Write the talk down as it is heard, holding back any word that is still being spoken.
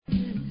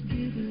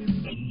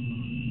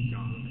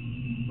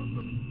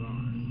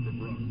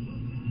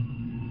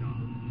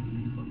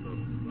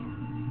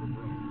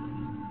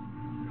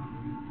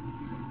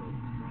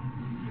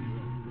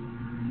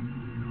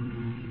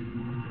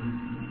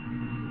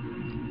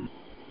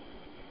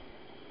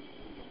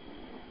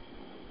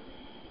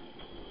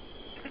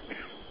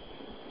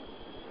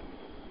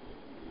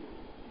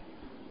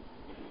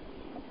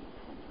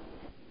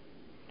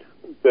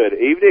Good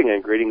evening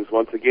and greetings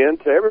once again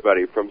to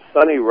everybody from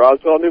sunny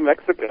Roswell, New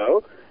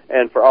Mexico.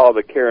 And for all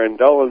the Karen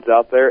Dolans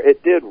out there,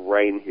 it did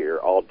rain here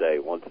all day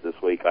once this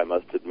week, I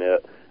must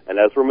admit. And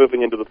as we're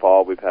moving into the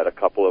fall, we've had a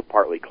couple of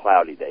partly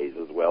cloudy days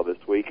as well this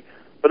week.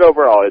 But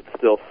overall, it's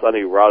still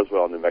sunny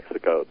Roswell, New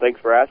Mexico.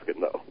 Thanks for asking,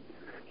 though.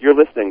 You're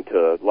listening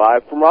to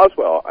Live from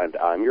Roswell, and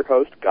I'm your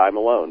host, Guy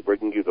Malone,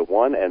 bringing you the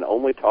one and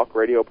only talk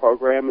radio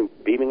program and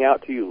beaming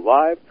out to you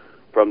live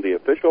from the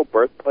official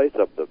birthplace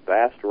of the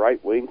vast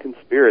right-wing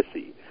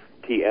conspiracy,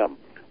 TM.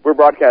 We're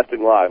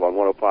broadcasting live on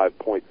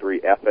 105.3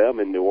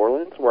 FM in New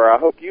Orleans, where I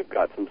hope you've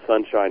got some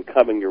sunshine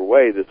coming your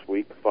way this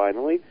week,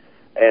 finally,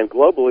 and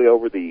globally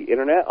over the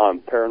Internet on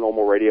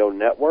Paranormal Radio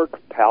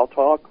Network, Pal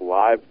Talk,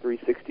 Live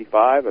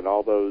 365, and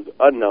all those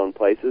unknown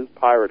places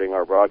pirating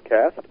our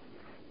broadcast.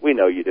 We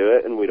know you do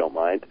it, and we don't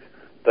mind.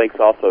 Thanks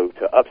also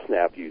to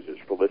UpSnap users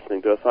for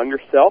listening to us on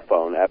your cell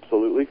phone,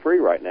 absolutely free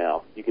right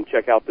now. You can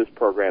check out this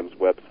program's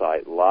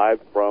website,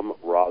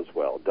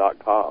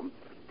 livefromroswell.com,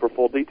 for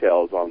full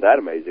details on that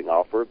amazing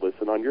offer.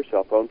 Listen on your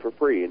cell phone for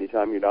free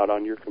anytime you're not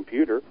on your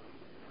computer.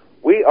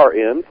 We are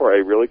in for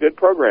a really good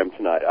program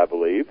tonight, I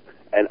believe,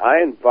 and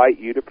I invite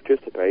you to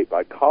participate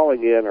by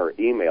calling in or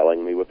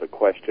emailing me with a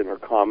question or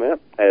comment.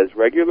 As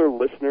regular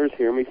listeners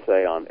hear me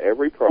say on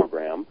every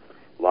program,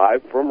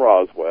 Live from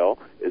Roswell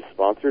is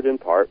sponsored in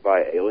part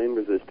by Alien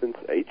Resistance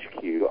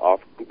HQ,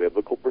 offering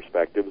biblical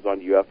perspectives on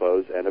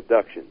UFOs and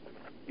abductions.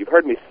 You've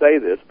heard me say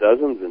this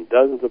dozens and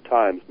dozens of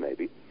times,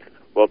 maybe.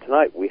 Well,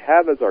 tonight we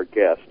have as our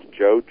guest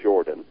Joe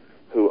Jordan,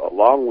 who,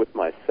 along with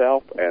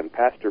myself and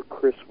Pastor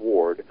Chris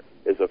Ward,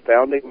 is a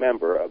founding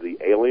member of the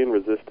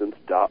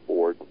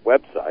alienresistance.org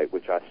website,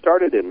 which I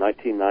started in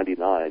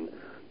 1999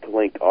 to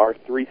link our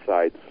three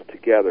sites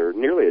together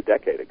nearly a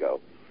decade ago.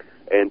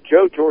 And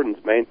Joe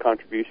Jordan's main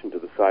contribution to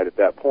the site at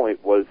that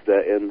point was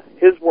that in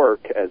his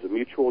work as a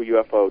mutual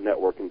UFO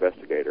network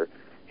investigator,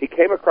 he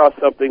came across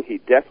something he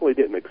definitely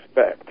didn't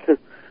expect,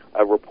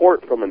 a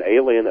report from an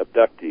alien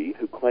abductee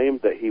who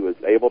claimed that he was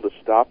able to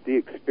stop the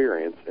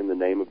experience in the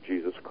name of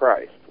Jesus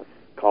Christ,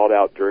 called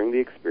out during the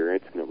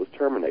experience, and it was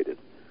terminated.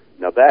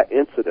 Now, that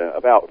incident,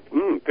 about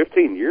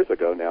 15 years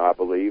ago now, I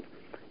believe,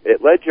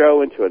 it led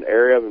Joe into an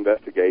area of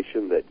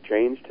investigation that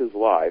changed his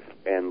life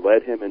and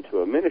led him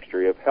into a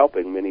ministry of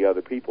helping many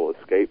other people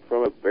escape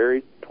from a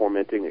very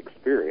tormenting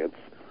experience.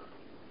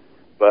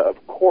 But,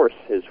 of course,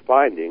 his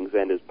findings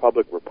and his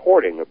public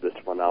reporting of this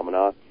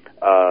phenomena,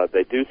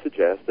 they do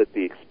suggest that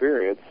the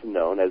experience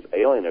known as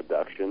alien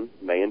abduction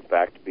may, in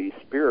fact, be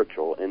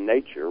spiritual in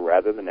nature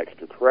rather than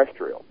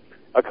extraterrestrial.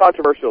 A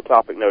controversial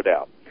topic, no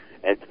doubt.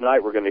 And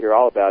tonight we're going to hear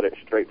all about it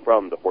straight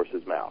from the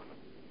horse's mouth.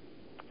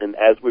 And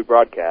as we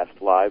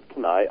broadcast live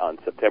tonight on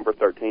September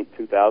 13th,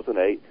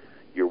 2008,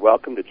 you're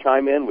welcome to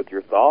chime in with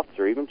your thoughts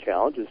or even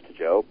challenges to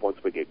Joe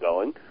once we get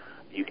going.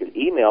 You can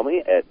email me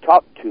at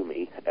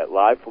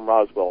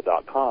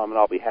talktome@livefromroswell.com, and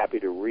I'll be happy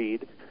to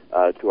read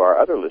to our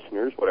other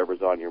listeners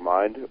whatever's on your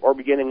mind, or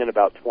beginning in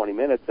about 20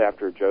 minutes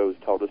after Joe's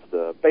told us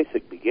the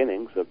basic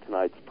beginnings of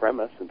tonight's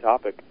premise and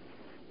topic.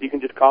 You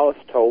can just call us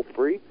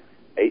toll-free,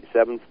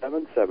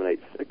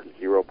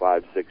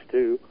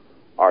 877-786-0562.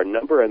 Our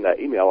number and that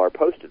email are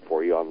posted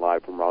for you on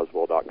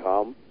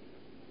livefromroswell.com,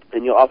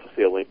 and you'll also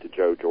see a link to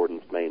Joe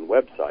Jordan's main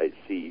website,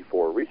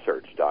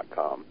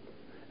 ce4research.com.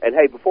 And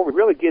hey, before we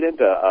really get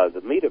into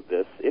the meat of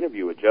this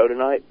interview with Joe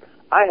tonight,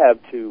 I have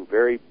two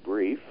very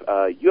brief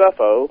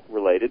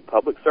UFO-related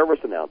public service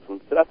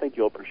announcements that I think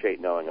you'll appreciate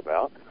knowing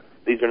about.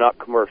 These are not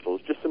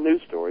commercials, just some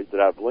news stories that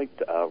I've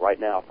linked right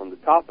now from the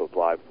top of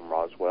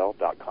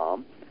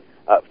livefromroswell.com.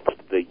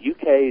 The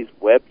UK's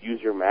Web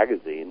User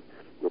Magazine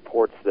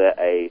reports that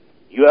a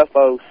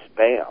UFO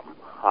spam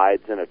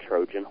hides in a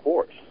Trojan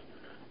horse.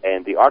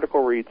 And the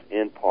article reads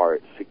in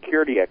part,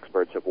 security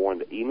experts have warned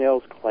that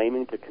emails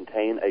claiming to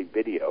contain a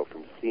video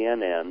from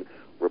CNN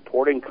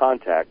reporting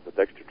contact with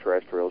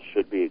extraterrestrials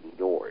should be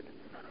ignored.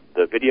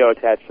 The video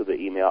attached to the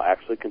email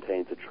actually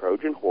contains a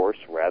Trojan horse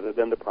rather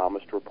than the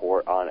promised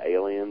report on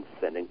aliens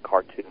sending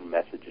cartoon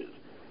messages.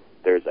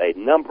 There's a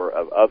number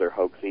of other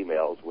hoax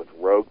emails with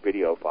rogue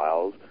video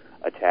files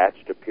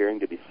attached appearing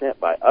to be sent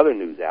by other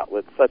news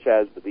outlets such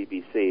as the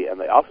BBC, and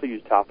they also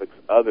use topics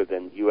other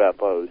than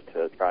UFOs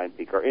to try and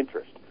pique our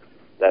interest.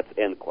 That's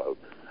end quote.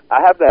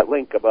 I have that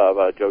link above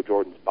Joe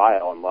Jordan's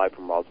bio on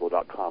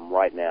livefromroswell.com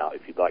right now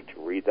if you'd like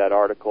to read that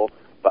article,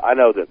 but I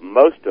know that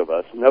most of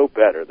us know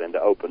better than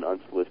to open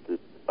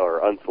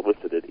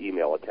unsolicited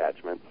email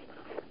attachments.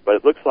 But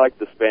it looks like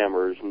the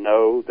spammers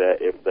know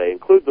that if they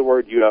include the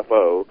word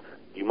UFO,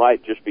 you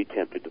might just be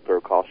tempted to throw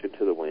caution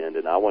to the wind,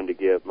 and I wanted to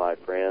give my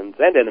friends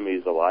and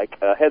enemies alike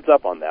a heads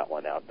up on that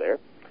one out there.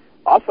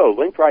 Also,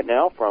 linked right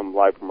now from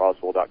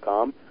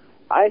livefromroswell.com,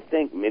 I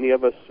think many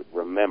of us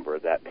remember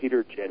that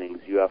Peter Jennings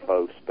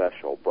UFO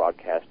special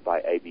broadcast by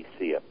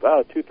ABC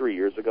about 2-3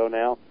 years ago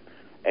now,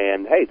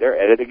 and hey, they're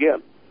at it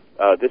again.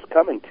 This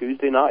coming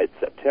Tuesday night,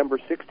 September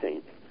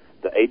 16th,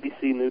 the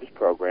ABC News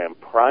program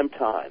Prime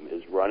Time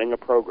is running a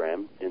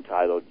program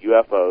entitled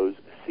UFOs,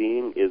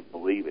 Seeing is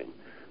Believing.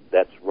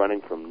 That's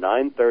running from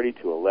 9:30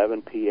 to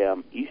 11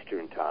 p.m.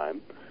 Eastern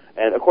Time,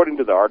 And according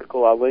to the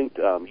article I linked,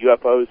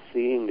 UFOs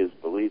Seeing is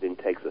Believing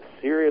takes a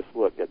serious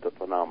look at the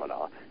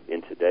phenomena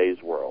in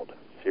today's world.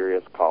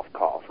 Serious cough,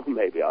 cough,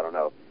 maybe, I don't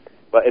know.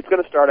 But it's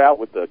going to start out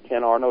with the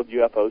Ken Arnold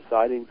UFO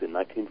sightings in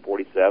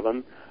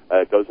 1947.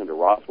 It goes into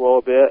Roswell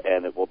a bit,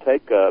 and it will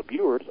take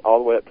viewers all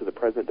the way up to the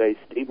present-day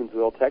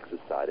Stevensville, Texas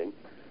sighting.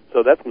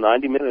 So that's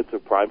 90 minutes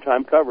of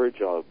primetime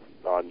coverage on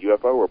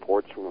UFO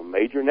reports from a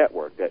major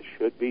network. That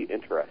should be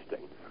interesting.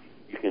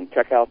 You can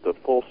check out the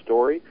full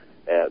story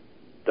at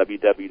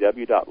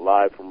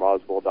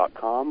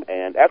www.livefromroswell.com.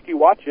 And after you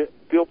watch it,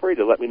 feel free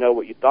to let me know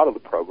what you thought of the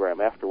program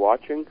after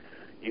watching.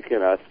 You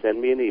can send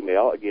me an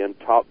email. Again,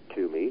 talk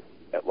to me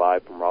at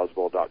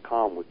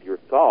livefromroswell.com with your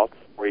thoughts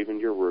or even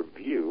your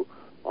review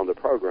on the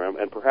program,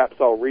 and perhaps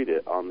I'll read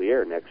it on the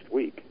air next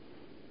week.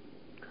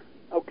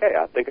 Okay,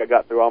 I think I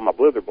got through all my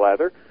blither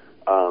blather.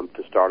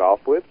 To start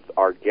off with,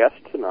 our guest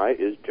tonight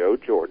is Joe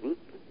Jordan,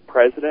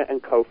 president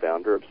and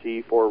co-founder of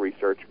CE4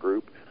 Research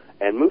Group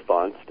and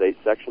MUFON State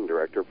Section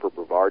Director for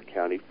Brevard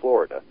County,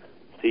 Florida.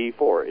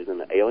 CE4 is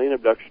an alien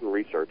abduction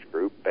research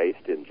group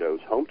based in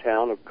Joe's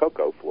hometown of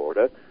Cocoa,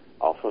 Florida,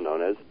 also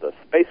known as the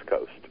Space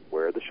Coast,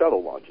 where the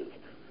shuttle launches.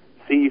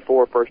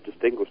 CE4 first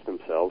distinguished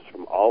themselves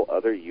from all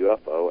other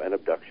UFO and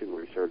abduction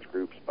research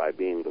groups by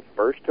being the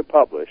first to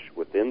publish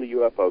within the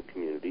UFO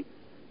community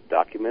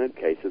documented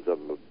cases of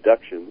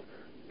abductions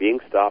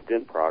being stopped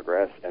in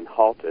progress and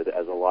halted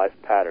as a life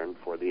pattern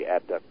for the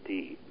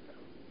abductee.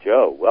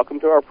 Joe, welcome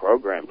to our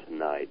program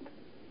tonight.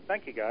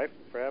 Thank you, guys,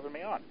 for having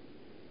me on.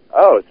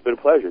 Oh, it's been a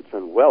pleasure. It's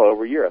been well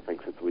over a year, I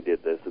think, since we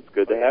did this. It's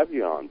good to have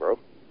you on, bro.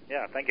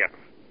 Yeah, thank you.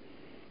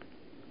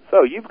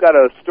 So you've got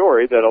a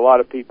story that a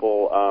lot of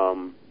people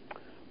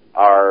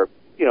are,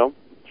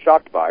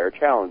 shocked by or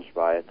challenged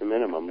by at the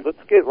minimum.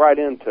 Let's get right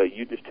into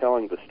you just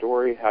telling the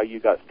story, how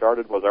you got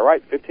started. Was I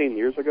right, 15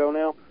 years ago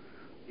now?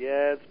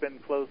 Yeah, it's been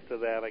close to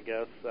that, I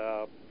guess.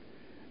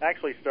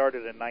 Actually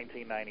started in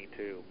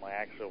 1992, my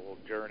actual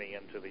journey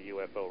into the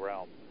UFO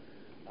realm.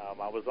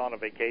 I was on a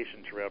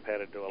vacation trip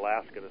headed to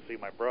Alaska to see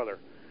my brother,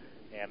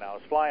 and I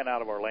was flying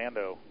out of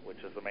Orlando,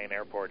 which is the main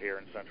airport here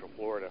in Central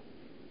Florida,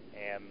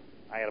 and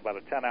I had about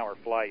a 10-hour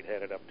flight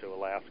headed up to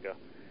Alaska,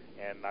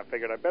 and I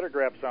figured I'd better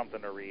grab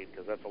something to read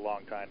because that's a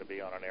long time to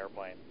be on an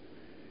airplane.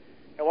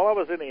 And while I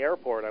was in the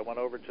airport, I went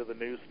over to the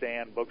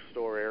newsstand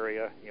bookstore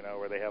area,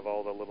 where they have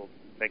all the little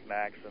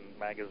knickknacks and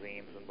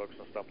magazines and books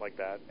and stuff like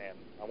that. And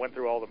I went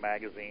through all the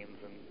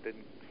magazines and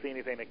didn't see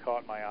anything that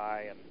caught my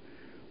eye, and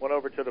went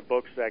over to the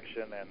book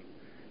section and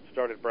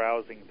started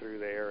browsing through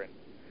there and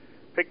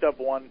picked up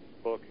one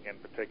book in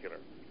particular.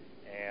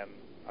 And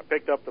I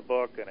picked up the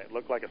book, and it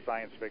looked like a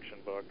science fiction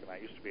book, and I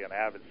used to be an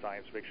avid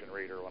science fiction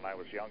reader when I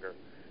was younger.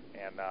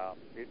 And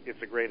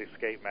it's a great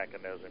escape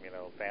mechanism,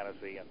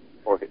 fantasy and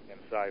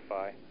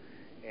sci-fi.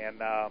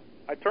 And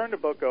I turned the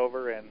book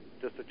over and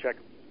just to check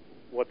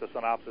what the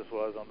synopsis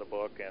was on the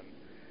book. And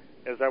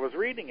as I was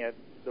reading it,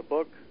 the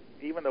book,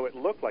 even though it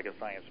looked like a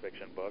science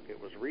fiction book,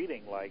 it was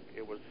reading like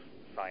it was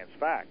science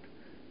fact.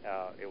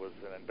 It was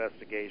an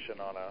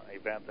investigation on an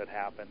event that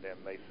happened,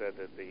 and they said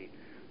that the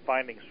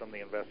findings from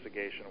the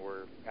investigation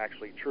were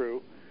actually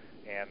true,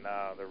 and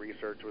the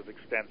research was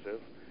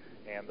extensive.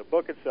 And the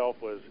book itself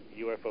was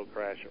UFO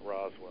Crash at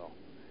Roswell.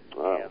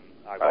 Wow. And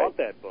I bought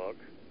that book,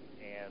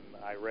 and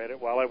I read it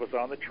while I was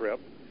on the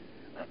trip.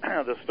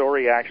 The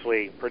story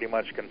actually pretty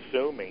much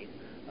consumed me.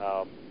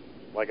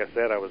 Like I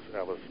said, I was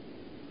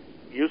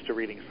used to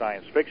reading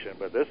science fiction,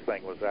 but this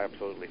thing was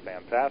absolutely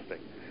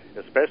fantastic,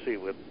 especially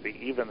with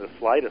even the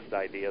slightest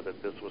idea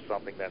that this was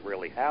something that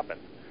really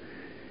happened.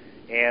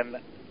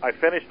 And I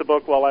finished the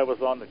book while I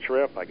was on the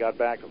trip. I got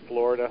back to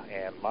Florida,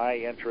 and my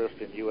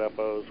interest in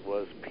UFOs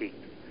was piqued,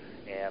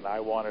 and I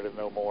wanted to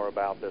know more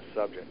about this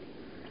subject.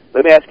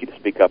 Let me ask you to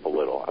speak up a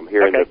little. I'm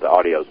hearing that the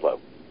audio's low.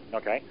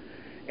 Okay.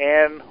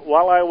 And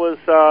while I was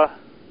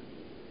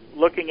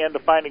looking into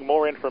finding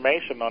more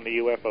information on the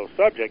UFO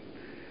subject,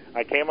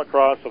 I came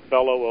across a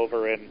fellow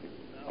over in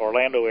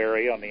Orlando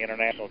area on the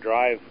International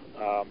Drive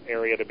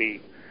area, to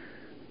be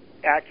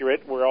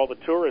accurate, where all the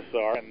tourists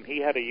are, and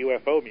he had a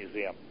UFO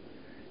museum.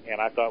 And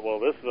I thought, well,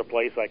 this is a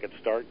place I could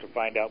start to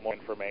find out more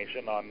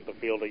information on the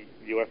field of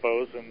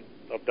UFOs and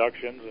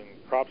abductions and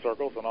crop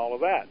circles and all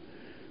of that.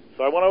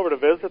 So I went over to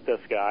visit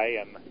this guy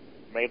and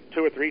made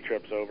 2 or 3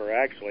 trips over,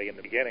 actually, in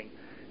the beginning,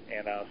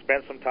 and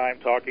spent some time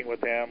talking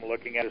with him,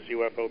 looking at his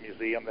UFO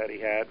museum that he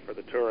had for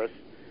the tourists.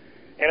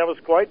 And it was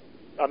quite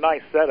a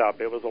nice setup.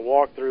 It was a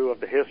walkthrough of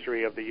the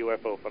history of the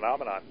UFO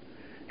phenomenon.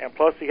 And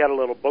plus, he had a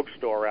little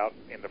bookstore out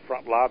in the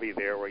front lobby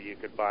there where you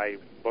could buy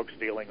books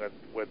dealing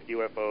with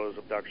UFOs,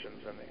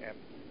 abductions, and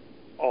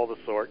all the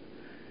sort.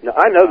 Now,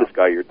 I know this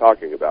guy you're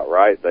talking about,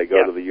 right? They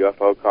go to the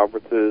UFO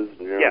conferences.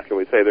 Yes. Can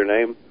we say their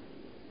name?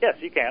 Yes,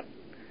 you can.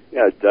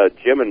 Yeah,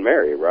 Jim and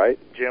Mary, right?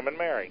 Jim and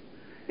Mary.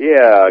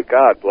 Yeah,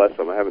 God bless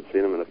them. I haven't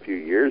seen them in a few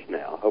years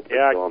now. Hope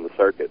they're still on the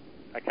circuit.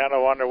 I kind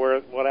of wonder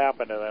what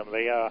happened to them.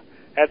 They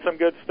had some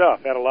good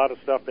stuff. Had a lot of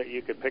stuff that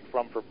you could pick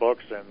from for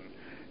books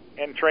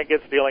and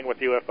trinkets dealing with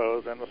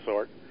UFOs and the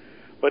sort.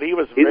 But he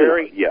was He's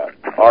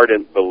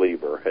ardent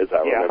believer, as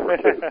I remember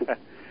too.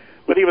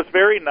 But he was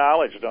very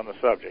knowledgeable on the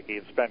subject. He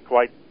had spent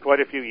quite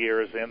a few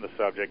years in the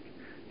subject,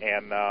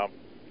 and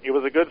it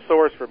was a good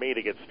source for me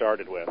to get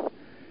started with.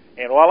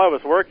 And while I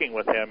was working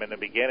with him in the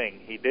beginning,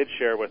 he did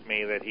share with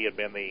me that he had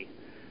been the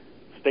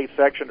state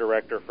section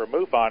director for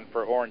MUFON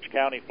for Orange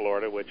County,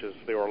 Florida, which is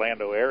the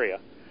Orlando area.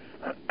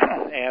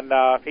 And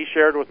he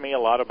shared with me a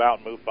lot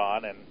about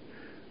MUFON, and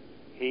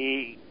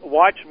he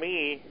watched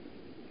me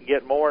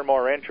get more and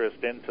more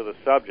interest into the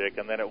subject,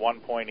 and then at one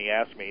point he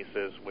asked me, he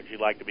says, would you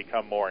like to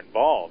become more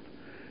involved?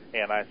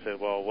 And I said,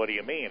 well, what do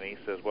you mean? And he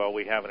says, well,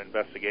 we have an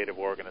investigative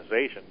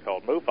organization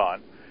called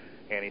MUFON,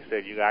 and he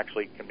said, you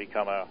actually can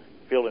become a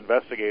field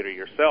investigator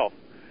yourself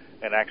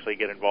and actually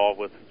get involved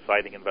with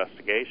sighting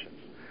investigations.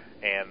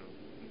 And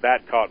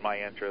that caught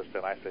my interest,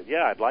 and I said,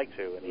 yeah, I'd like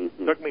to. And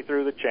he took me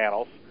through the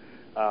channels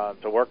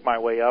to work my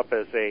way up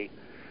as a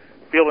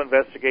field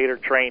investigator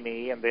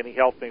trainee, and then he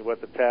helped me with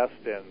the test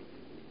and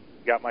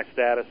got my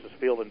status as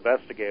field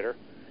investigator.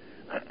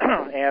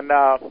 And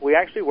we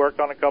actually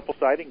worked on a couple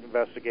sighting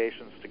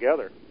investigations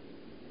together.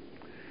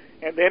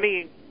 And then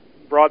he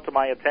brought to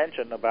my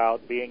attention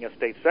about being a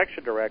state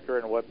section director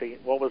and what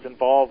was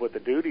involved with the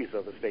duties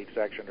of the state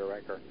section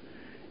director.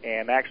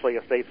 And actually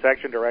a state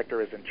section director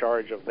is in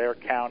charge of their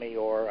county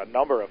or a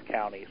number of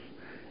counties,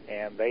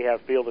 and they have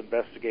field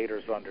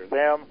investigators under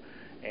them,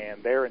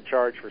 and they're in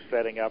charge for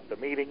setting up the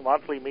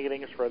monthly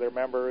meetings for their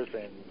members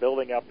and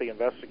building up the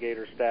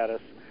investigator status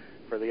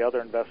for the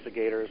other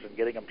investigators and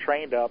getting them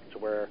trained up to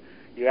where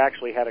you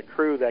actually had a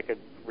crew that could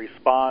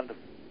respond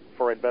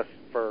for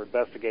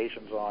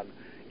investigations on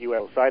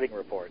UFO sighting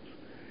reports.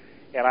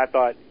 And I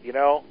thought,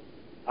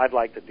 I'd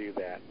like to do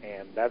that.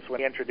 And that's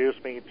when he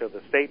introduced me to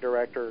the state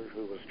director,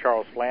 who was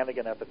Charles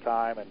Flanagan at the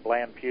time, and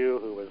Bland Pugh,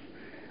 who was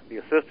the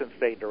assistant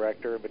state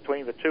director. And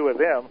between the two of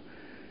them,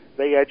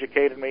 they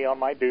educated me on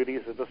my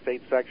duties as a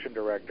state section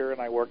director, and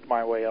I worked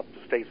my way up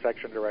to state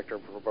section director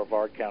for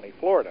Brevard County,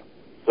 Florida.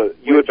 So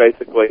you would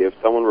basically, if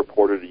someone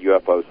reported a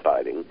UFO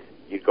sighting,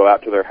 you'd go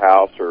out to their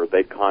house or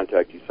they'd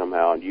contact you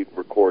somehow, and you'd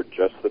record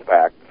just the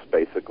facts,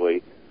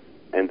 basically,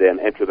 and then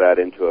enter that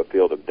into a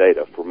field of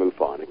data for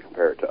MUFON and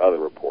compare it to other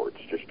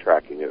reports, just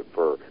tracking it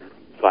for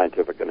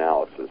scientific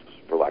analysis,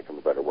 for lack of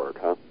a better word,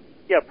 huh?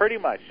 Yeah, pretty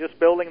much. Just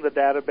building the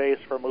database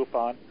for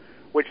MUFON,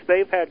 which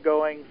they've had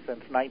going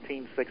since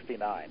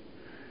 1969.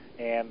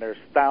 And there's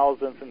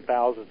thousands and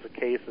thousands of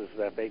cases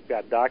that they've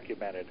got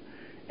documented.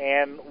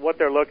 And what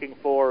they're looking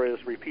for is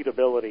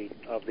repeatability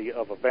of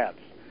events,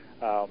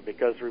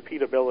 because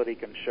repeatability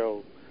can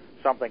show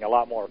something a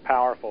lot more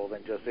powerful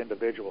than just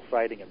individual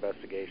sighting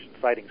investigations,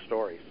 sighting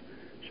stories,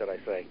 should I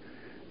say.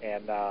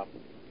 And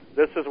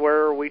this is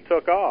where we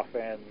took off,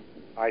 and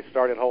I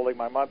started holding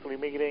my monthly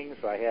meetings.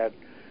 I had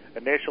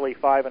initially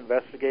 5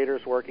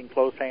 investigators working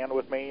close hand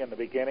with me in the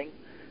beginning,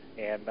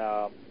 and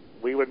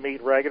we would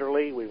meet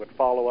regularly. We would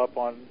follow up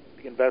on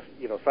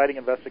sighting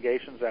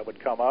investigations that would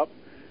come up.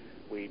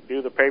 We'd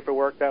do the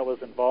paperwork that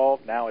was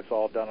involved. Now it's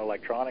all done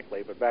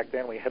electronically, but back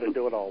then we had to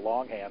do it all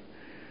longhand.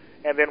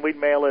 And then we'd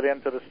mail it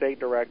into the state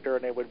director,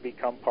 and it would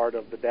become part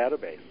of the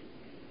database.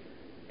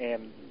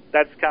 And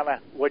that's kind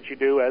of what you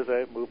do as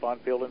a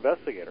MUFON field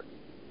investigator.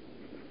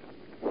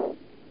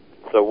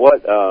 So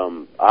what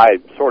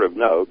I sort of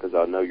know, because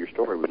I know your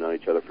story, we've known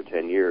each other for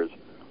 10 years,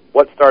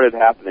 what started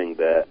happening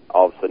that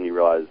all of a sudden you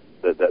realized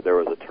that there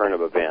was a turn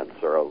of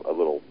events or a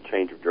little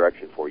change of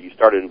direction for you? You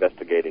started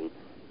investigating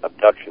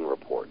abduction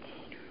reports.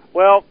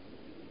 Well,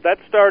 that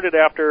started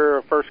after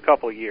the first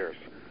couple of years.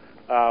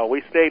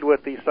 We stayed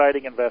with these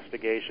sighting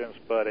investigations,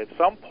 but at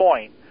some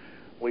point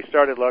we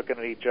started looking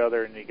at each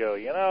other and you go,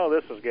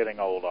 this is getting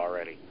old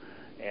already.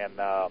 And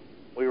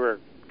we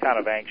were kind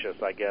of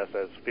anxious, I guess,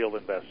 as field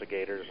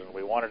investigators, and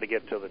we wanted to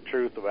get to the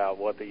truth about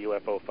what the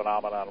UFO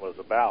phenomenon was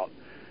about.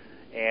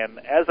 And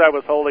as I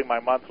was holding my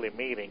monthly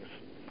meetings,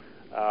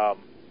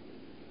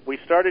 we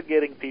started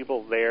getting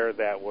people there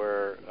that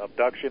were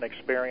abduction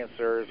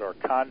experiencers or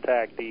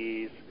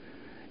contactees,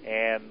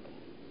 and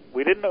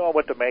we didn't know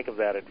what to make of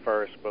that at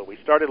first, but we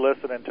started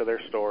listening to their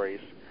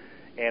stories,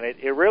 and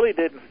it really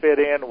didn't fit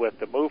in with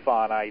the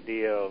MUFON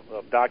idea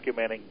of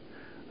documenting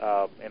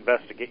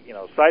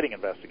sighting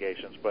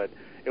investigations, but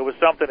it was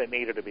something that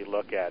needed to be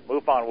looked at.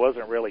 MUFON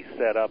wasn't really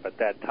set up at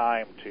that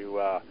time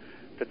to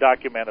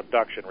document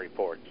abduction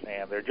reports,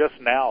 and they're just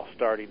now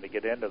starting to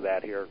get into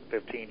that here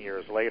 15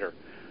 years later.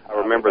 I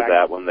remember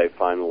that when they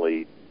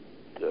finally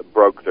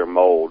broke their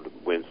mold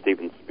when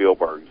Steven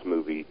Spielberg's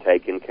movie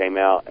Taken came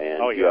out,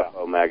 and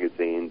UFO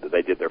Magazine,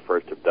 they did their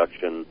first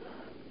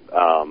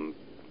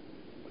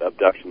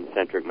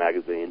abduction-centric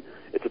magazine.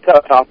 It's a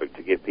tough topic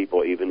to get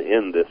people, even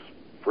in this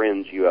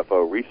fringe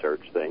UFO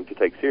research thing, to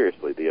take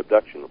seriously, the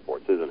abduction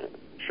reports, isn't it?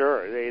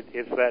 Sure.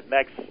 It's that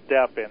next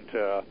step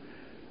into,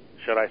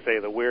 should I say,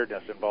 the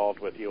weirdness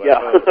involved with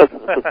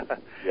UFOs.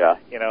 Yeah.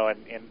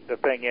 And the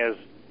thing is,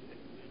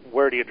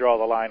 where do you draw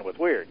the line with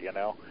weird,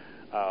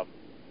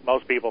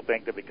 Most people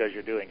think that because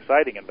you're doing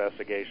sighting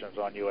investigations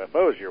on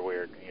UFOs, you're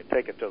weird. And you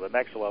take it to the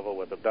next level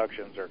with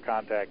abductions or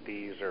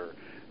contactees or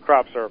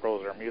crop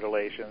circles or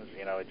mutilations,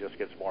 it just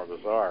gets more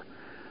bizarre.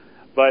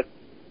 But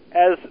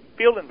as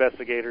field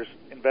investigators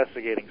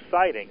investigating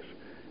sightings,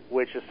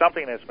 which is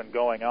something that's been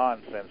going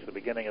on since the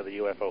beginning of the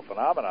UFO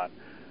phenomenon,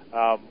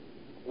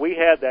 we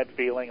had that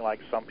feeling, like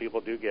some people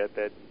do get,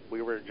 that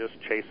we were just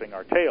chasing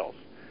our tails.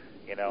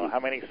 You know, how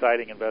many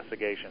sighting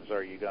investigations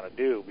are you going to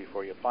do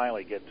before you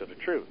finally get to the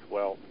truth?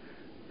 Well,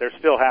 they're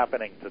still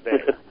happening today.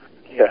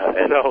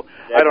 So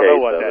I don't know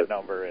what that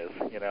number is,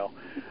 you know.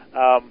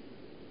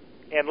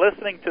 And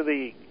listening to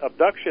the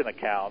abduction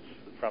accounts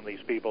from these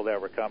people that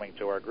were coming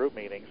to our group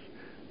meetings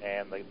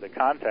and the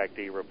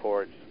contactee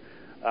reports,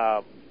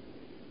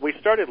 we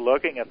started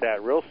looking at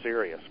that real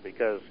serious,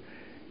 because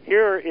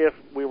here, if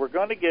we were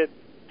going to get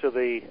to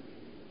the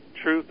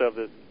truth of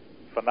the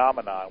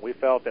phenomenon, we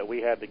felt that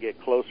we had to get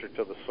closer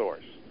to the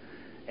source.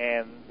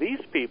 And these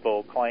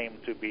people claim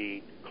to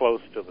be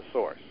close to the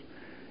source.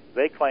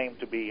 They claim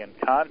to be in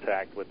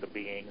contact with the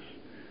beings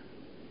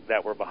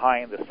that were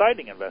behind the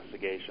sighting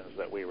investigations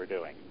that we were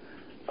doing.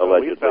 So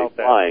allegedly we felt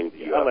that, flying.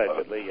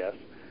 Allegedly, yes.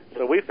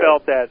 So we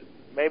felt that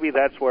maybe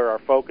that's where our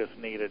focus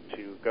needed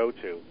to go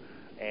to.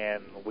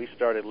 And we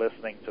started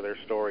listening to their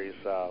stories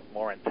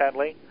more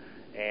intently.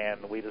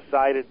 And we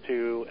decided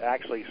to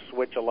actually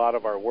switch a lot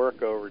of our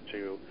work over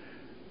to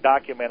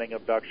documenting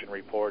abduction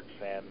reports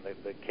and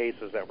the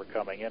cases that were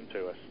coming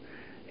into us.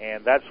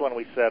 And that's when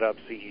we set up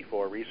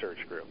CE4 Research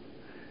Group.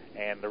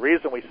 And the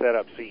reason we set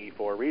up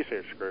CE4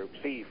 Research Group,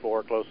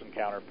 CE4, Close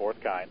Encounter,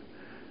 Fourth Kind,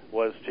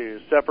 was to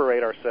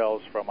separate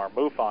ourselves from our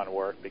MUFON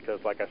work, because,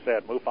 like I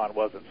said, MUFON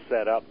wasn't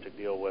set up to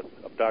deal with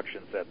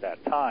abductions at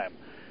that time.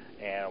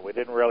 And we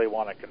didn't really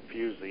want to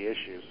confuse the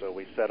issue, so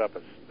we set up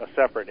a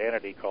separate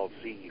entity called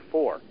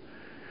CE4.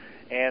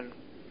 And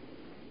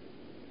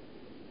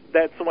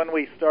that's when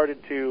we started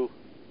to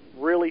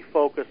really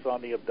focus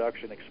on the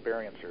abduction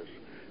experiencers.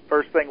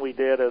 First thing we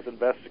did as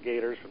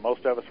investigators, and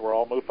most of us were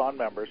all MUFON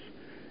members,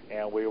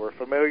 and we were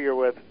familiar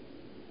with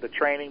the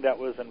training that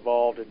was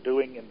involved in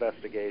doing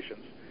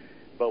investigations,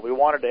 but we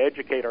wanted to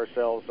educate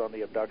ourselves on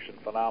the abduction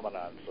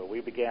phenomenon. So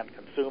we began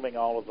consuming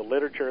all of the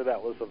literature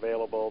that was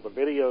available, the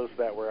videos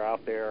that were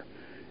out there,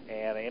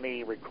 and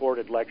any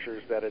recorded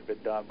lectures that had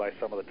been done by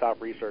some of the top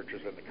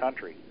researchers in the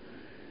country,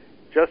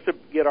 just to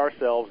get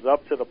ourselves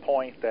up to the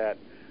point that,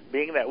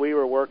 being that we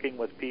were working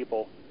with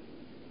people,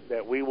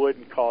 that we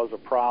wouldn't cause a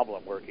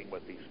problem working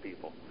with these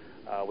people.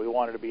 We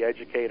wanted to be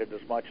educated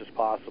as much as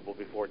possible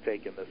before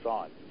taking this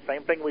on.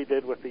 Same thing we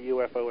did with the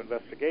UFO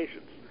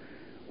investigations.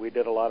 We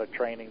did a lot of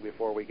training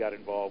before we got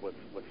involved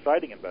with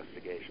sighting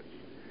investigations.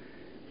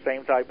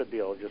 Same type of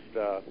deal, just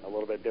a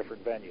little bit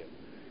different venue.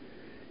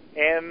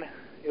 And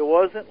it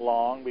wasn't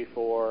long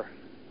before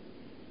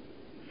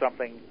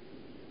something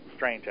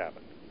strange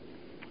happened.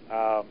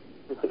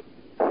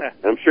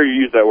 I'm sure you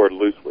use that word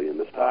loosely in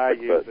this topic.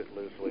 I use it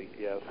loosely,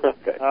 yes.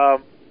 Okay.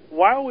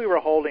 While we were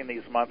holding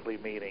these monthly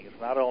meetings,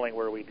 not only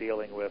were we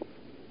dealing with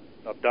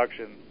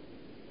abduction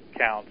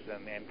counts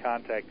and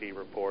contactee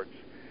reports,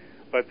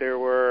 but there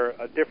were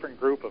a different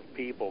group of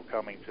people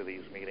coming to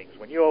these meetings.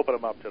 When you open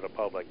them up to the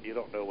public, you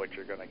don't know what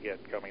you're going to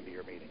get coming to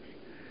your meetings.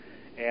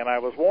 And I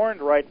was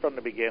warned right from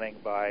the beginning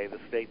by the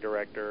state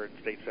director and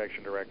state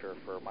section director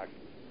for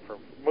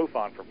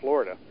MUFON for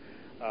Florida.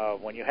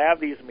 When you have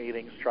these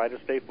meetings, try to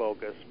stay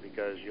focused,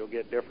 because you'll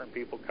get different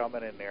people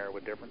coming in there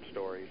with different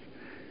stories.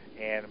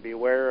 And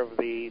beware of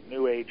the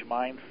New Age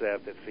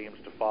mindset that seems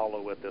to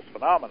follow with this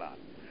phenomenon.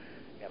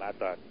 And I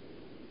thought,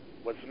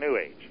 what's New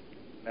Age?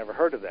 Never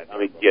heard of that. I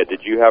mean, yeah,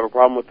 did you have a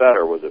problem with that,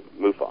 or was it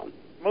MUFON?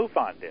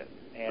 MUFON did.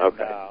 And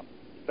okay.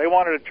 They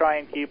wanted to try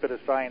and keep it as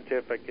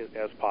scientific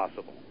as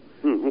possible.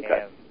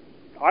 Okay. And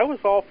I was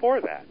all for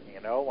that.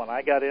 You know, when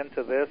I got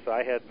into this,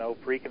 I had no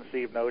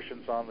preconceived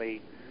notions on the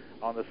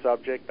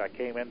subject. I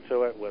came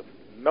into it with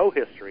no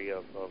history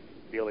of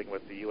dealing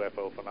with the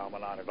UFO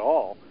phenomenon at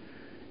all,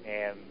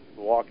 and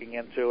walking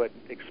into it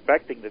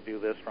expecting to do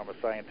this from a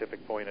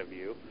scientific point of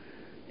view.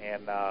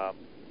 And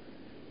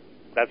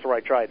that's where I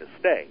tried to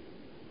stay.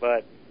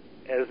 But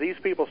as these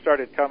people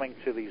started coming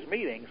to these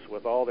meetings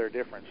with all their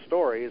different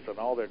stories and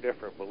all their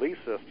different belief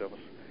systems,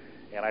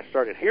 and I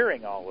started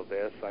hearing all of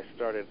this, I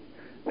started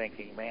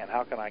thinking, man,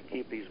 how can I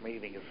keep these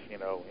meetings, you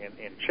know,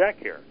 in check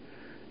here?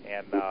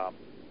 And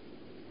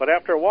but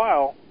after a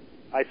while,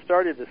 I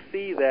started to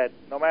see that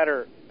no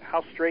matter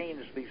how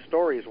strange these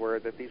stories were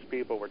that these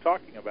people were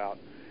talking about,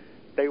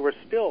 they were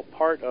still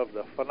part of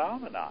the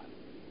phenomenon.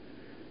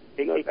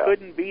 It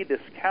couldn't be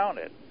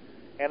discounted.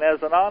 And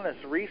as an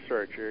honest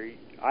researcher,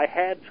 I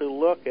had to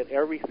look at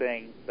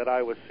everything that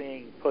I was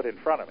seeing put in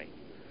front of me,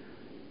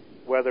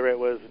 whether it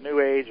was New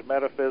Age,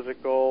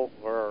 metaphysical,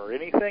 or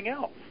anything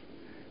else.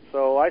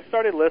 So I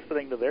started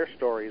listening to their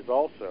stories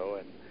also,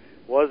 and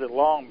wasn't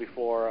long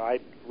before I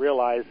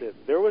realized that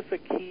there was a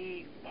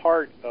key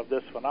part of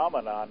this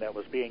phenomenon that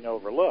was being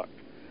overlooked.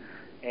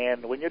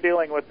 And when you're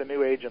dealing with the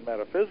New Age and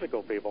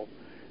metaphysical people,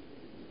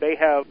 they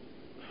have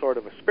sort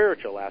of a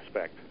spiritual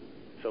aspect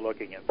to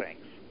looking at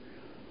things.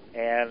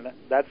 And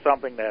that's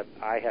something that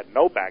I had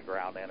no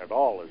background in at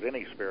all, as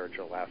any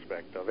spiritual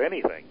aspect of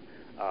anything.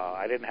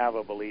 I didn't have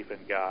a belief in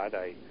God.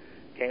 I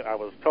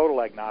was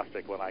total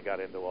agnostic when I got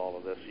into all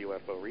of this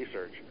UFO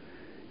research.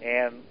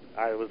 And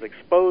I was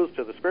exposed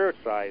to the spirit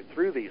side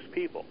through these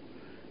people.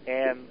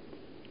 And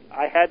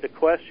I had to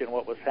question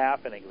what was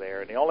happening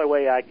there. And the only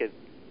way I could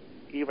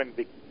even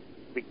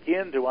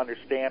begin to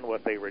understand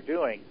what they were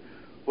doing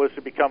was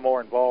to become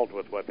more involved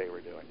with what they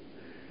were doing.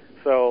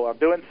 So I'm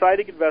doing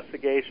sighting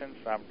investigations.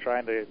 I'm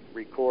trying to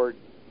record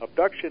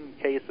abduction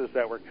cases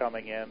that were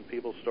coming in,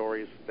 people's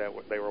stories that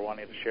they were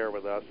wanting to share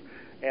with us,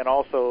 and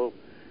also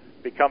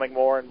becoming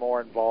more and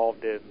more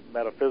involved in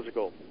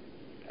metaphysical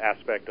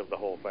aspect of the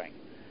whole thing.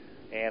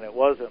 And it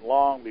wasn't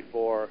long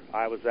before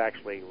I was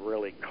actually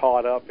really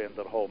caught up in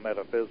the whole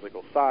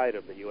metaphysical side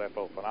of the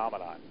UFO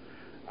phenomenon.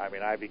 I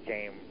mean, I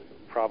became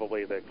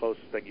probably the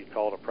closest thing you'd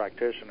call a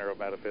practitioner of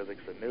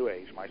metaphysics and New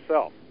Age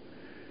myself.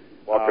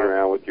 Walking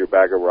around with your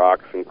bag of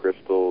rocks and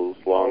crystals,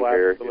 long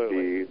hair,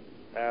 absolutely.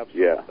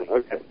 Absolutely. Yeah,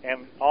 okay.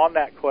 And on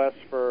that quest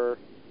for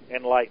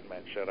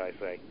enlightenment, should I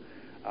say,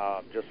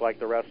 just like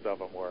the rest of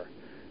them were.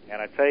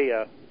 And I tell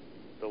you,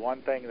 the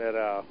one thing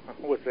that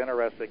was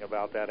interesting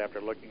about that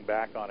after looking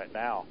back on it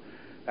now,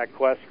 that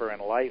quest for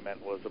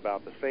enlightenment was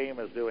about the same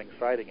as doing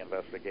sighting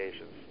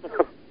investigations.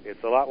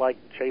 It's a lot like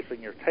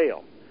chasing your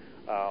tail.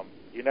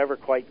 You never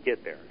quite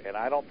get there, and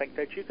I don't think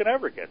that you can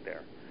ever get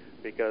there,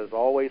 because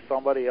always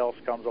somebody else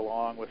comes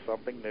along with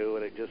something new,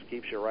 and it just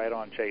keeps you right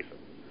on chasing.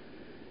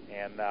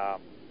 And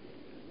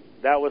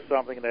that was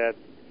something that,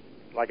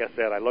 like I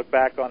said, I look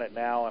back on it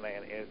now, and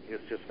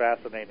it's just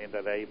fascinating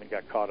that I even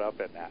got caught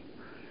up in that.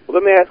 Well,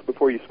 let me ask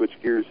before you switch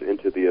gears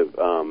into the,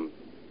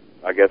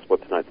 I guess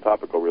what tonight's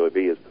topic will really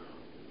be is,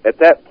 at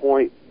that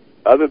point,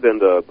 other than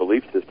the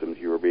belief systems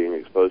you were being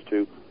exposed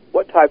to,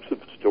 what types of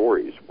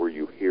stories were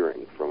you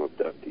hearing from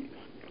abductees?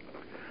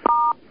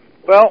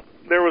 Well,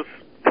 there was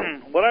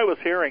what I was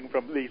hearing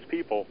from these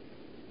people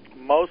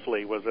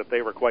mostly was that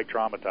they were quite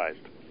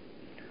traumatized.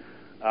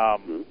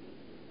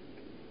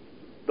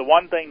 The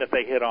one thing that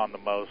they hit on the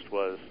most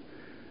was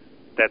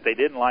that they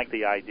didn't like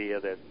the idea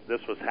that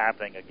this was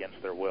happening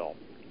against their will.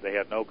 They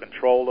had no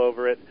control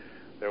over it.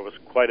 There was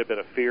quite a bit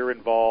of fear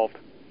involved.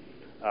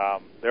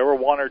 There were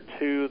one or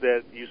two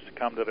that used to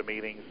come to the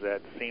meetings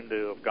that seemed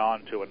to have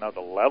gone to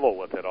another level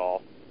with it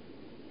all.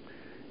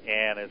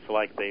 And it's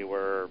like they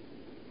were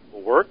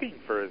working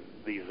for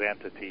these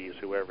entities,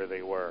 whoever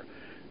they were.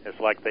 It's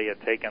like they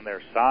had taken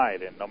their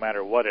side, and no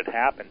matter what had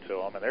happened to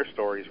them, and their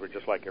stories were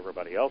just like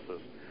everybody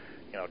else's,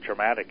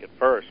 traumatic at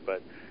first,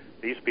 but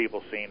these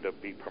people seemed to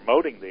be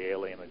promoting the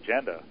alien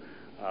agenda,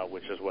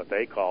 which is what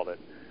they called it.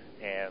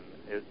 And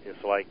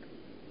it's like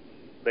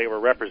they were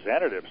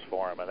representatives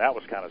for them, and that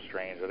was kind of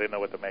strange. I didn't know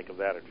what to make of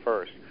that at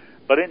first.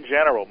 But in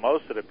general,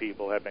 most of the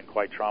people had been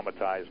quite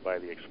traumatized by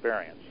the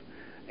experience.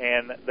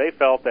 And they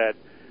felt that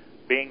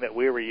being that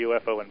we were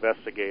UFO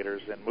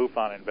investigators and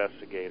MUFON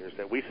investigators,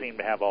 that we seemed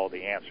to have all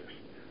the answers.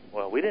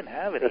 Well, we didn't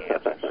have any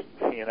answers,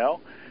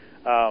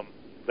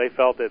 They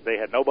felt that they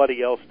had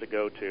nobody else to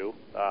go to.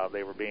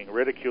 They were being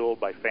ridiculed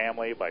by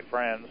family, by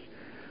friends.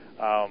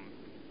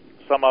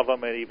 Some of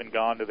them had even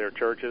gone to their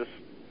churches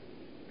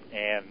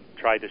and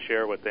tried to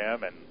share with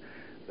them, and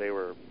they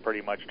were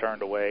pretty much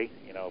turned away,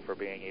 for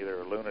being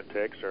either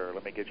lunatics or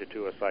let me get you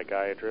to a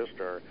psychiatrist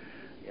or,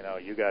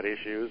 you got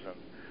issues and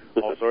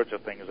all sorts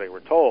of things they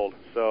were told.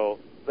 So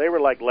they were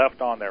like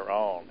left on their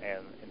own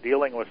and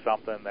dealing with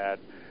something that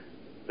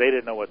they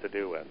didn't know what to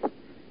do with.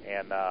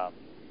 And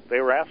they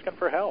were asking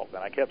for help,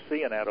 and I kept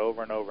seeing that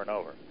over and over and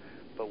over.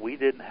 But we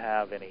didn't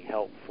have any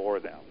help for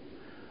them.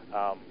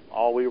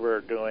 All we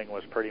were doing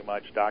was pretty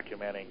much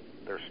documenting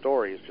their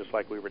stories, just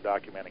like we were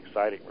documenting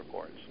sighting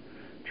reports,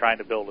 trying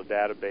to build a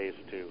database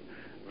to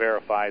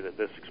verify that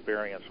this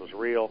experience was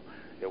real.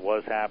 It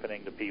was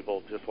happening to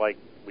people, just like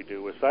we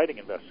do with sighting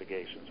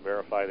investigations,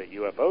 verify that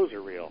UFOs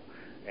are real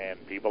and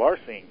people are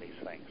seeing these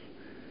things.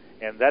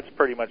 And that's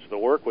pretty much the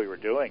work we were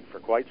doing for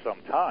quite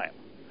some time.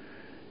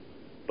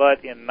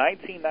 But in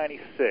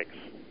 1996,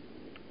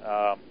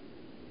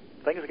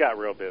 things got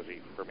real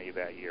busy for me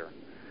that year.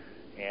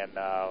 And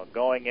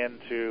going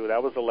into,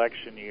 that was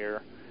election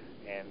year,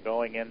 and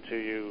going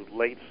into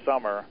late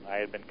summer, I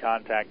had been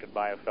contacted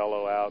by a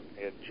fellow out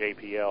at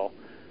JPL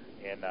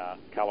in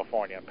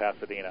California, in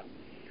Pasadena.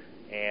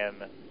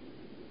 And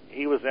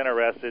he was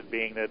interested,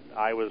 being that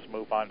I was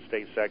MUFON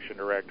State Section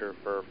Director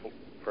for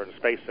the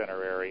Space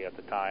Center area at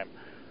the time.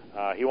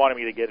 He wanted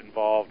me to get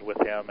involved with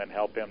him and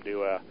help him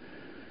do a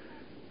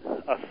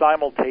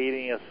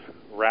simultaneous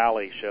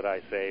rally, should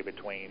I say,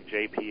 between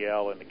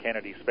JPL and the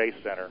Kennedy Space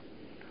Center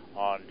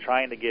on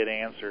trying to get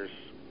answers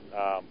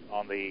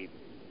on the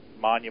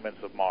monuments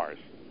of Mars,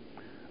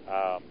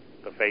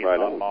 the face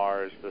on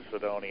Mars, the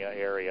Cydonia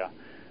area,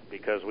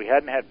 because we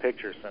hadn't had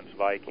pictures since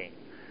Viking.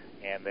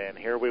 And then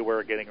here we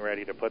were getting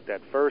ready to put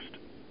that first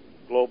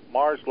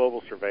Mars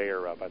Global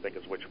Surveyor up, I think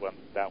is which one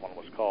that one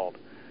was called,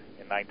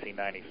 in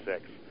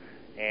 1996.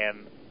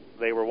 And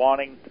they were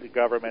wanting the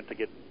government to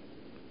get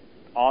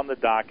on the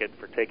docket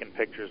for taking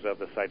pictures of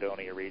the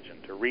Cydonia region,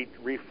 to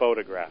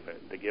re-photograph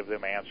it, to give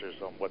them answers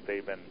on what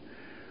they've been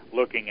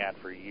looking at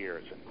for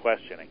years and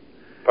questioning.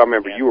 If I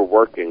remember, you were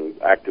working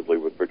actively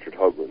with Richard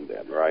Hoagland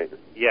then, right?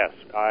 Yes.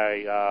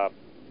 I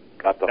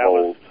got the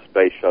whole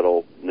space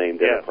shuttle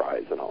named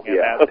Enterprise and all.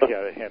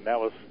 And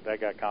that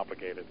got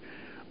complicated.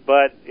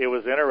 But it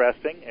was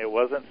interesting. It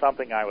wasn't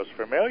something I was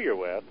familiar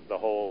with, the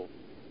whole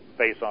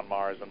Face on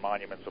Mars and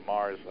Monuments of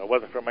Mars. I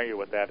wasn't familiar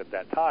with that at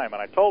that time.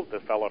 And I told the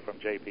fellow from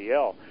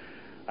JPL,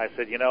 I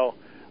said,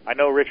 I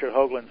know Richard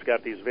Hoagland's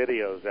got these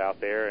videos out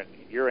there, and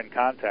you're in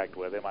contact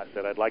with him. I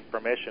said, I'd like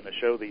permission to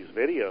show these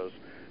videos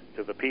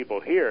to the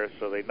people here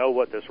so they know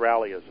what this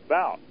rally is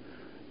about.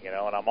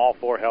 And I'm all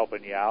for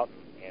helping you out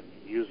and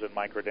using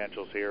my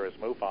credentials here as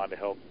MUFON to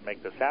help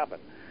make this happen.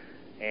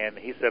 And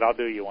he said, I'll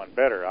do you one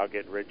better. I'll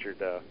get Richard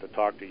to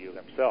talk to you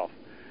himself.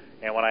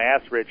 And when I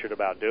asked Richard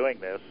about doing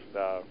this,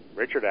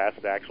 Richard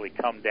asked to actually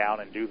come down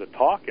and do the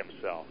talk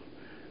himself.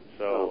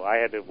 So I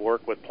had to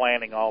work with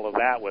planning all of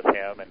that with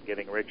him and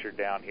getting Richard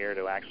down here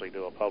to actually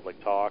do a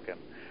public talk and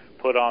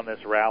put on this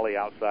rally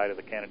outside of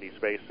the Kennedy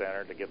Space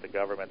Center to get the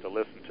government to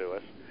listen to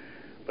us.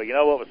 But you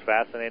know what was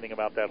fascinating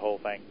about that whole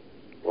thing?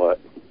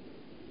 What?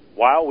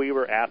 While we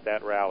were at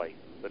that rally,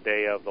 the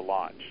day of the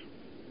launch,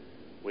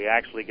 we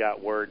actually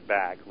got word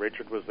back.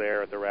 Richard was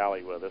there at the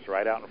rally with us,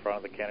 right out in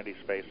front of the Kennedy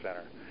Space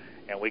Center.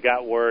 And we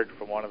got word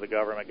from one of the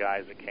government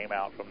guys that came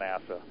out from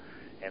NASA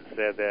and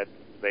said that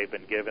they've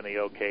been given the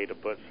okay to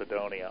put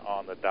Cydonia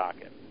on the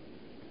docket.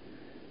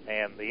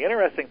 And the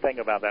interesting thing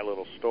about that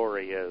little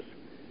story is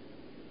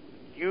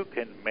you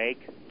can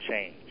make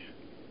change.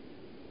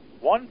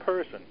 One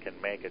person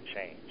can make a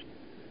change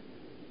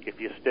if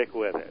you stick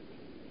with it.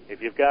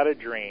 If you've got a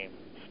dream,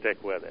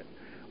 stick with it.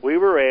 We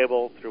were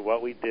able, through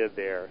what we did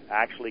there,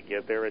 actually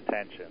get their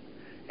attention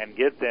and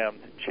get them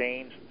to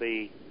change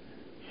the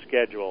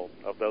schedule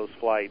of those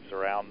flights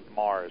around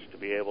Mars to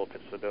be able to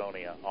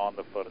Cydonia on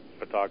the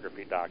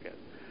photography docket.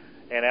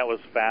 And that was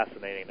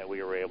fascinating that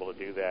we were able to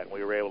do that, and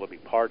we were able to be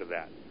part of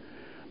that.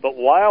 But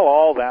while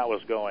all that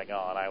was going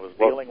on, I was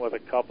dealing with a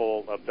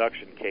couple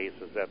abduction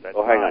cases at that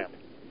time. Hang on.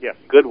 Yes.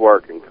 Good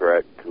work and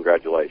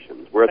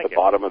congratulations. We're at the Thank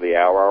bottom of the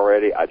hour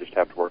already. I just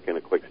have to work in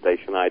a quick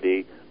station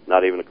ID,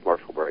 not even a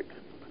commercial break.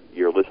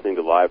 You're listening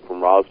to Live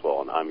from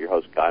Roswell, and I'm your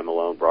host, Guy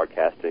Malone,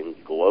 broadcasting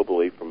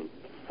globally from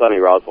sunny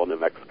Roswell, New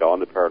Mexico on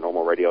the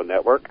Paranormal Radio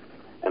Network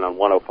and on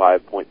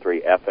 105.3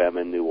 FM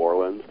in New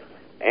Orleans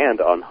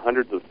and on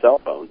hundreds of cell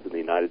phones in the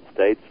United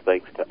States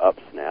thanks to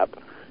UpSnap.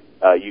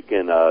 You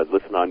can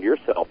listen on your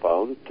cell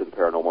phone to the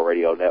Paranormal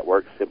Radio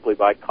Network simply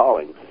by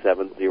calling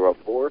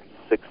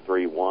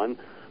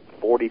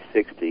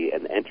 704-631-4060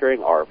 and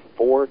entering our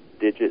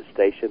 4-digit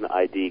station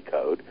ID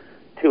code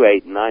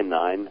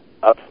 2899.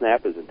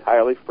 UpSnap is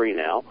entirely free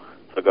now,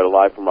 so go to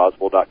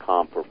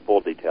livefromroswell.com for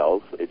full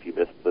details if you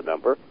missed the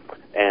number.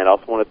 And I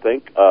also want to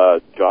thank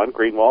John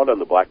Greenwald on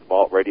the Black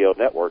Vault Radio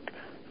Network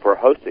for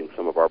hosting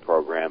some of our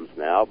programs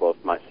now.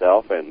 Both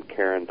myself and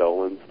Karen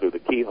Dolan's Through the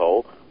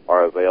Keyhole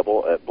are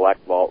available at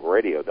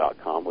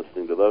blackvaultradio.com,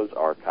 listening to those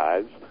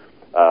archives.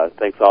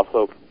 Thanks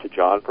also to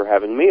John for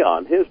having me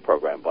on his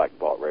program, Black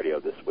Vault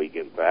Radio, this week.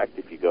 In fact,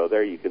 if you go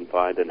there, you can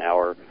find an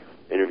hour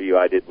interview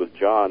I did with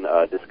John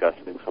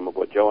discussing some of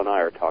what Joe and I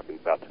are talking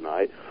about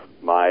tonight,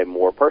 my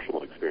more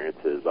personal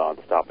experiences on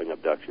stopping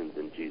abductions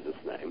in Jesus'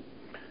 name.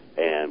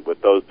 And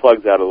with those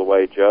plugs out of the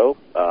way, Joe,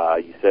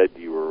 you said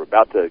you were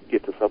about to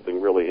get to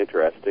something really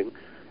interesting,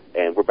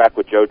 and we're back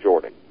with Joe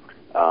Jordan,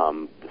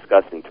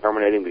 discussing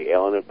terminating the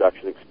alien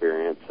abduction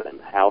experience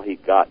and how he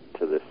got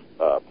to this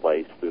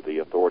place through the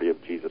authority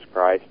of Jesus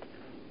Christ.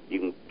 You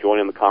can join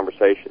in the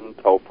conversation,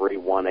 toll-free,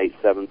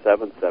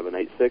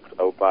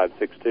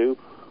 1-877-786-0562,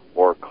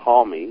 or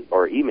call me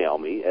or email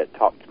me at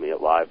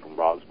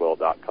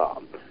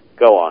talktome@livefromroswell.com.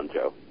 Go on,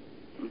 Joe.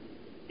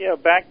 Yeah,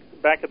 back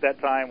at that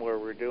time where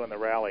we were doing the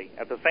rally,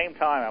 at the same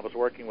time I was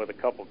working with a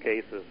couple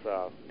cases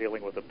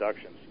dealing with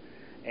abductions.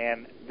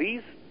 And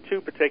these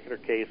two particular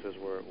cases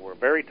were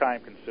very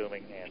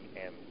time-consuming,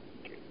 and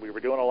we were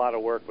doing a lot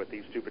of work with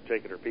these two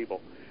particular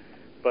people.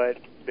 But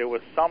there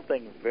was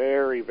something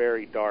very,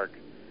 very dark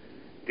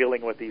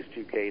dealing with these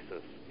two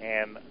cases.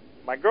 And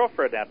my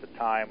girlfriend at the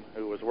time,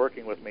 who was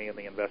working with me in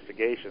the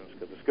investigations,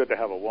 because it's good to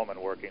have a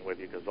woman working with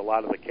you, because a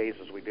lot of the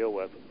cases we deal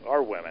with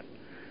are women,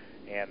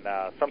 and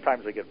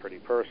sometimes they get pretty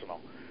personal.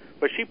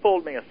 But she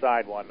pulled me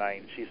aside one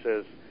night, and she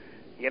says,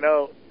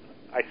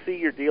 I see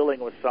you're dealing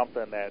with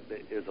something that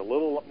is a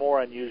little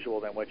more unusual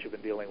than what you've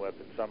been dealing with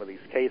in some of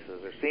these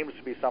cases. There seems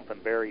to be something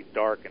very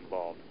dark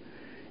involved.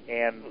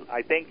 And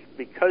I think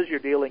because you're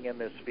dealing in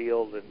this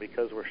field and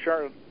because we're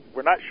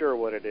not sure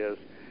what it is,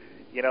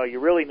 you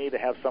really need to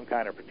have some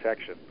kind of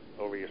protection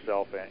over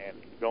yourself and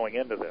going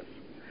into this.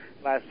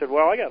 And I said,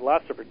 well, I got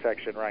lots of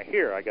protection right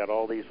here. I got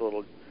all these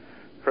little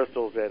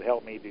crystals that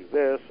help me do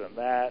this and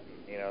that. And,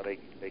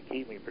 they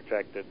keep me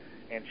protected.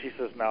 And she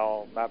says,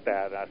 no, not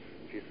that.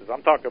 She says,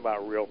 I'm talking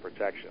about real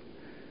protection.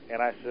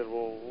 And I said,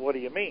 well, what do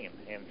you mean?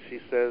 And she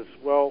says,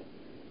 well,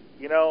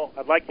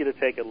 I'd like you to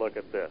take a look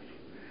at this.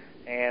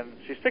 And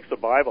she sticks the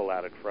Bible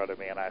out in front of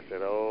me, and I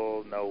said,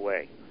 oh, no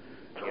way.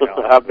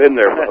 I've been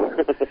there.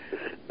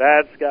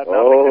 That's got nothing to do.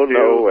 Oh,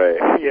 no way.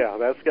 Yeah,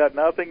 that's got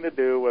nothing to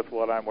do with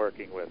what I'm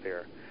working with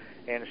here.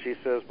 And she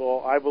says,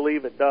 well, I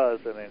believe it does,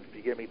 and if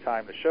you give me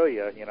time to show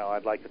you,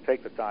 I'd like to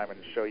take the time and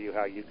show you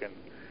how you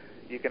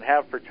can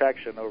have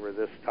protection over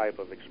this type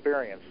of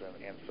experience,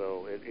 and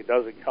so it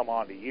doesn't come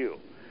on to you.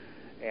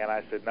 And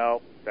I said,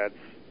 no,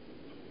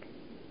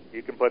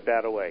 you can put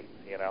that away,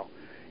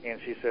 And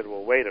she said,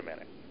 well, wait a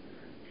minute.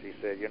 She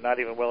said, you're not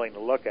even willing to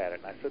look at it.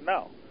 And I said,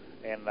 no.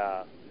 And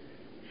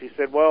she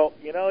said, well,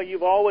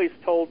 you've always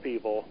told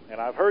people,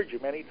 and I've heard you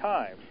many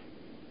times,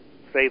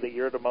 say that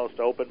you're the most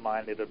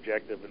open-minded,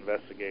 objective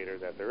investigator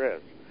that there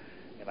is.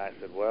 And I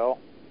said, well,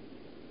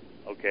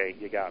 okay,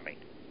 you got me.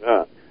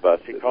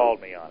 She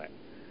called me on it.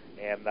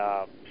 And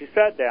she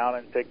sat down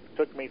and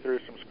took me through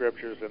some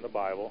scriptures in the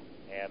Bible,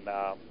 and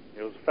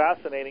it was a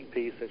fascinating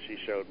piece that she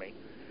showed me.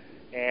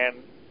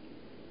 And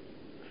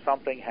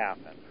something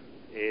happened.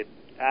 It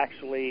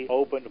actually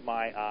opened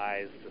my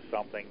eyes to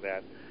something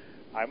that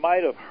I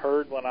might have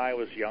heard when I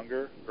was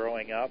younger,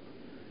 growing up,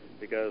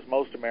 because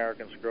most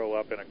Americans grow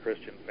up in a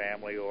Christian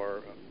family,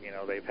 or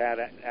they've had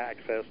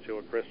access to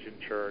a Christian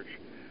church,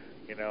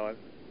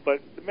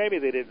 but maybe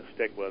they didn't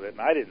stick with it,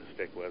 and I didn't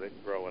stick with it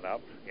growing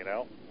up.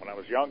 When I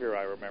was younger,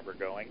 I remember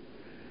going,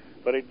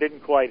 but it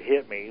didn't quite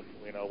hit me,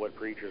 what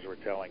preachers were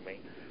telling me.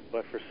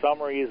 But for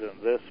some reason,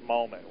 this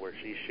moment where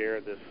she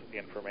shared this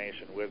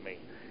information with me,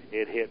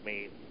 it hit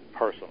me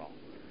personal,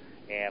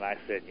 and I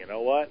said, you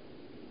know what?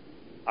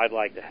 I'd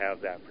like to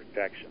have that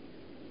protection.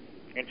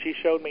 And she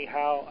showed me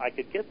how I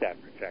could get that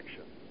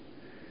protection.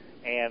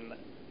 And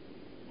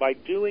by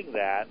doing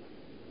that,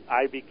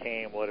 I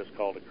became what is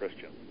called a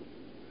Christian.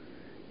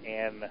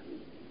 And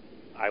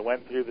I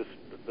went through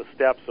the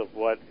steps of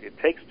what it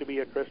takes to be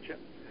a Christian,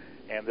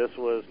 and this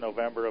was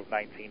November of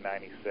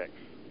 1996.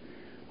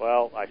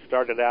 Well, I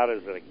started out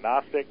as an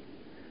agnostic.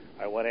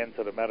 I went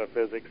into the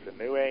metaphysics and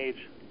New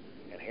Age,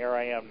 and here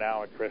I am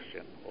now a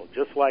Christian. Well,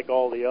 just like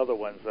all the other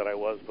ones that I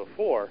was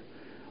before,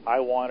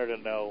 I wanted to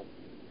know,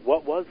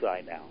 what was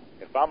I now?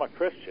 If I'm a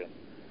Christian,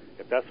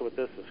 if that's what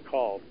this is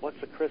called,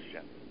 what's a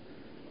Christian?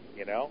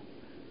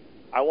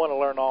 I want to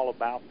learn all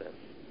about this.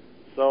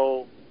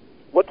 So,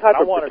 what type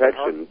of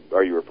protection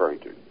are you referring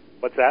to?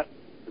 What's that?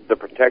 The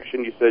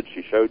protection you said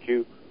she showed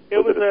you?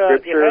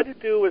 It had to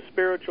do with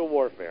spiritual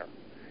warfare,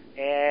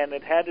 and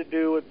it had to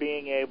do with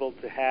being able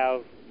to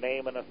have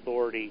name and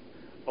authority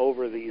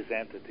over these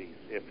entities.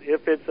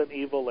 If it's an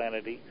evil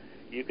entity,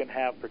 you can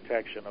have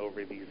protection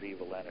over these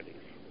evil entities.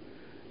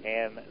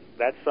 And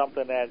that's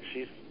something that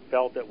she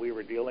felt that we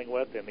were dealing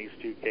with in these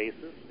two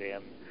cases,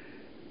 and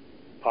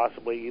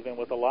possibly even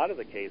with a lot of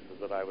the cases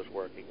that I was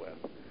working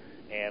with.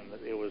 And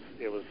it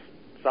was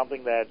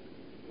something that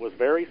was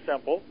very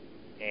simple,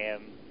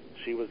 and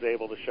she was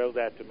able to show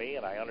that to me,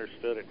 and I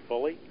understood it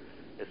fully.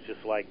 It's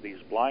just like these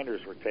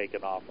blinders were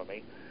taken off of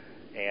me,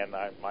 and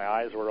my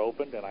eyes were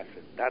opened, and I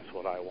said, that's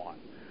what I want.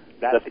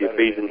 That's the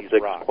Ephesians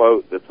 6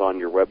 quote that's on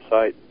your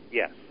website?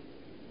 Yes.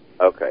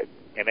 Okay.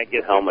 And it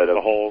gets into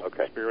the whole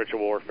spiritual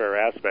warfare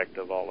aspect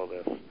of all of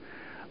this.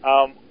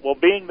 Well,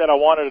 being that I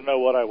wanted to know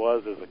what I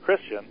was as a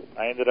Christian,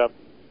 I ended up,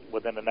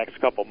 within the next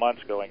couple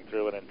months, going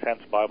through an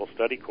intense Bible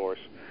study course.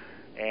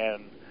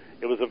 And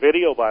it was a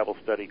video Bible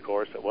study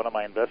course that one of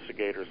my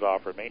investigators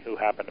offered me, who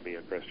happened to be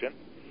a Christian,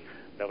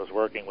 that was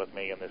working with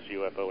me in this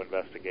UFO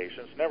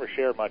investigations. Never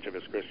shared much of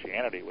his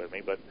Christianity with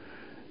me, but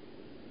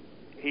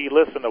he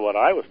listened to what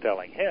I was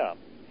telling him.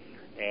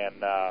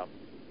 And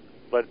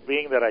but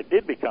being that I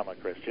did become a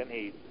Christian,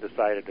 he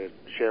decided to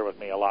share with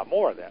me a lot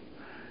more then.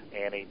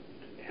 And he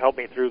helped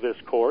me through this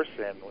course,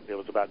 and it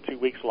was about 2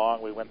 weeks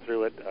long. We went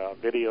through it,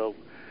 video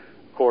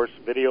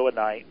a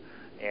night.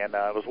 And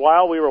it was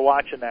while we were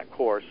watching that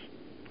course,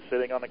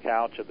 sitting on the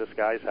couch at this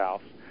guy's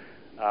house,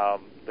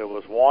 there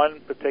was one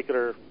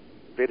particular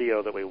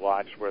video that we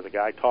watched where the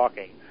guy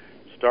talking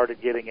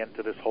started getting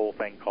into this whole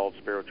thing called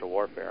spiritual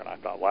warfare. And I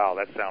thought, wow,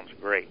 that sounds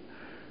great.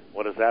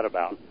 What is that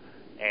about?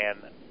 And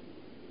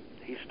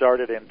he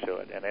started into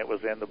it, and it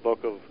was in the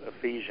book of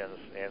Ephesians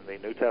in the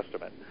New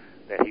Testament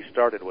that he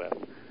started with.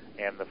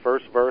 And the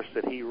first verse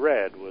that he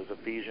read was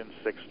Ephesians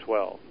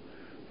 6:12.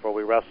 For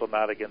we wrestle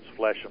not against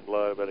flesh and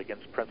blood, but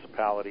against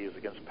principalities,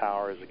 against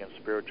powers, against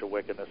spiritual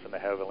wickedness in the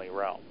heavenly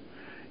realm.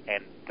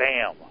 And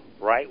bam,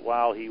 right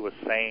while he was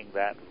saying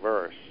that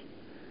verse,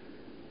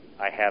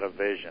 I had a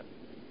vision.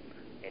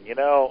 And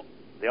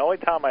the only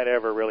time I'd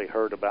ever really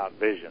heard about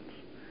visions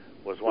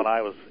was when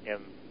I was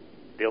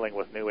dealing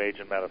with New Age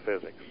and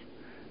metaphysics.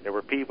 There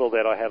were people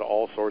that I had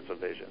all sorts of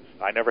visions.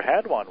 I never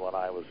had one when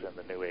I was in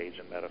the New Age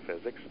and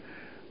metaphysics,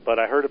 but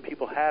I heard of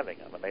people having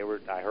them, and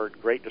I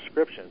heard great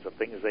descriptions of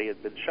things they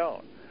had been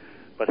shown.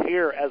 But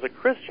here, as a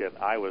Christian,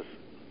 I was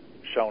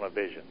shown a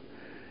vision.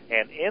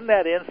 And in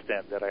that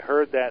instant that I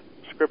heard that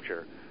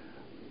scripture,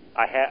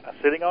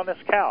 sitting on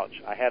this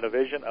couch, I had a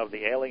vision of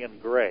the alien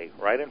gray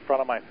right in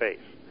front of my face.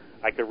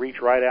 I could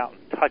reach right out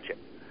and touch it.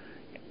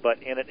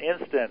 But in an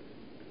instant,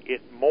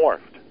 it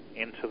morphed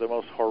into the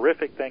most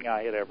horrific thing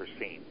I had ever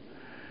seen.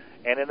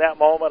 And in that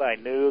moment, I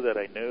knew that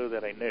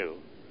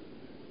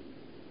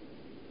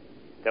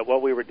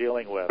what we were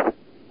dealing with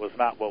was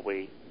not what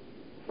we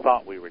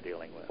thought we were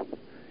dealing with.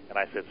 And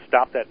I said,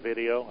 stop that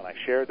video. And I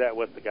shared that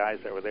with the guys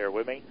that were there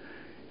with me.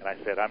 And I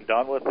said, I'm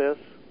done with this,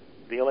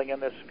 dealing in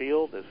this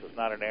field. This is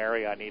not an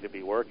area I need to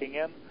be working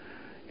in.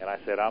 And I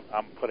said,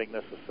 I'm putting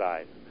this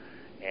aside.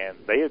 And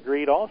they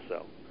agreed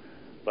also.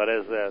 But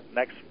as the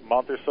next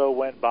month or so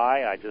went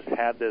by, I just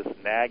had this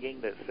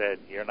nagging that said,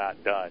 you're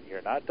not done.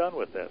 You're not done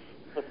with this.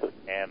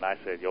 And I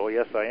said, oh,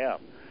 yes, I am.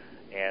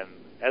 And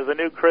as a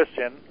new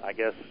Christian, I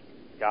guess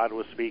God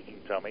was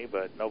speaking to me,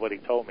 but nobody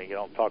told me you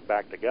don't talk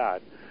back to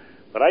God.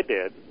 But I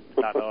did,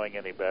 not knowing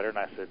any better. And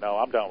I said, no,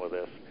 I'm done with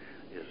this.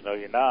 He says, no,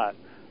 you're not.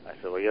 I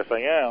said, well, yes, I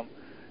am.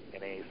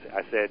 And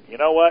I said, you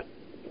know what?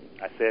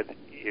 I said,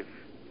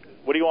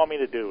 what do you want me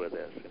to do with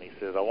this? And he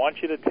says, I want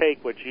you to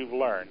take what you've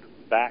learned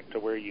back to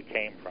where you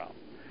came from.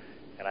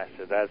 And I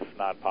said, that's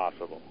not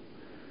possible.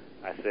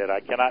 I said, I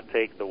cannot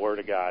take the Word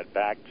of God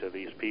back to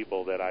these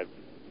people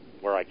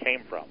where I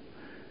came from,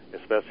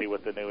 especially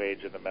with the New Age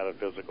and the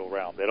metaphysical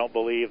realm. They don't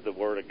believe the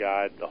Word of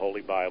God, the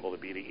Holy Bible, to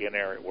be the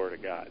inerrant Word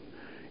of God.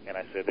 And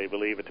I said, they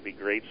believe it to be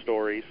great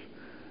stories,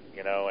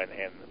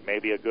 and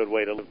maybe a good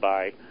way to live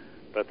by,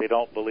 but they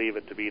don't believe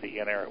it to be the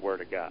inerrant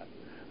Word of God.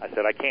 I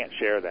said, I can't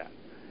share that.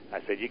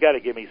 I said, you got to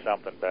give me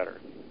something better.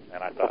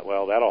 And I thought,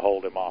 well, that'll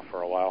hold him off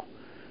for a while.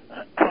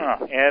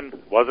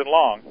 And wasn't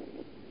long.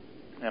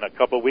 And a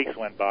couple of weeks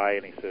went by,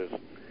 and he says,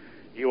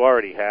 you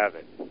already have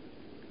it. And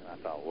I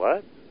thought,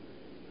 what?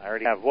 I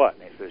already have what?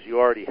 And he says, you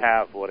already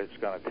have what it's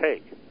going to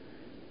take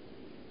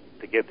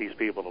to get these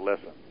people to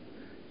listen.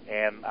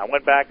 And I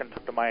went back and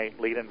talked to my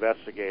lead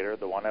investigator,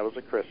 the one that was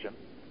a Christian,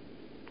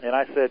 and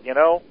I said,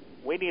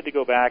 we need to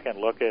go back and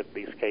look at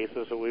these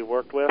cases that we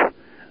worked with.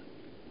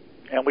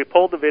 And we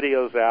pulled the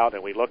videos out,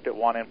 and we looked at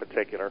one in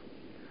particular.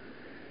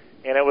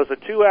 And it was a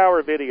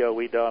 2-hour video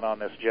we done on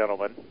this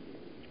gentleman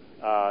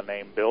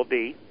named Bill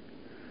D.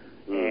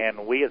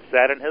 And we had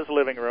sat in his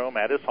living room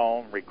at his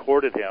home,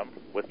 recorded him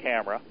with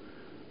camera,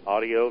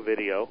 audio,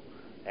 video,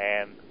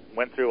 and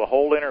went through a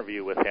whole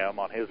interview with him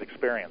on his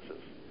experiences.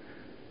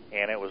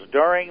 And it was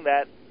during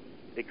that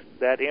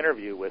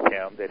interview with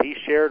him that he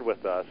shared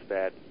with us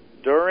that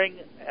during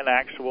an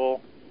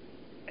actual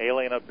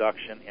alien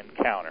abduction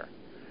encounter,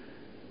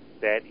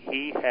 that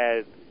he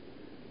had,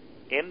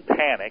 in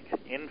panic,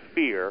 in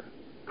fear,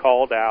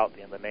 called out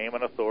in the name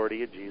and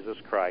authority of Jesus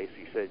Christ.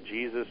 He said,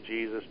 Jesus,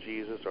 Jesus,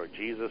 Jesus, or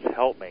Jesus,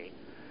 help me.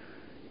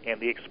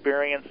 And the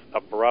experience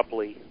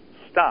abruptly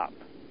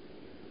stopped.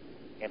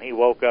 And he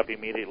woke up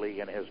immediately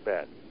in his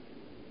bed.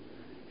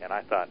 And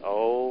I thought,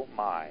 oh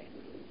my,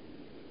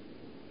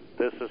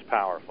 this is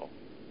powerful.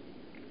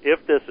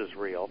 If this is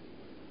real,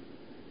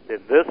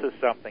 then this is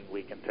something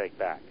we can take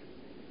back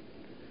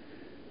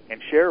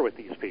and share with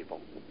these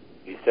people.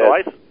 You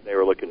said they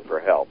were looking for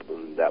help,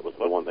 and that was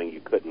the one thing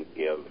you couldn't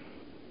give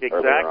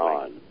earlier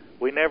on.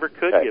 We never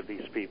could give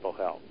these people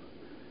help.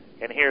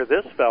 And here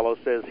this fellow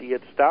says he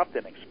had stopped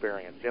an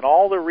experience. In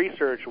all the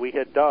research we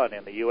had done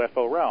in the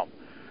UFO realm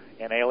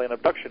and alien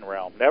abduction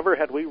realm, never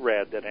had we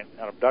read that an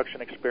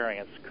abduction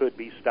experience could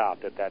be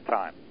stopped at that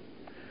time.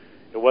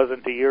 It wasn't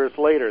until years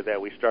later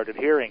that we started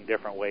hearing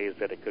different ways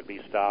that it could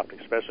be stopped,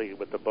 especially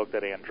with the book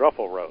that Ann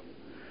Druffel wrote.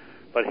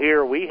 But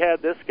here we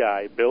had this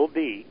guy, Bill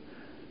D.,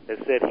 that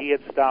said he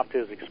had stopped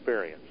his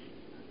experience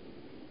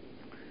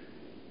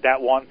that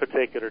one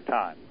particular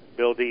time.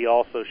 Bill D.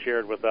 also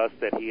shared with us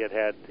that he had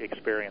had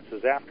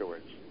experiences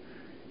afterwards.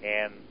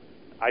 And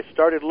I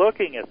started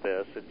looking at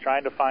this and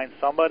trying to find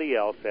somebody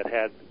else that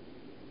had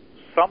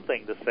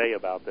something to say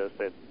about this,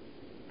 that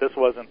this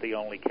wasn't the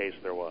only case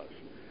there was.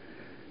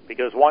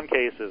 Because one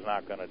case is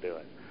not going to do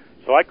it.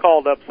 So I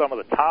called up some of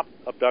the top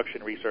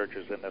abduction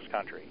researchers in this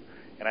country.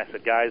 And I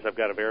said, guys, I've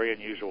got a very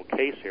unusual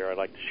case here. I'd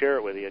like to share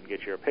it with you and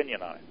get your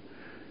opinion on it.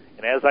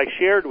 And as I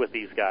shared with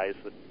these guys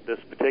this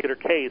particular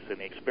case and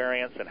the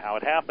experience and how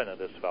it happened to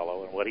this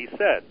fellow and what he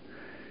said,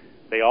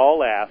 they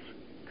all asked,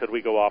 could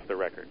we go off the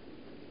record?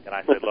 And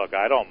I said, look,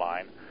 I don't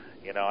mind.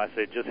 I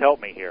said, just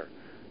help me here.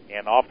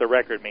 And off the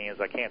record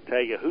means I can't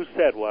tell you who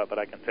said what, but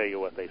I can tell you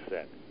what they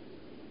said.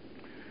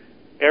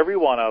 Every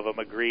one of them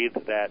agreed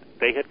that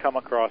they had come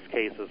across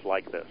cases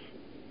like this.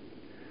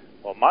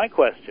 Well, my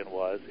question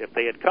was, if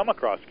they had come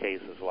across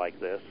cases like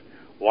this,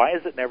 why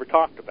is it never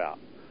talked about?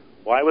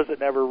 Why was it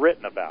never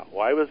written about?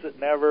 Why was it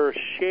never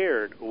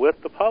shared with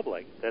the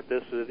public that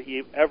this had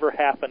ever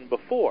happened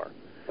before?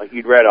 Like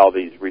you'd read all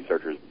these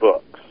researchers'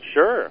 books.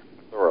 Sure.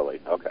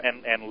 Thoroughly, okay.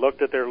 And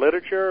looked at their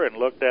literature and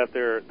looked at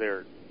their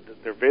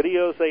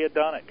videos they had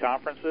done at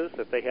conferences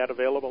that they had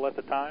available at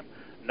the time.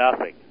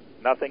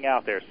 Nothing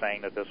out there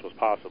saying that this was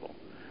possible.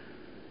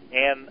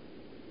 And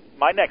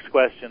my next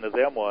question to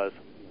them was,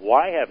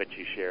 why haven't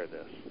you shared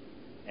this?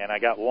 And I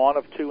got one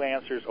of two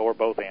answers or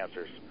both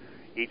answers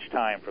each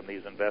time from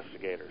these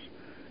investigators.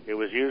 It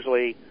was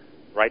usually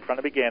right from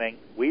the beginning,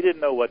 we didn't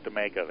know what to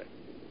make of it.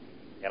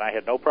 And I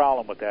had no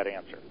problem with that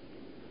answer.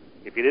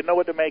 If you didn't know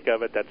what to make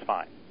of it, that's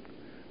fine.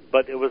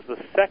 But it was the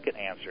second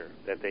answer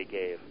that they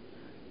gave,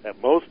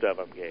 that most of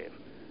them gave,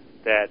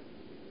 that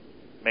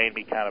made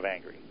me kind of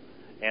angry.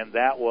 And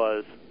that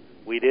was,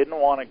 we didn't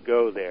want to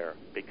go there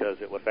because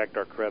it would affect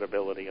our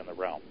credibility in the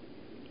realm.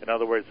 In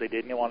other words, they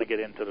didn't want to get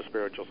into the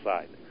spiritual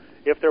side,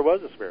 if there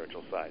was a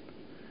spiritual side.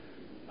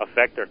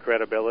 Affect their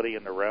credibility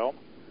in the realm?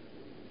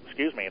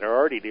 Excuse me, they're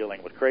already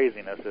dealing with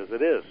craziness as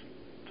it is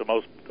to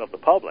most of the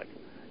public,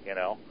 you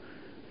know.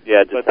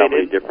 Yeah, just how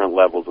many different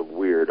levels of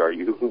weird are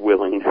you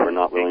willing or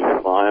not willing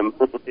to climb?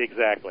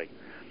 Exactly.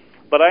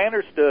 But I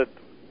understood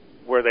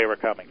where they were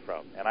coming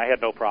from, and I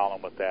had no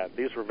problem with that.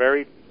 These were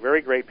very,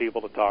 very great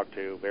people to talk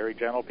to, very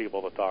gentle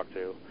people to talk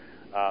to.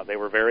 They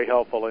were very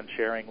helpful in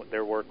sharing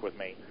their work with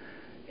me.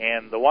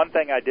 And the one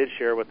thing I did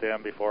share with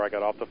them before I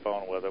got off the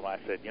phone with them, I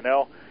said, you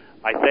know,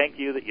 I thank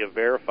you that you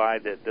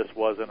verified that this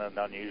wasn't an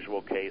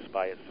unusual case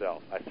by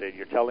itself. I said,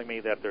 you're telling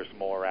me that there's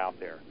more out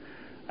there.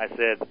 I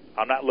said,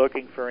 I'm not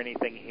looking for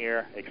anything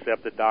here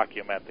except to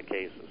document the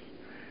cases.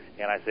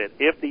 And I said,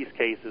 if these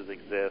cases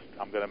exist,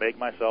 I'm going to make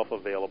myself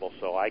available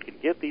so I can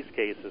get these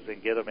cases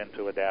and get them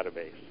into a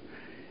database.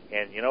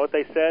 And you know what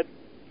they said?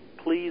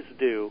 Please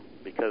do,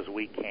 because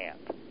we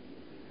can't.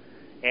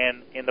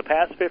 And in the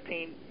past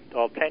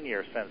 10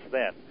 years since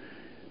then,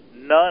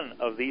 none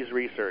of these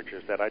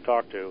researchers that I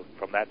talked to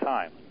from that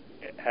time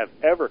have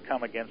ever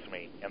come against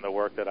me in the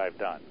work that I've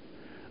done.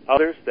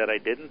 Others that I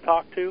didn't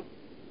talk to,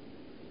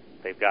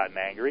 they've gotten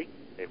angry,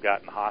 they've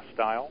gotten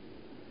hostile,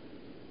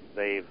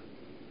 they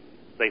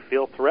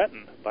feel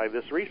threatened by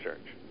this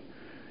research.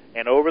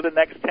 And over the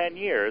next 10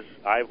 years,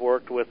 I've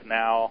worked with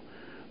now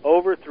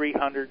over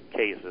 300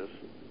 cases.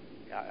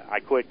 I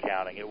quit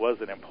counting. It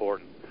wasn't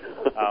important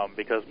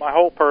because my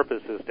whole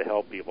purpose is to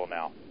help people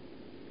now.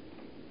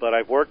 But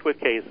I've worked with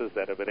cases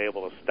that have been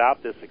able to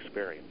stop this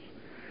experience.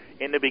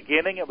 In the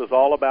beginning, it was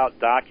all about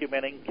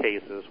documenting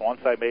cases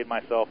once I made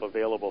myself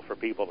available for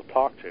people to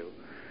talk to,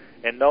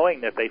 and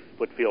knowing that they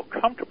would feel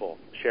comfortable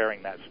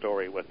sharing that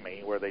story with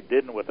me where they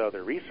didn't with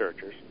other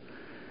researchers,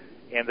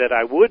 and that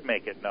I would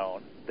make it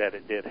known that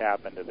it did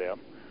happen to them.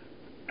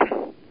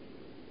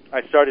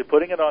 I started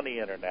putting it on the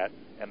internet,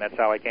 and that's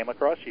how I came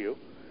across you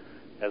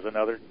as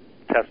another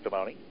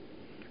testimony.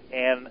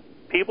 And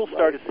people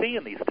started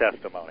seeing these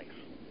testimonies,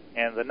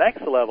 and the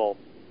next level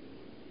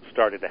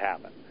started to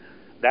happen.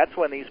 That's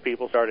when these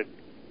people started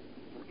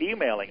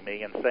emailing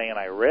me and saying,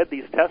 I read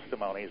these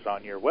testimonies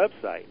on your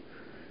website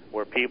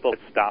where people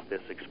had stopped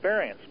this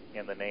experience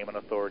in the name and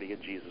authority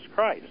of Jesus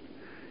Christ.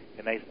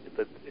 And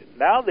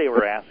now they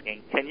were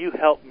asking, can you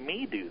help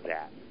me do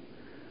that?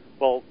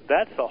 Well,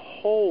 that's a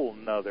whole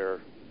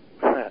nother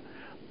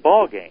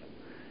ball game.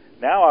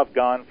 Now I've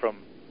gone from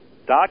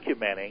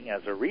documenting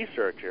as a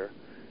researcher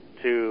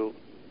to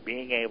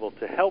being able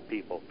to help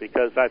people,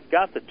 because I've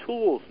got the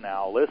tools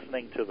now,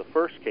 listening to the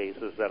first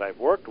cases that I've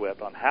worked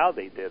with on how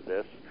they did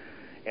this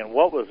and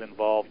what was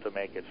involved to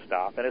make it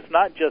stop. And it's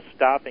not just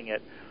stopping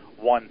it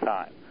one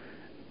time.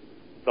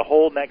 The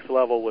whole next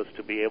level was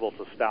to be able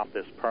to stop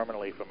this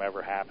permanently from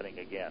ever happening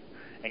again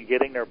and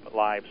getting their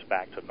lives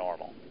back to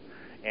normal.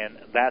 And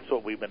that's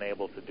what we've been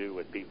able to do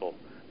with people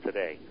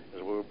today,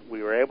 is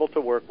we were able to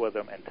work with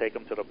them and take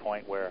them to the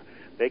point where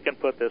they can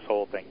put this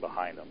whole thing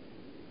behind them.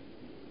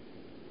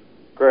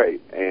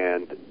 Great.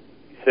 And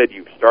you said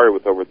you've started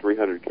with over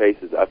 300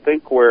 cases. I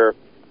think where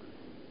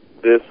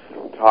this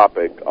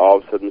topic all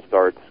of a sudden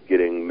starts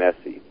getting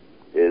messy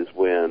is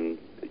when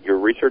your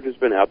research has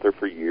been out there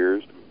for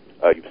years.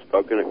 You've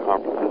spoken at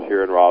conferences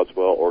here in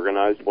Roswell,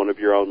 organized one of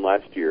your own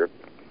last year,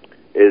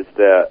 is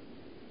that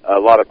a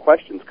lot of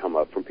questions come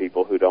up from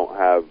people who don't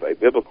have a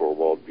biblical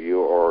worldview,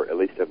 or at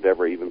least have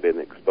never even been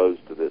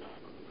exposed to this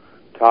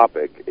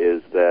topic,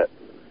 is that,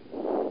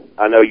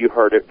 I know you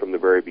heard it from the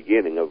very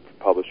beginning of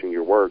publishing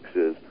your works,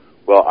 is,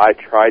 well, I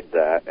tried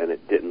that and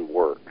it didn't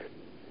work.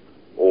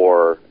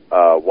 Or,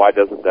 why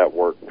doesn't that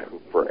work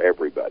for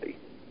everybody?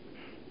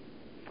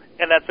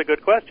 And that's a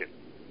good question.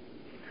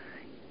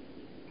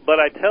 But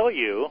I tell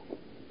you,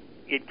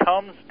 it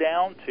comes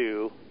down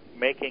to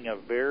making a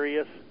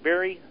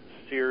very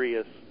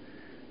serious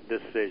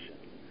decision.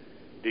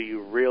 Do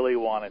you really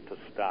want it to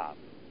stop?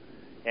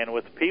 And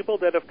with people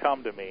that have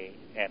come to me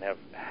and have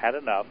had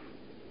enough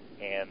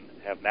and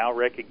have now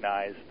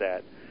recognized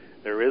that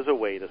there is a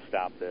way to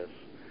stop this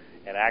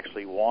and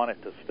actually want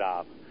it to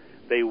stop,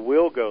 they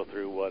will go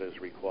through what is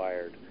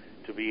required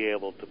to be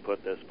able to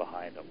put this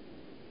behind them.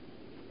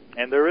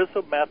 And there is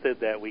a method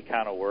that we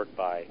kind of work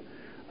by.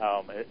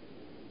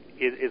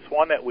 It's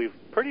one that we've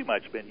pretty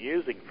much been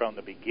using from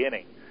the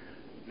beginning.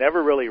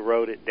 Never really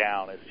wrote it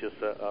down. It's just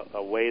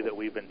a way that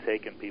we've been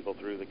taking people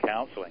through the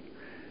counseling.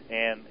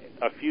 And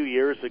a few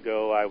years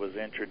ago, I was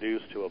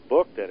introduced to a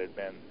book that had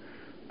been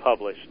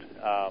published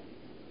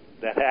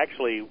that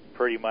actually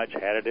pretty much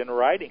had it in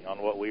writing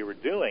on what we were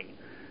doing,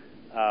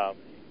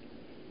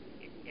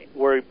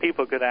 where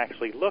people could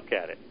actually look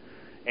at it.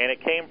 And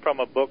it came from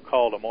a book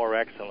called A More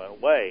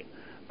Excellent Way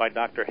by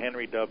Dr.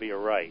 Henry W.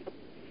 Wright.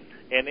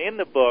 And in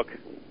the book,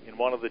 in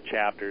one of the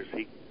chapters,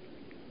 he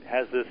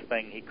has this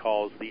thing he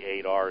calls the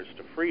 8 R's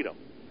to freedom.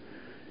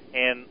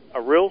 And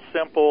a real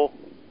simple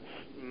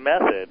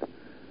method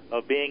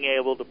of being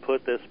able to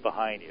put this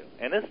behind you.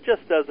 And this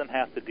just doesn't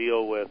have to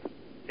deal with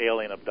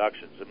alien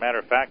abductions. As a matter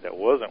of fact, that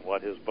wasn't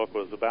what his book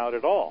was about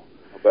at all.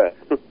 I bet.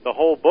 The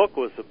whole book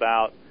was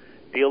about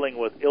dealing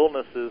with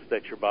illnesses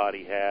that your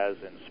body has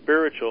and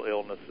spiritual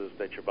illnesses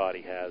that your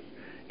body has,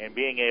 and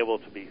being able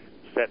to be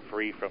set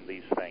free from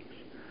these things.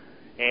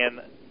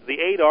 And the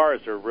 8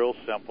 R's are real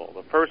simple.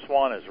 The first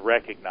one is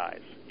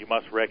recognize. You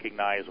must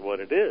recognize what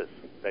it is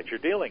that you're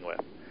dealing with.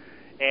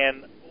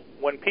 And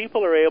when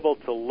people are able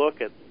to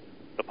look at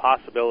the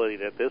possibility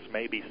that this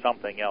may be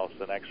something else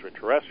than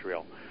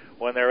extraterrestrial,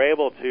 when they're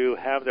able to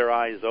have their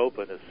eyes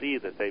open to see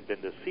that they've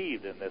been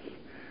deceived in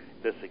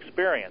this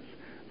experience,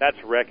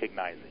 that's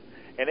recognizing.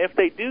 And if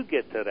they do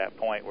get to that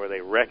point where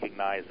they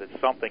recognize that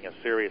something is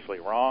seriously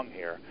wrong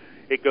here,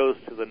 it goes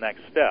to the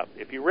next step.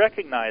 If you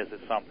recognize that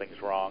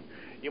something's wrong,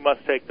 you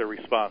must take the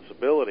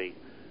responsibility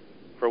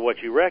for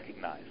what you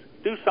recognize.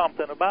 Do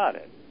something about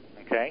it,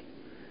 okay?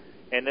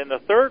 And then the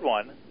third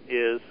one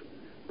is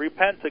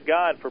repent to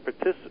God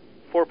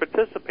for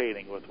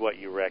participating with what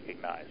you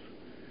recognize,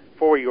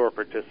 for your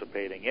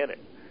participating in it,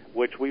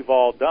 which we've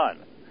all done.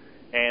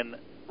 And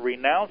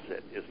renounce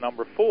it is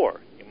number 4.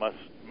 You must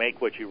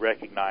make what you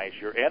recognize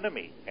your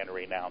enemy and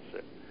renounce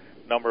it.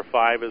 Number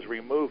 5 is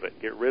remove it.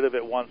 Get rid of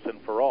it once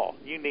and for all.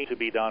 You need to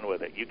be done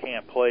with it. You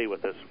can't play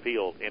with this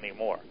field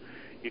anymore.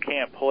 You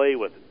can't play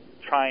with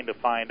trying to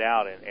find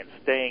out and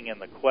staying in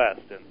the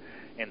quest.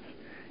 And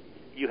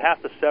you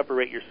have to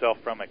separate yourself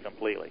from it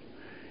completely.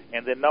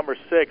 And then number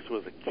 6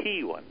 was a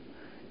key one.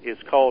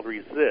 It's called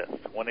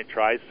resist. When it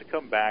tries to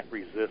come back,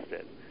 resist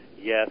it.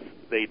 Yes,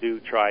 they do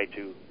try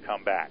to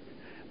come back.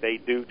 They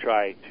do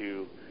try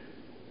to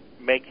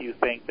make you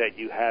think that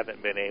you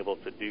haven't been able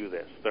to do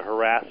this. The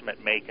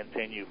harassment may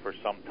continue for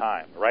some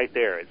time. Right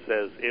there, it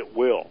says it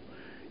will.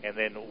 And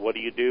then what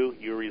do?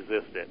 You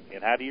resist it.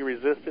 And how do you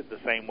resist it? The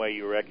same way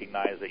you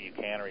recognize that you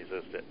can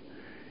resist it.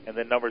 And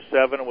then number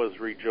 7 was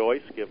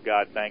rejoice. Give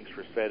God thanks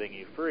for setting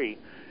you free.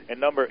 And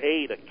number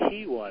 8, a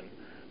key one,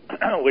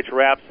 which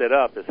wraps it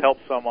up, is help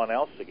someone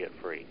else to get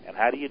free. And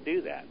how do you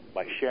do that?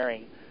 By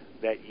sharing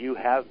that you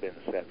have been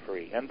set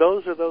free. And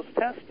those are those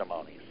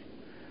testimonies.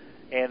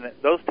 And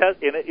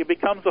it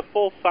becomes a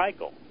full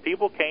cycle.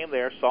 People came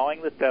there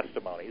sawing the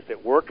testimonies.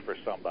 It worked for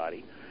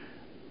somebody.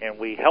 And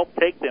we helped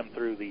take them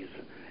through these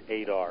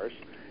 8 R's.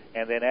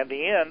 And then at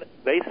the end,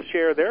 they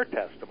share their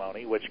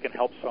testimony, which can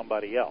help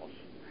somebody else.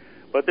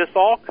 But this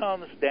all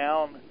comes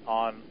down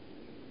on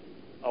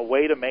a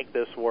way to make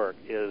this work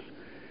is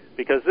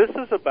because this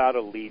is about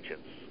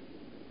allegiance.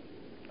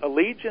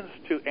 Allegiance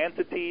to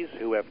entities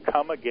who have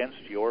come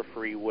against your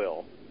free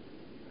will,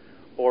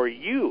 or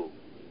you,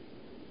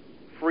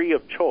 free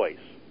of choice,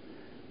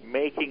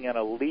 making an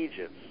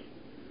allegiance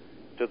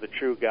to the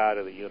true God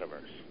of the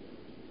universe.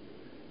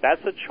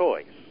 That's a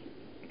choice,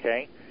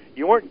 okay?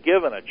 You weren't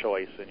given a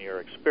choice in your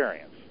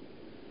experience.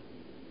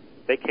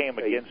 They came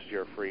against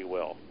your free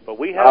will. But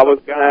we have I was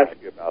going to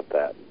ask you about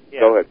that. Yeah.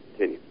 Go ahead,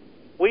 continue.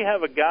 We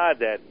have a God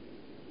that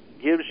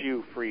gives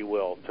you free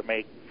will to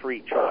make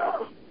free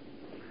choice.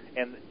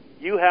 And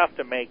you have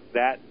to make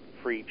that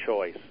free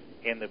choice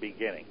in the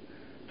beginning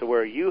to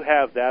where you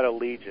have that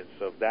allegiance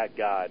of that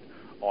God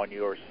on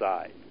your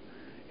side.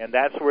 And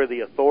that's where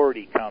the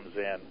authority comes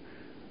in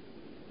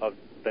of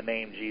the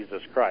name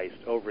Jesus Christ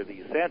over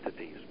these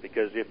entities.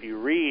 Because if you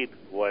read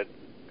what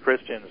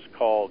Christians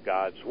call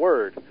God's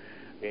Word,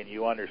 then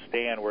you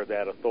understand where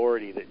that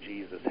authority that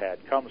Jesus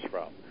had comes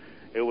from.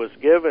 It was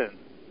given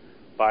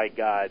by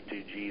God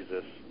to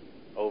Jesus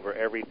over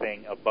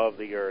everything above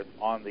the earth,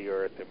 on the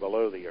earth, and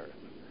below the earth.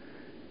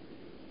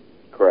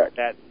 Correct.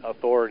 That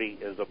authority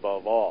is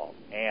above all.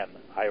 And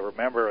I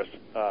remember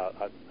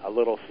a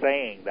little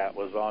saying that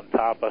was on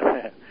top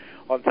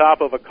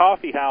of a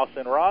coffee house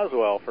in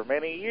Roswell for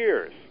many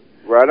years.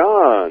 Right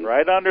on.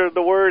 Right under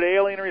the word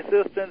Alien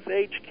Resistance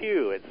HQ,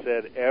 it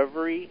said,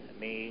 "Every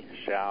knee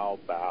shall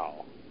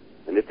bow."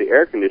 And if the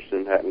air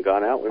conditioning hadn't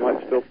gone out, we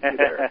might still be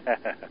there.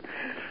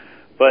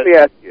 But let me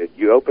ask you,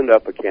 you opened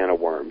up a can of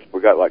worms.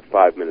 We got like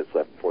 5 minutes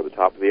left before the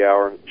top of the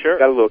hour. Sure. You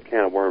got a little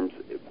can of worms,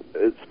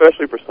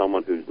 especially for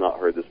someone who's not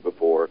heard this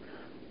before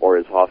or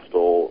is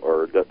hostile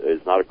or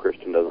is not a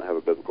Christian, doesn't have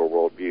a biblical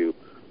worldview.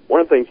 One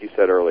of the things you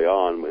said early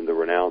on in the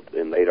renounce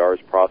in 8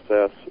 R's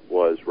process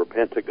was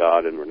repent to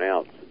God and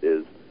renounce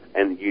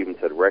and you even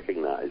said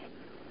recognize.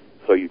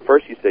 So you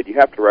said you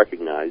have to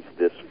recognize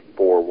this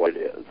for what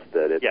it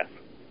is. Yes.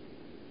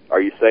 Are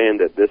you saying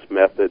that this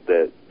method,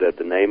 that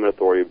the name and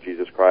authority of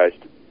Jesus Christ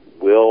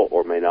will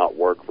or may not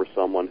work for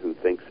someone who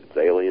thinks it's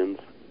aliens?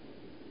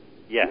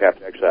 Yes. You have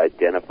to actually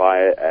identify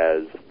it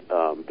as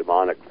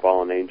demonic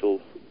fallen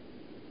angels?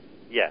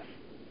 Yes.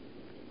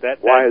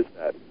 Why is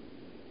that?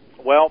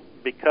 Well,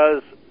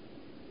 because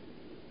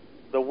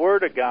the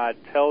Word of God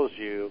tells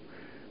you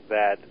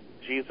that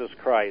Jesus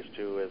Christ,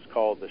 who is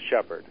called the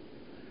Shepherd,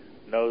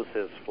 knows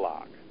his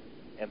flock.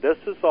 And this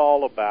is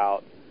all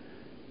about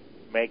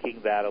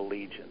making that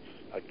allegiance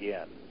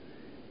again.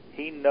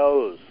 He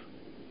knows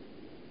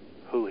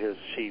who his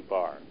sheep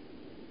are,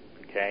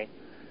 okay?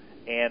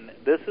 And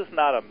this is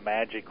not a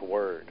magic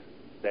word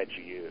that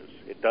you use.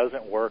 It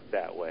doesn't work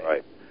that way.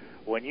 Right.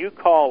 When you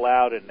call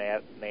out in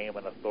that name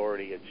and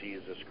authority of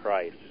Jesus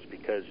Christ, it's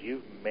because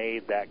you've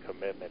made that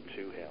commitment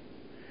to him.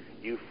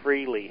 You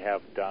freely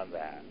have done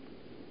that.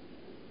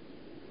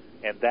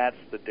 And that's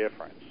the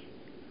difference.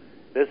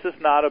 This is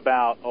not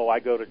about, oh, I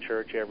go to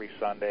church every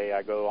Sunday,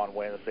 I go on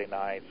Wednesday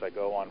nights, I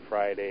go on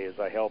Fridays,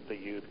 I help the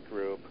youth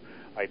group,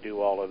 I do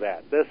all of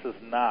that. This is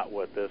not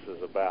what this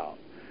is about.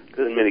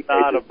 This is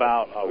not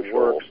about a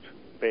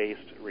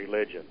works-based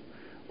religion,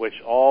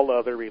 which all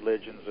other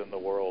religions in the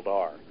world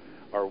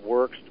are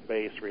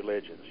works-based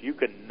religions. You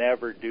can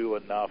never do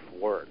enough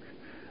work.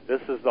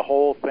 This is the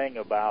whole thing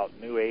about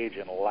New Age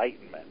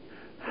enlightenment.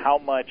 How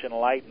much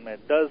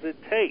enlightenment does it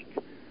take?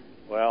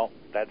 Well,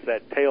 that's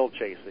that tail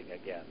chasing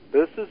again.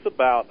 This is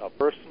about a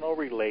personal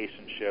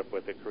relationship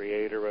with the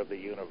creator of the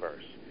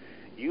universe.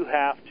 You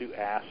have to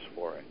ask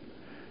for it.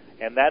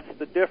 And that's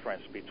the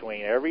difference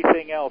between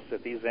everything else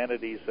that these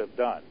entities have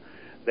done.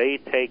 They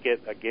take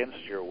it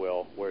against your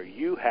will, where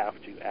you have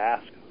to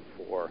ask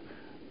for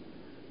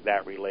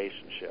that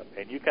relationship.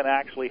 And you can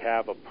actually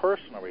have a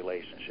personal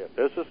relationship.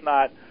 This is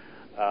not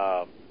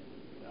a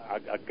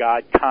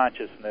God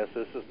consciousness.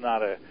 This is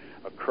not a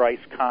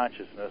Christ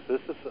consciousness.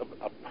 This is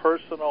a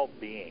personal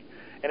being.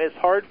 And it's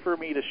hard for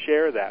me to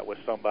share that with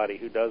somebody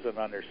who doesn't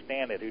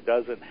understand it, who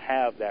doesn't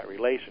have that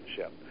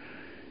relationship.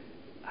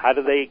 How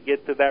do they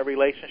get to that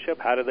relationship?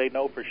 How do they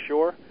know for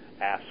sure?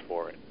 Ask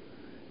for it.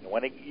 And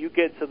when you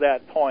get to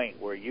that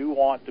point where you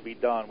want to be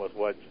done with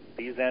what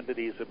these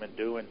entities have been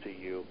doing to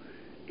you,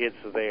 it's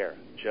there.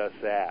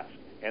 Just ask.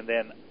 And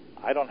then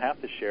I don't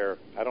have to share,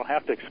 I don't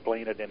have to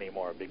explain it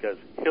anymore because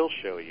he'll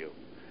show you.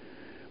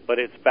 But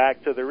it's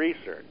back to the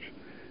research.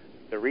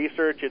 The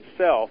research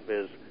itself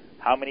is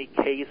how many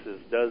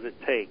cases does it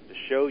take to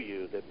show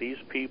you that these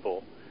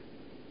people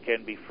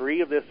can be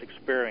free of this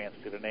experience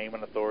through the name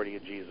and authority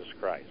of Jesus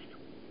Christ.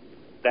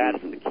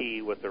 That's the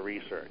key with the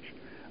research.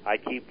 I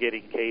keep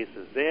getting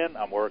cases in.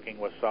 I'm working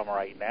with some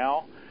right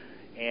now.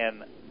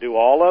 And do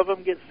all of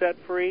them get set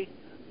free?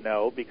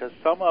 No, because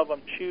some of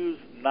them choose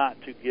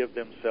not to give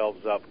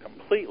themselves up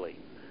completely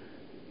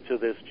to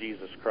this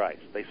Jesus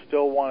Christ. They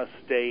still want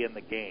to stay in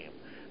the game.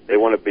 They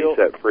want to be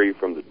set free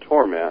from the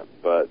torment,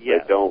 but they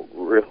don't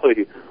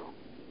really,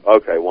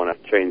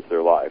 want to change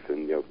their life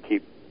and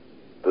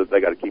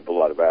they got to keep a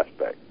lot of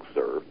aspects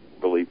or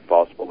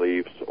false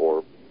beliefs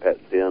or pet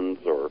sins.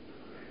 Or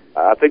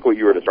I think what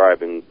you were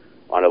describing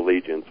on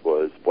Allegiance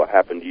was what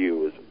happened to you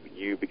was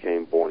you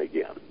became born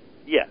again.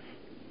 Yes,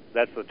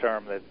 that's the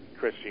term that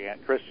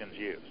Christians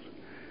use.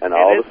 And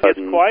all of a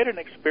sudden, it's quite an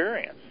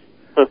experience.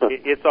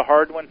 It's a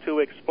hard one to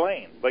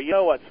explain. But you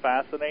know what's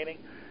fascinating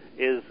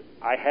is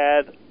I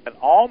had an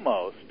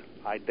almost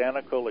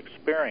identical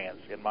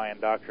experience in my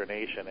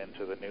indoctrination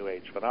into the New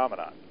Age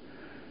phenomenon,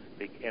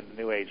 in the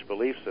New Age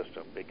belief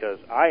system, because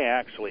I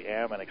actually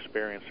am an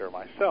experiencer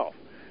myself.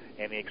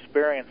 And the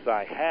experience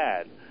I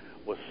had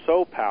was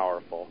so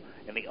powerful,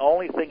 and the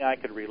only thing I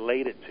could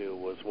relate it to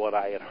was what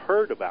I had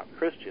heard about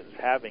Christians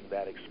having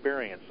that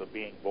experience of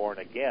being born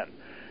again.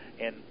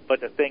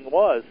 But the thing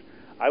was,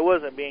 I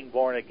wasn't being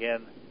born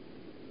again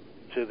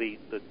to the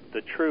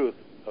truth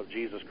of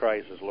Jesus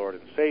Christ as Lord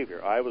and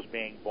Savior. I was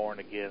being born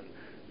again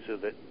to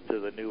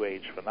the New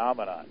Age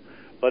phenomenon.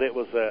 But it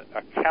was a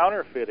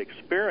counterfeit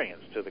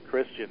experience to the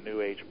Christian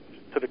New Age,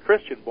 to the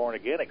Christian born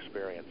again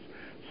experience.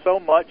 So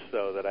much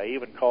so that I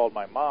even called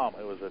my mom,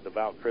 who was a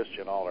devout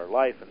Christian all her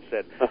life, and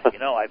said,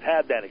 I've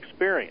had that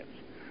experience,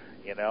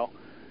 And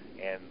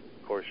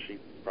of course, she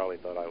probably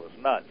thought I was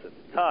nuts at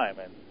the time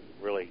and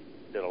really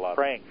did a lot of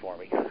praying for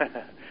me.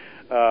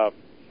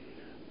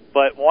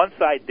 But once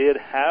I did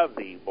have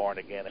the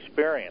born-again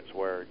experience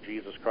where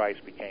Jesus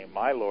Christ became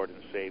my Lord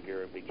and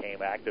Savior and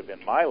became active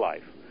in my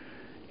life,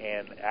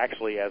 and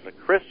actually as a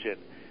Christian,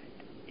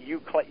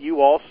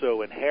 you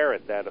also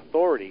inherit that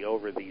authority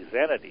over these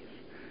entities.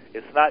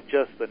 It's not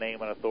just the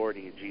name and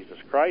authority of Jesus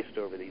Christ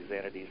over these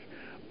entities,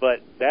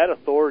 but that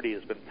authority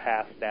has been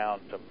passed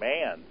down to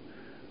man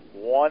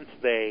once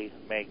they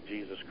make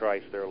Jesus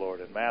Christ their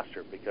Lord and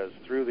Master, because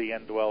through the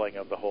indwelling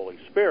of the Holy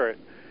Spirit,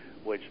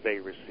 which they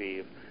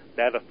receive,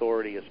 that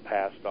authority is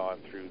passed on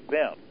through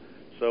them.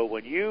 So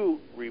when you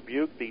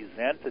rebuke these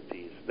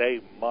entities,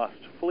 they must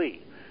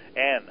flee.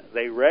 And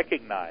they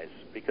recognize,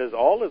 because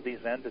all of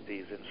these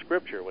entities in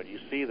Scripture, when you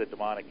see the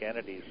demonic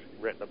entities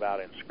written about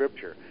in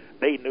Scripture,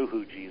 they knew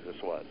who Jesus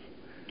was.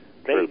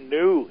 They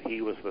knew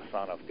he was the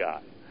Son of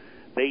God.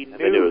 They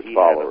knew he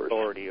had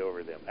authority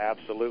over them.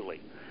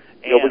 Absolutely.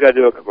 We got to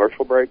do a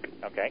commercial break.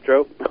 Okay.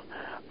 Joe?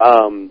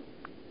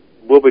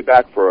 We'll be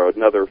back for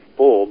another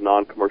full,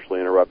 non-commercially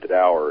interrupted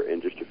hour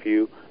in just a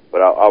few.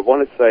 But I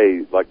want to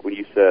say, like when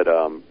you said,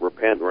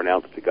 repent and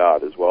renounce to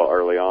God as well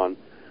early on,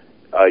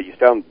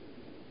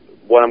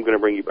 what I'm going to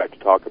bring you back to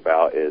talk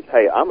about is,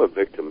 hey, I'm a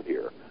victim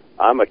here.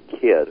 I'm a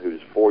kid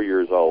who's 4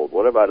 years old.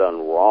 What have I done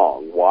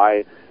wrong?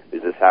 Why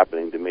is this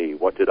happening to me?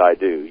 What did I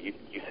do?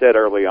 You said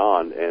early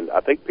on, and I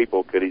think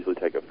people could easily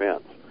take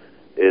offense,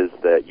 is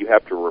that you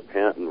have to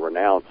repent and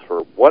renounce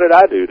for, what did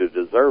I do to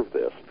deserve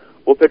this?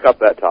 We'll pick up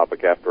that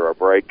topic after our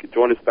break.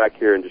 Join us back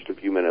here in just a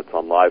few minutes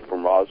on Live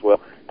from Roswell.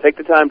 Take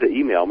the time to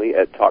email me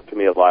at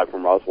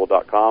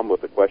talktome@livefromroswell.com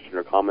with a question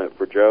or comment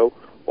for Joe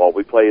while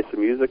we play some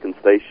music and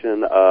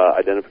station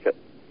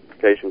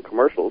identification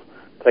commercials.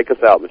 Take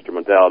us out, Mr.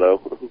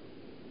 Montaldo.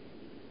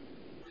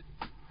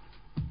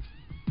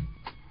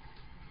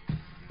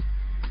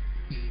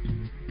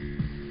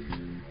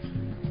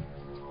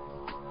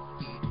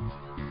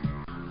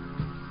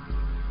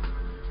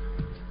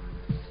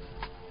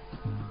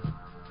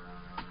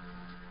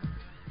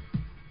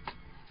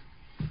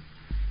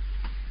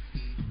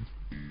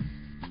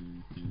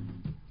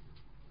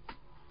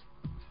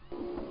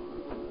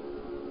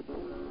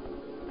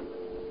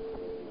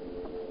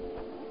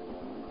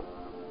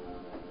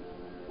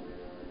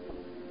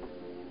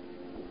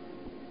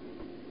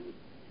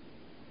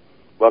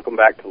 Welcome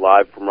back to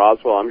Live from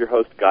Roswell. I'm your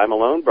host, Guy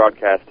Malone,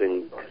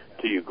 broadcasting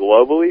to you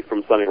globally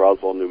from sunny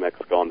Roswell, New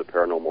Mexico on the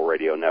Paranormal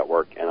Radio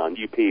Network and on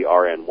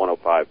UPRN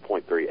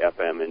 105.3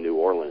 FM in New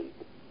Orleans.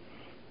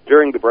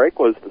 During the break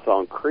was the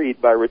song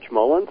Creed by Rich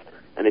Mullins,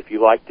 and if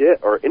you liked it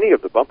or any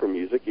of the bumper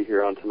music you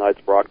hear on tonight's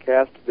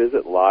broadcast,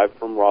 visit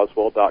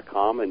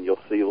livefromroswell.com and you'll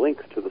see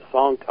links to the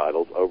song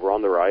titles over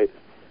on the right,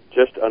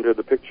 just under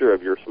the picture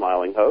of your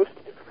smiling host,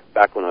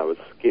 back when I was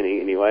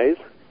skinny anyways.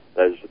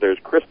 There's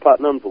Chris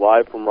Putnam's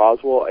Live from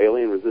Roswell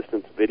Alien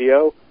Resistance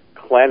video,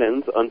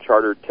 Clannon's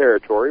Uncharted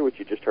Territory, which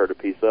you just heard a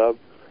piece of,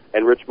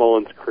 and Rich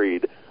Mullins'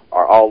 Creed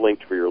are all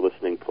linked for your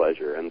listening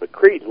pleasure. And the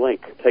Creed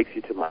link takes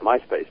you to my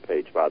MySpace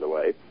page, by the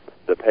way,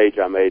 the page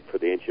I made for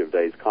the Ancient of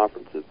Days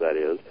conferences, that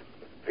is,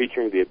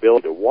 featuring the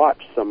ability to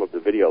watch some of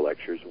the video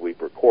lectures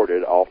we've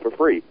recorded all for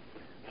free.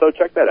 So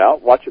check that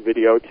out, watch a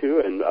video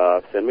too, and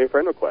send me a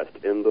friend request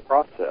in the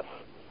process.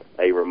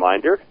 A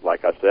reminder,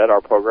 like I said,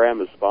 our program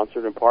is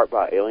sponsored in part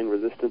by Alien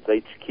Resistance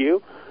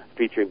HQ,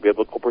 featuring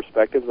biblical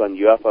perspectives on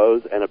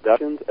UFOs and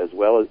abductions, as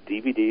well as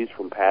DVDs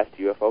from past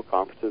UFO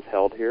conferences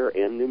held here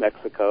in New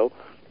Mexico,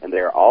 and they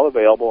are all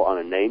available on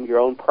a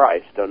name-your-own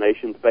price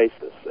donations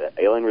basis at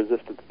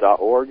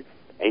alienresistance.org,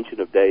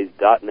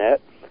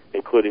 ancientofdays.net,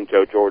 including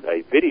Joe Jordan,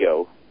 a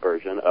video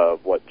version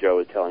of what Joe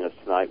is telling us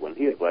tonight when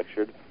he has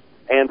lectured,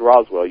 and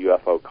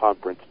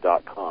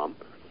RoswellUFOconference.com.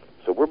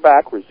 So we're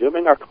back,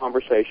 resuming our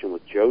conversation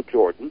with Joe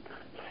Jordan,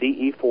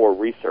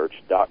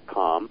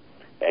 CE4Research.com,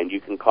 and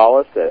you can call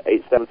us at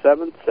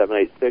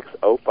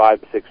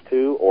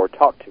 877-786-0562 or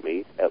talk to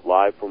me at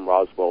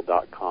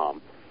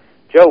livefromroswell.com.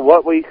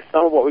 Joe,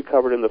 some of what we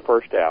covered in the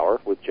first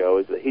hour with Joe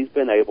is that he's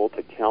been able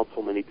to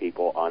counsel many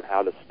people on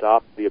how to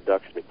stop the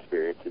abduction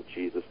experience in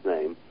Jesus'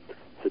 name,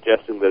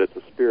 suggesting that it's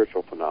a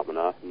spiritual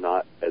phenomena,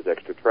 not as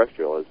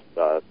extraterrestrial as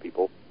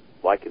people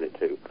liken it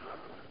to.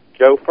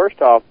 Joe,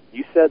 first off,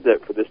 you said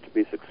that for this to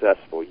be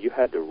successful, you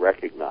had to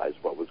recognize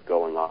what was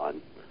going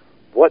on.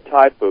 What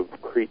type of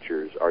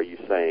creatures are you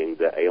saying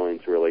that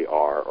aliens really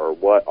are, or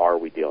what are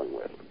we dealing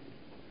with?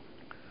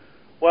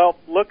 Well,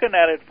 looking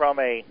at it from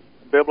a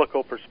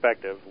biblical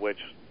perspective, which,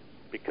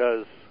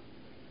 because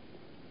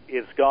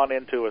it's gone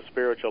into a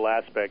spiritual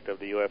aspect of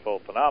the UFO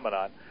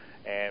phenomenon,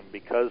 and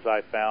because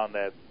I found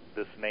that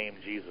this name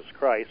Jesus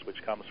Christ,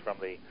 which comes from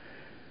the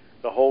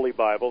Holy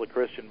Bible, the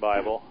Christian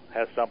Bible,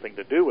 has something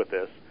to do with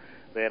this,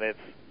 then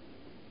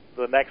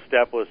the next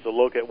step was to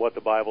look at what the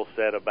Bible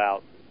said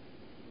about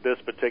this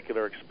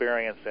particular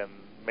experience and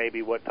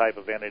maybe what type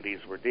of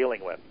entities we're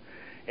dealing with.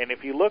 And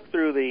if you look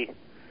through the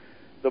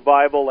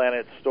Bible and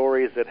its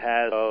stories it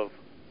has of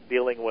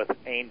dealing with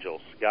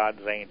angels,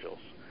 God's angels,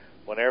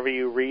 whenever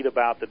you read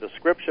about the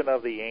description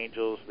of the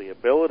angels, the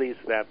abilities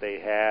that they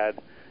had,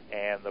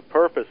 and the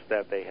purpose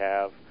that they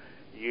have,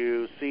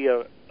 you see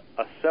a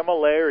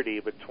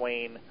similarity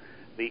between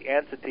the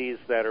entities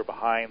that are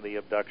behind the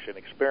abduction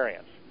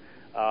experience.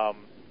 And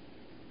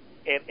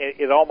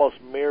it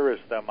almost mirrors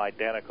them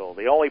identical.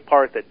 The only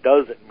part that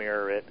doesn't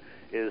mirror it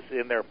is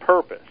in their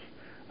purpose.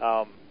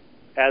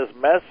 As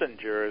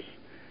messengers,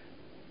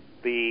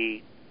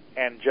 the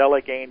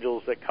angelic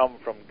angels that come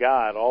from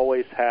God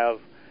always have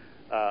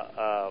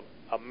a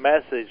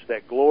message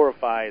that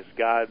glorifies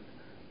God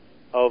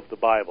of the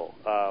Bible,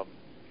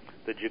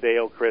 the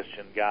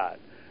Judeo-Christian God.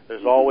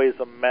 There's always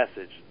a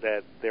message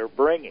that they're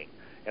bringing,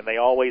 and they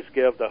always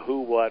give the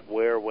who, what,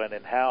 where, when,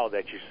 and how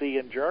that you see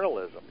in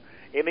journalism.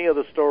 Any of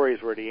the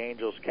stories where the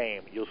angels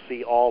came, you'll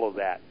see all of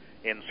that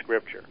in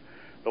Scripture.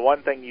 The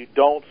one thing you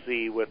don't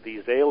see with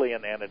these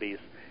alien entities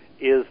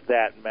is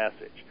that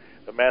message.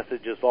 The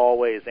message is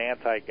always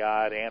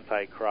anti-God,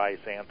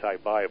 anti-Christ,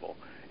 anti-Bible.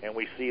 And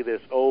we see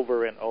this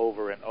over and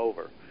over and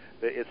over.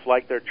 It's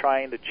like they're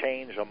trying to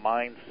change a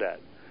mindset.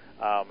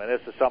 And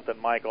this is something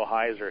Michael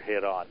Heiser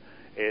hit on.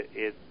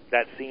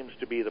 That seems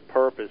to be the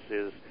purpose,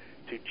 is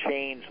to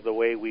change the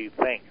way we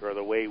think or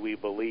the way we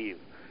believe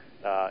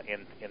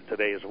in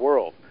today's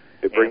world.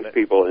 It brings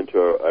people into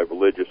a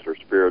religious or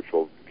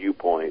spiritual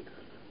viewpoint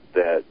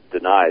that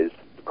denies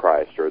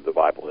Christ or the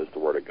Bible is the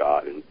Word of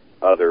God, and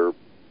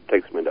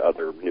takes them into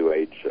other New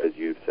Age, as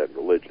you said,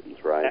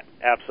 religions, right?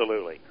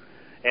 Absolutely.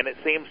 And it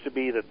seems to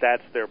be that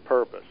that's their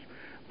purpose.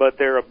 But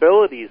their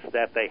abilities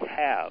that they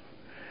have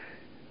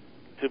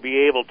to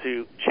be able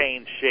to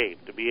change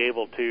shape, to be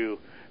able to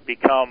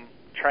become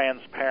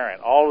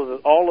transparent,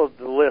 all of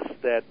the lists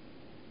that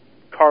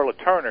Carla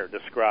Turner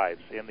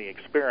describes in The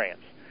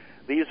Experience,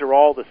 these are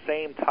all the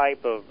same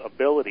type of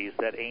abilities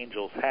that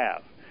angels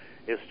have.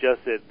 It's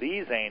just that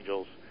these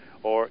angels,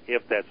 or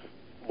if that's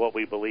what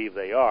we believe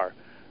they are,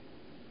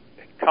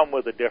 come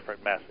with a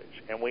different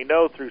message. And we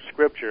know through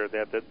Scripture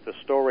that the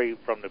story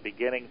from the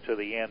beginning to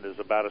the end is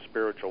about a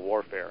spiritual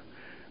warfare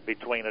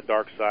between a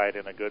dark side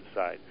and a good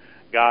side.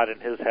 God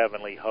and his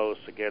heavenly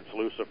hosts against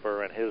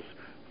Lucifer and his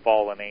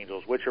fallen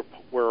angels, which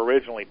were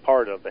originally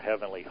part of the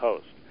heavenly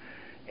host.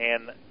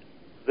 And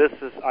this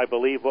is, I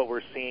believe, what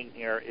we're seeing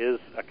here is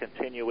a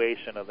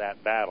continuation of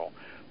that battle.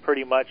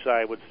 Pretty much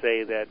I would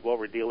say that what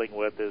we're dealing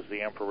with is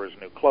the emperor's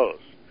new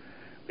clothes,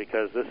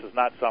 because this is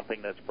not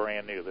something that's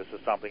brand new. This is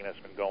something that's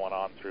been going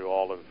on through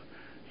all of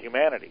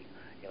humanity.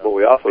 But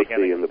we also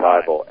see in the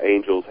Bible,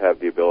 angels have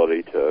the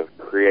ability to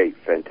create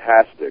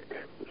fantastic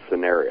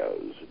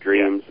scenarios,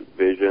 dreams,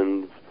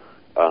 visions,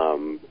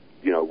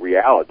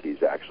 realities,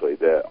 actually,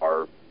 that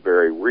are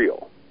very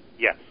real.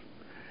 Yes.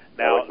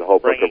 Now, like the whole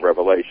book of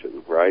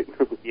Revelation, right?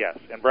 Yes,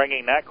 and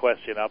bringing that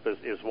question up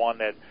is one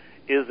that,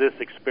 is this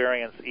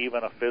experience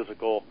even a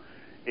physical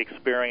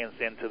experience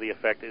into the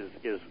effect,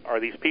 are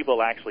these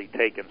people actually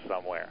taken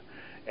somewhere?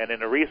 And in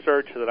the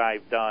research that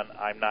I've done,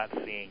 I'm not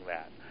seeing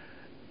that.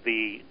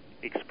 The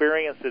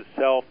experience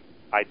itself,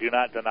 I do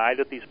not deny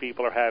that these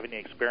people are having the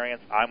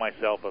experience. I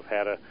myself have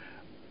had an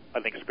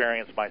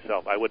experience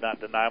myself. I would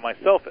not deny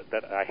myself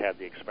that I had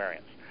the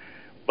experience.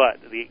 But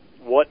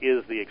what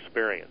is the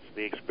experience?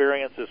 The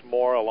experience is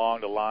more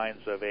along the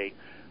lines of a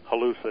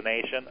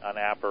hallucination, an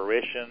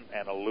apparition,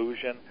 an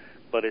illusion,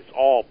 but it's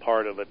all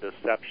part of a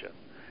deception.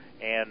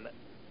 And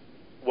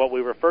what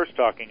we were first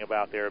talking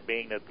about there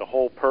being that the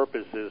whole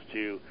purpose is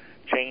to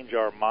change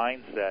our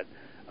mindset.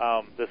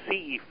 The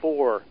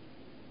CE4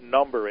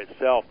 number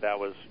itself that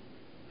was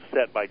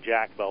set by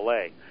Jack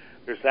Valet,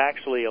 there's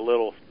actually a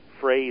little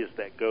phrase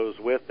that goes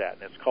with that,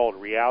 and it's called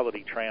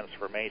reality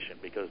transformation,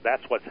 because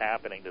that's what's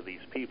happening to these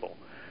people.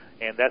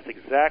 And that's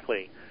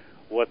exactly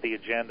what the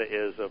agenda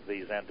is of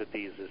these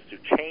entities, is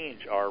to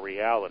change our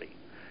reality.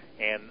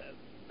 And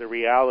the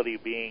reality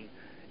being,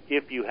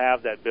 if you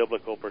have that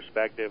biblical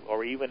perspective,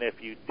 or even if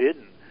you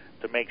didn't,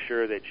 to make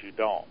sure that you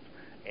don't.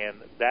 And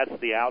that's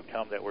the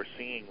outcome that we're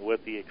seeing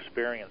with the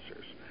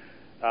experiencers.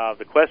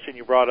 The question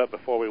you brought up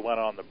before we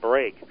went on the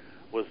break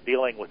was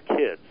dealing with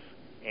kids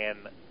and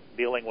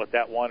dealing with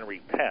that one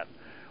repent.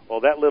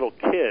 Well, that little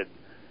kid,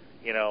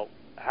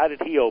 how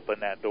did he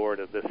open that door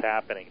to this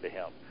happening to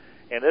him?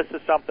 And this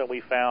is something we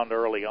found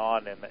early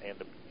on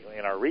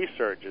in our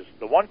research. Is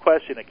the one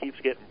question that keeps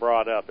getting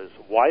brought up is,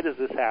 why does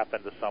this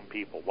happen to some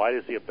people? Why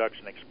does the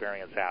abduction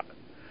experience happen?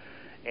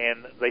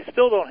 And they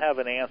still don't have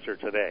an answer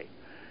today,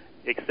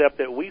 except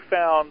that we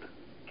found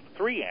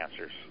 3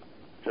 answers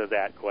to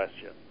that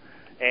question.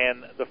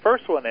 And the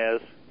first one is,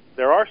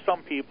 there are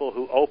some people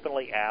who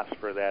openly ask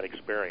for that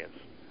experience.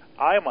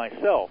 I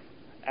myself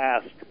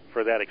asked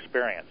for that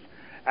experience.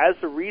 As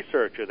a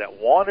researcher that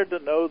wanted to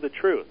know the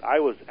truth, I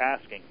was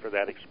asking for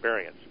that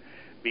experience.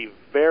 Be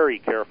very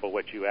careful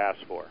what you ask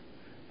for.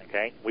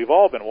 Okay? We've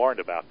all been warned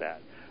about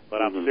that.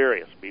 But I'm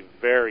serious. Be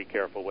very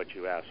careful what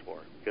you ask for,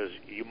 because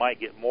you might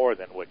get more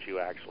than what you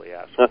actually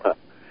asked for.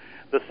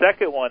 The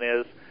second one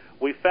is,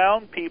 we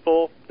found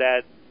people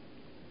that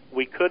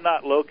we could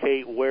not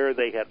locate where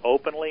they had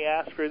openly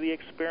asked for the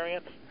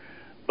experience,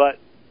 but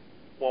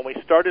when we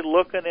started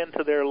looking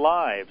into their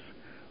lives,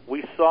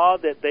 we saw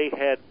that they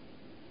had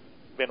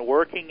been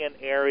working in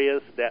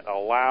areas that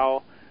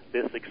allow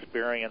this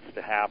experience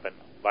to happen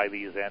by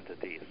these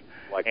entities.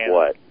 Like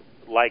what?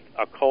 Like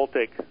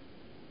occultic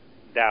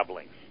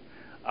dabblings.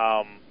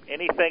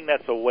 Anything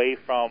that's away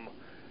from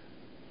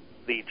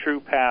the true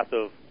path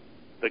of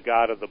the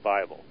God of the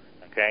Bible,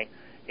 okay?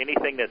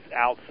 Anything that's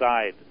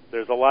outside.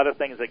 There's a lot of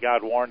things that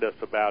God warned us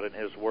about in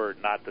His Word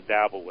not to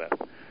dabble with,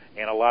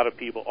 and a lot of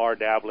people are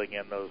dabbling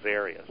in those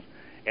areas.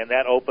 And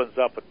that opens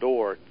up a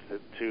door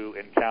to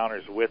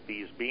encounters with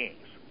these beings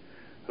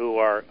who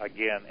are,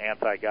 again,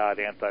 anti-God,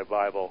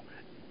 anti-Bible,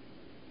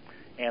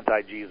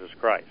 anti-Jesus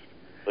Christ.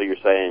 So you're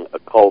saying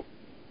occult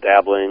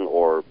dabbling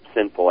or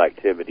sinful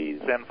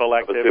activities of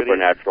a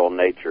supernatural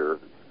nature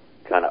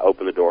kind of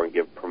open the door and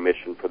give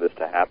permission for this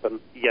to happen?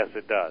 Yes,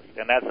 it does.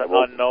 And that's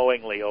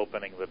unknowingly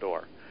opening the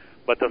door.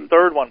 But the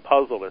third one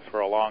puzzled us for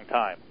a long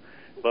time.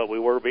 But we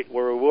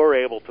were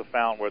able to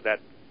find where that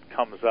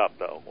comes up,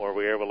 though, or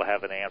we were able to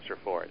have an answer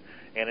for it.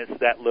 And it's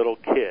that little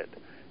kid,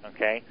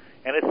 okay?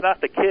 And it's not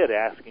the kid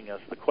asking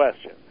us the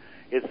question.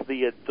 It's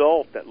the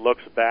adult that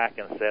looks back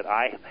and said,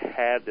 I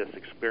had this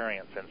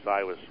experience since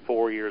I was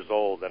 4 years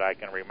old that I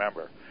can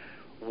remember.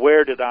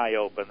 Where did I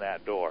open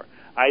that door?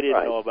 I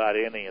didn't know about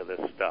any of this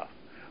stuff.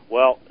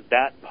 Well,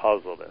 that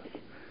puzzled us,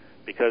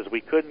 because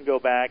we couldn't go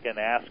back and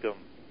ask them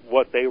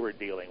what they were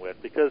dealing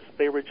with, because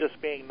they were just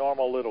being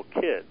normal little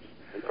kids.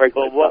 And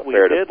frankly, it's not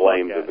fair to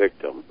blame the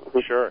victim.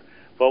 Sure.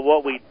 But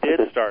what we did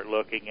start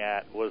looking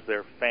at was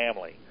their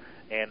family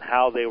and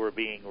how they were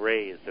being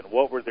raised and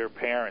what were their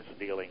parents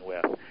dealing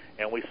with.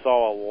 And we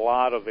saw a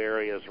lot of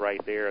areas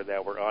right there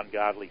that were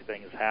ungodly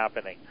things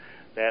happening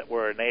that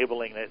were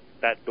enabling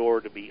that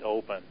door to be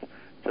opened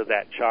to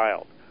that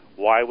child.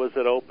 Why was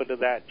it open to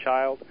that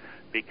child?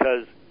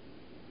 Because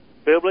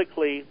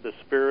biblically, the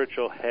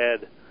spiritual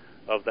head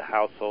of the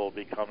household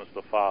becomes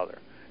the father.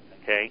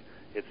 Okay?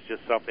 It's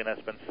just something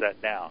that's been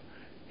set down.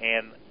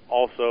 And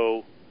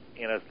also,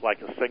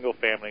 like a single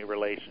family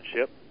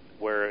relationship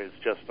where it's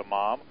just a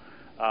mom,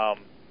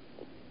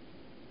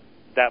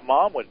 that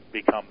mom would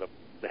become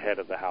the head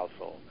of the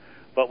household.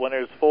 But when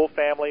there's full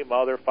family,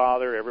 mother,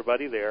 father,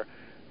 everybody there,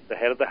 the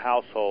head of the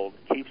household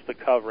keeps the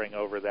covering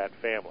over that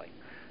family.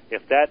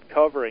 If that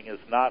covering is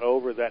not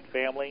over that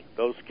family,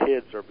 those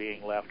kids are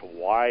being left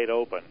wide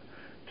open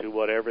to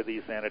whatever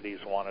these entities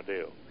want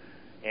to do.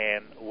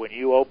 And when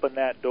you open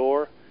that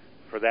door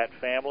for that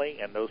family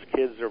and those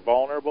kids are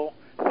vulnerable,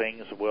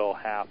 things will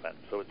happen.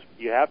 So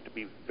you have to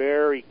be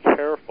very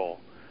careful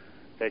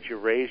that you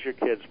raise your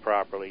kids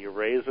properly. You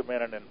raise them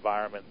in an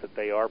environment that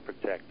they are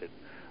protected.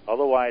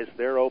 Otherwise,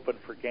 they're open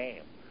for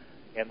game.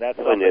 And that's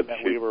something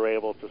that we were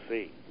able to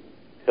see.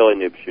 Hilly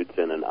Nib shoots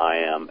in an I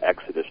am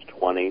Exodus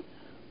 20,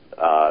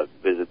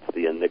 visits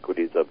the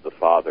iniquities of the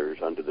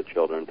fathers unto the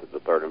children to the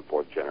third and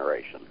fourth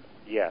generation.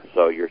 Yes.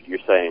 So you're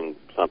saying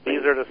something.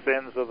 These are the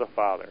sins of the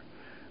father.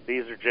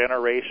 These are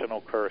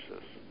generational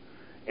curses.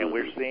 And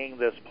we're seeing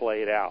this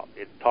played out.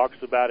 It talks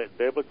about it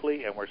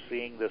biblically, and we're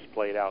seeing this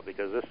played out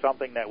because it's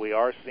something that we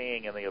are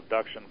seeing in the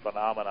abduction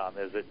phenomenon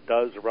is it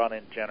does run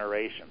in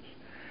generations.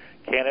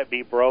 Can it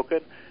be broken?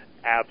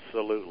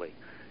 Absolutely.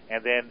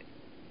 And then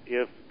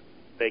if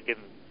they can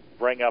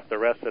bring up the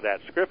rest of that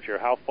scripture,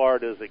 how far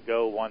does it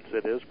go once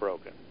it is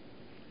broken?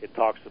 It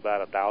talks about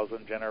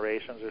 1,000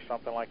 generations or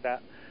something like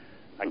that.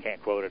 I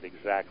can't quote it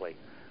exactly.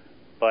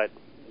 But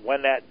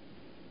when that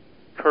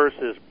curse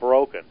is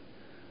broken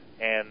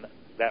and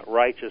that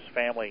righteous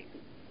family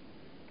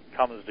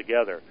comes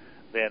together,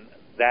 then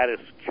that is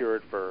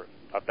cured for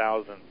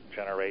 1,000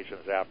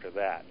 generations after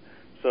that.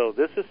 So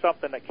this is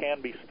something that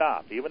can be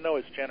stopped. Even though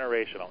it's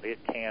generational, it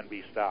can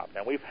be stopped.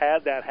 And we've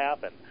had that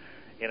happen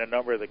in a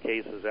number of the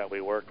cases that we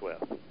worked with.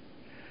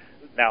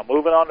 Now,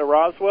 moving on to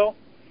Roswell.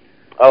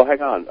 Oh,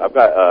 hang on. I've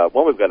got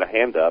we've got a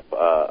hand up.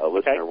 A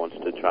listener wants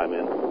to chime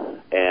in,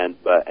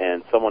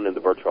 and someone in the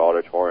virtual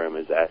auditorium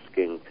is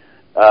asking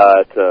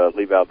to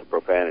leave out the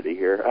profanity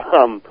here.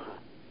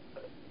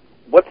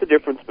 What's the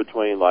difference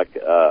between like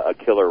a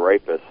killer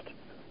rapist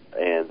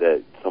and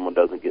that someone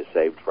doesn't get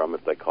saved from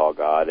if they call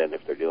God, and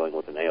if they're dealing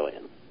with an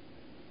alien?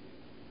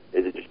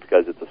 Is it just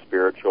because it's a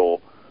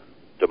spiritual,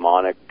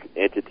 demonic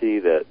entity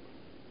that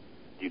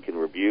you can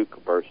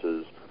rebuke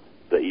versus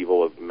the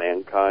evil of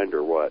mankind,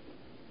 or what?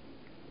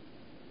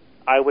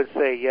 I would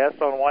say yes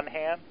on one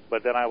hand,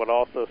 but then I would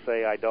also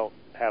say I don't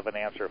have an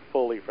answer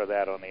fully for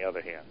that on the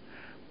other hand.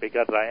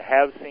 Because I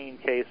have seen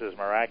cases,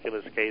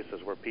 miraculous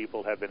cases, where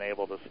people have been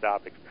able to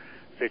stop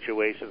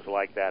situations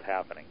like that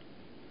happening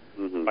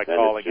by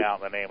calling out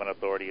in the name and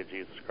authority of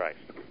Jesus Christ.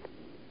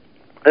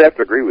 I have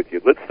to agree with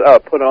you. Let's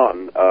put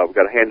on, we've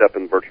got a hand up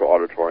in the virtual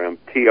auditorium,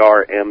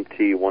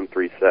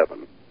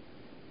 TRMT137.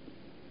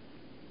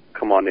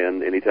 Come on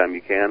in anytime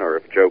you can, or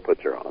if Joe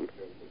puts her on.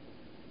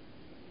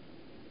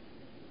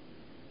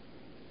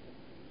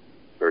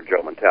 Or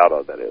Joe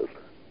Montaldo, that is.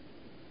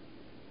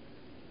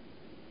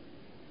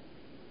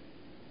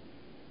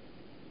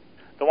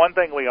 The one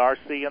thing we are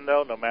seeing,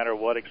 though, no matter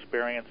what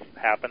experience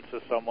happens to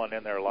someone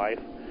in their life,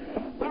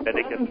 that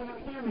they can...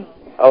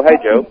 Oh, hey,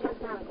 Joe.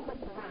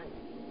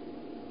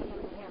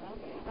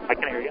 I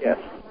can hear you. Yes.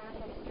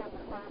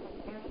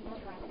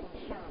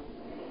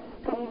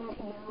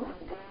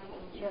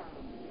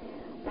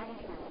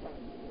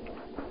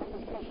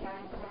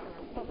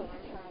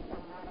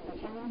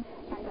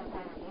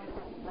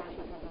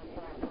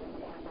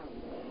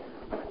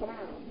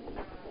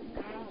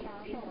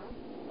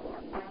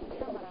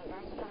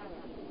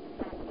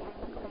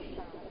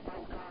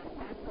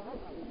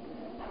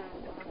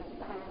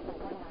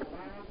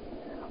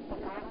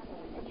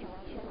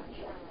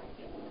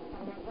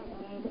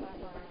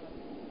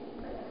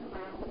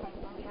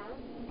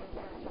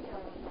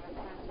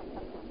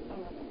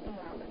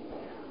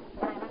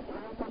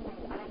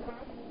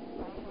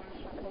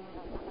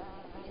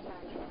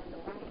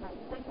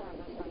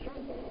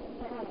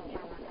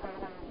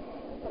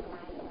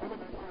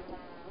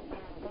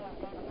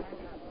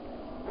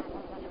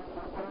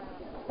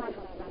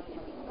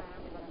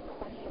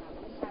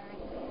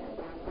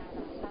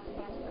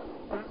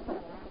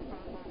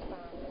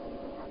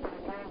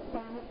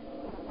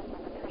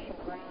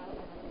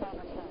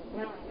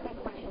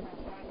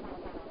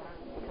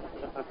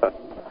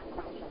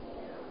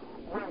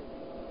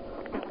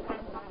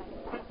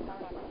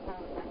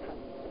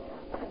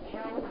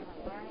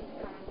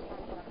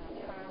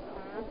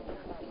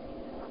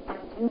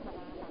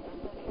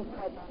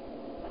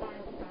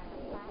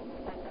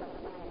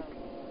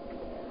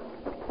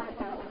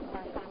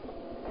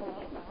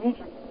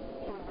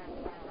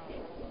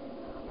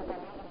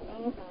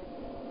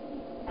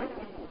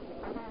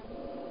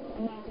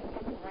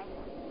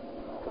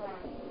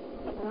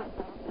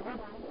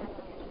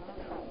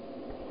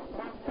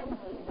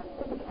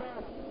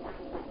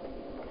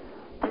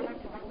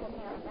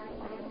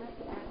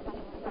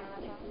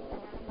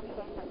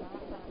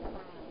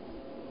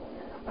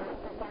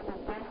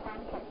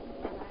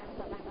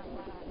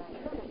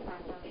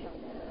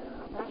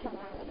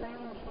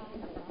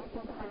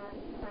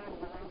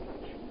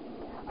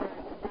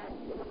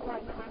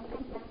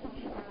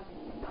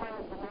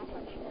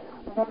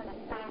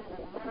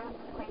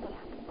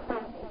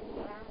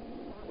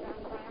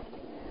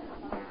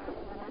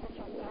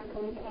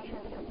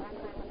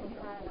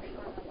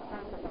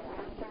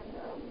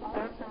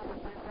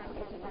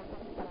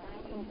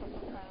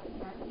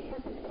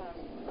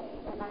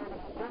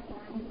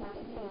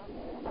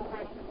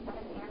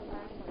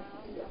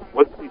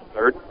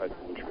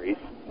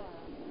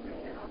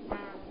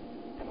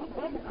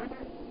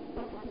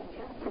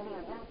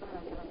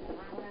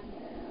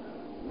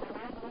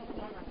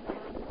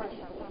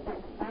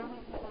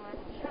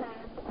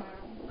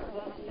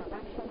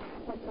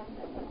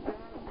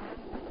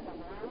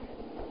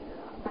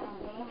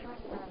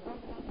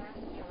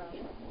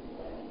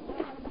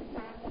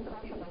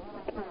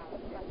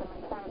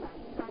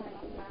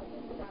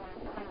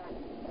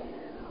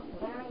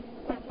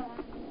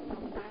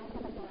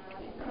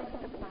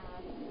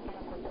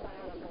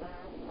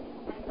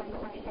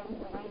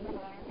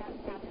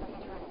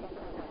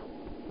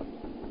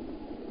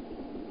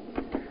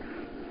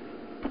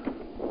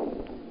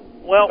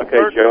 Well, okay,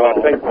 Joe,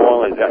 I think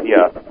boiling down,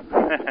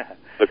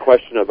 the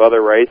question of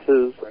other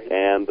races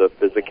and the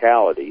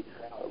physicality,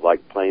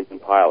 like planes and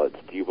pilots.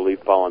 Do you believe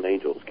fallen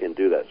angels can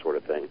do that sort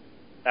of thing?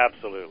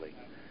 Absolutely.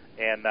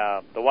 And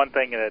the one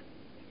thing that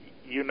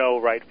you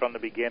know right from the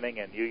beginning,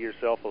 and you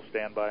yourself will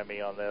stand by me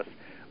on this,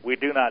 we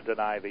do not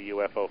deny the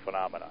UFO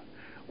phenomenon.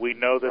 We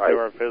know that there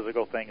are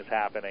physical things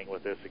happening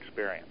with this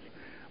experience.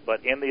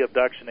 But in the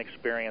abduction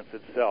experience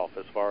itself,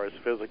 as far as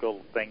physical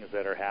things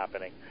that are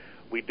happening,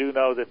 we do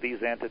know that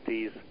these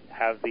entities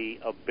have the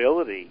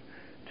ability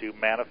to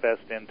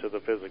manifest into the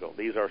physical.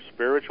 These are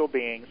spiritual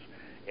beings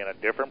in a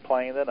different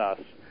plane than us.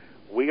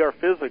 We are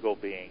physical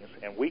beings,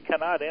 and we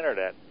cannot enter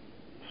that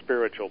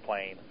spiritual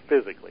plane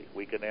physically.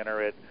 We can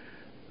enter it.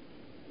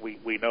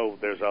 We know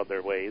there's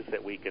other ways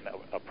that we can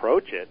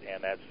approach it,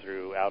 and that's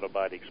through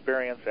out-of-body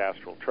experience,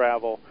 astral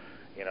travel,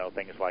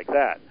 things like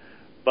that.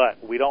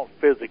 But we don't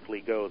physically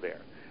go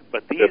there.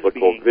 But these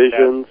biblical beings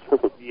visions.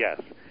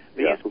 Yes.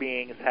 These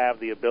beings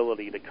have the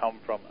ability to come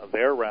from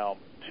their realm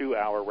to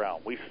our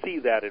realm. We see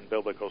that in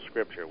biblical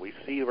scripture. We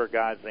see where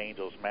God's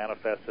angels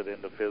manifested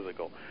in the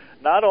physical.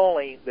 Not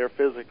only their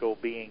physical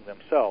being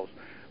themselves,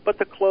 but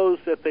the clothes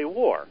that they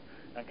wore.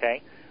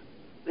 Okay?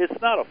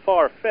 It's not a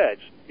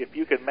far-fetched if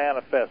you can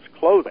manifest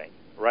clothing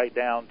right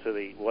down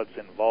to what's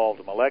involved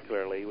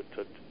molecularly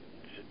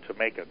to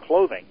make a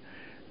clothing,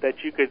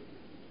 that you could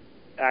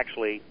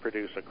actually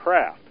produce a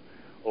craft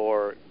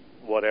or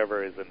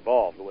whatever is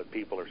involved, what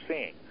people are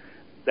seeing.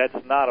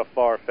 That's not a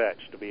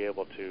far-fetch to be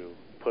able to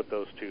put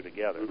those two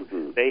together.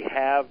 Mm-hmm. They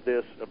have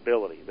this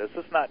ability. This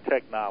is not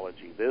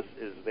technology. This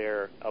is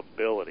their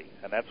ability.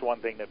 And that's one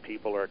thing that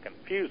people are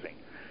confusing,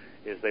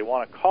 is they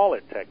want to call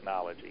it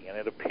technology, and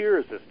it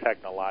appears as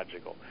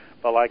technological.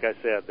 But like I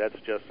said, that's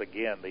just,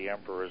 again, the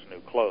emperor's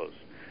new clothes.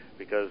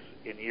 Because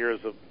in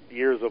years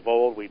of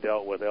old, we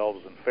dealt with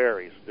elves and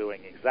fairies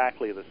doing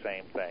exactly the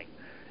same thing.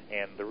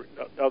 And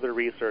the other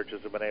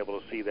researchers have been able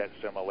to see that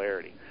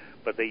similarity.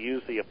 But they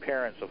use the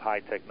appearance of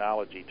high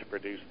technology to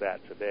produce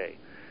that today.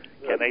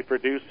 Can they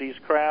produce these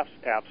crafts?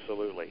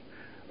 Absolutely.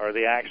 Are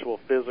they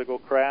actual physical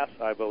crafts?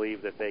 I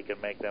believe that they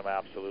can make them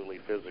absolutely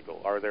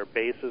physical. Are there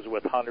bases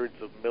with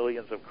hundreds of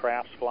millions of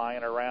crafts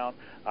flying around?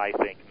 I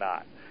think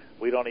not.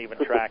 We don't even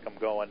track them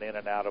going in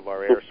and out of our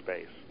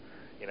airspace.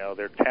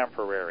 They're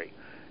temporary.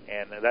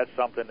 And that's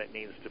something that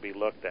needs to be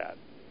looked at.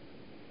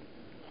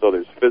 So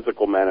there's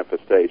physical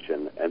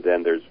manifestation, and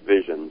then there's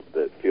visions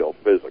that feel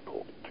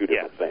physical, two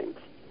different things.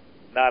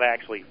 Not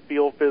actually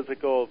feel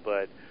physical,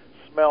 but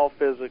smell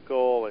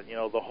physical, and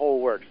the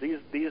whole works. This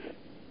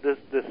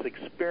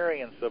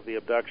experience of the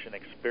abduction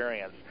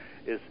experience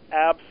is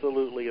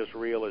absolutely as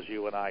real as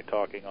you and I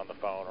talking on the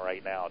phone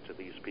right now to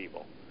these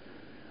people.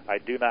 I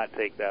do not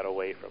take that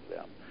away from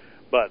them.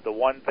 But the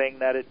one thing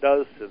that it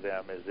does to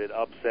them is it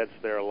upsets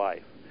their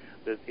life.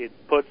 It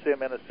puts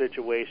them in a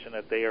situation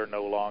that they are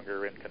no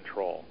longer in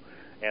control.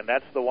 And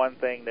that's the one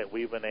thing that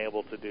we've been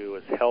able to do,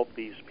 is help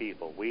these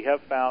people. We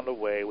have found a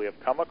way, we have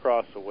come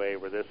across a way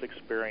where this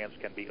experience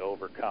can be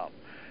overcome.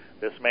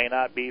 This may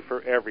not be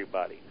for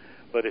everybody,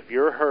 but if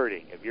you're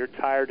hurting, if you're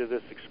tired of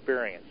this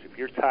experience, if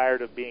you're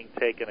tired of being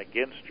taken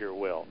against your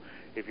will,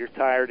 if you're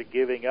tired of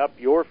giving up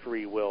your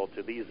free will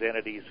to these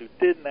entities who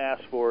didn't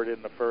ask for it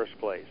in the first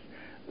place,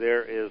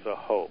 there is a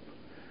hope.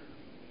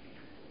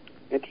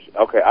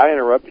 Okay, I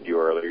interrupted you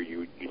earlier.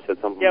 You said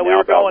something we were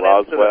about going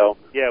Roswell.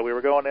 We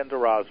were going into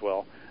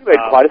Roswell. You made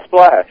quite a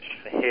splash.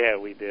 Yeah,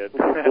 we did.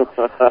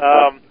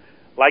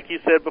 Like you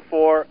said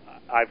before,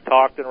 I've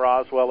talked in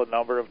Roswell a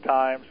number of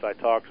times. I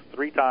talked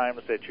 3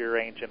 times at your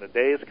Ancient of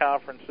Days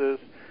conferences.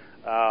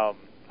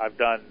 I've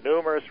done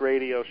numerous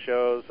radio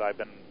shows.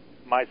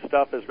 My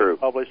stuff has been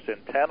published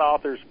in 10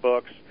 authors'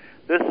 books.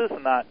 This is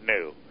not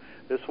new.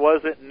 This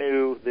wasn't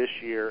new this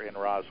year in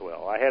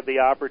Roswell. I had the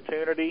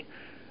opportunity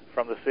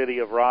from the city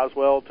of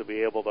Roswell to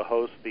be able to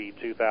host the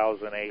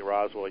 2008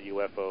 Roswell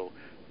UFO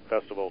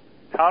Festival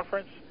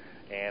Conference,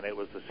 and it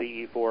was the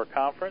CE4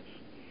 conference,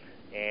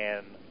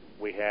 and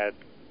we had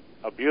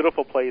a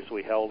beautiful place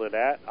we held it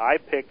at. I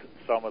picked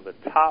some of the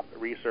top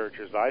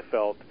researchers I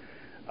felt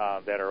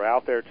that are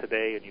out there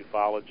today in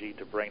ufology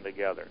to bring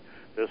together.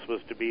 This was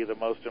to be the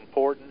most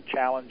important,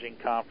 challenging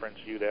conference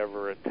you'd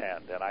ever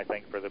attend, and I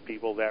think for the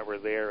people that were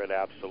there, it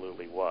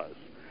absolutely was.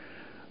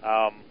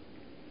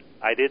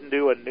 I didn't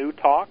do a new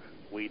talk.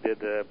 We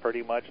did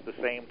pretty much the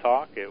same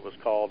talk. It was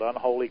called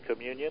Unholy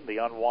Communion, the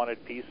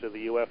Unwanted Piece of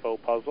the UFO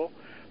Puzzle.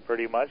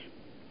 Pretty much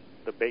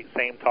the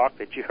same talk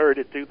that you heard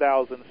in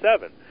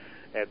 2007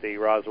 at the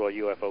Roswell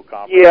UFO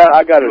Conference. Yeah,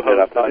 I got to admit,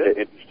 I find it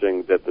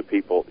interesting that the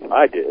people,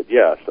 I did,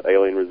 yes,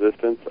 Alien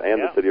Resistance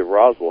and the city of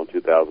Roswell in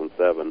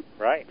 2007,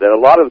 right, that a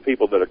lot of the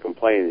people that are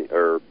complaining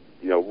are,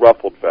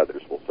 ruffled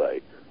feathers, we'll say.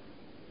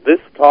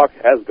 This talk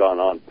has gone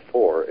on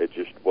before. It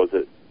just,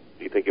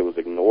 do you think it was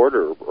ignored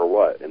or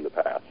what in the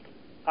past?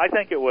 I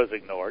think it was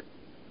ignored.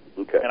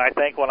 Okay. And I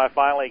think when I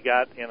finally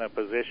got in a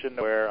position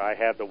where I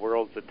had the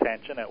world's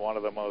attention at one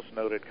of the most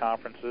noted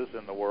conferences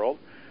in the world,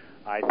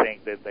 I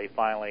think that they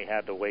finally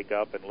had to wake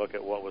up and look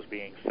at what was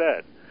being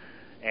said.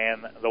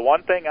 And the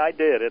one thing I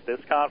did at this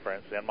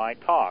conference in my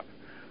talk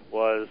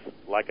was,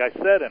 like I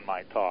said in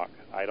my talk,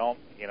 I don't,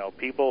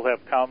 people have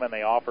come and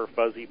they offer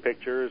fuzzy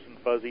pictures and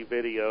fuzzy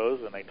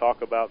videos, and they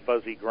talk about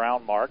fuzzy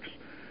ground marks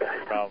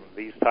from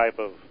these type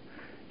of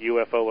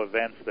UFO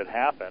events that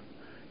happen.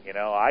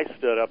 I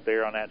stood up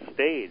there on that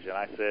stage and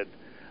I said,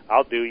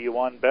 I'll do you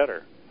one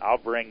better. I'll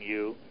bring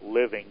you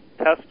living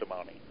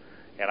testimony.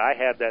 And I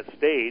had that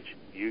stage.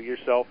 You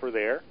yourself were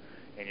there,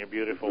 and your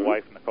beautiful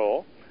wife,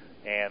 Nicole,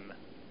 and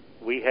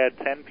we had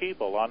 10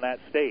 people on that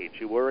stage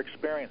who were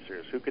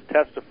experiencers, who could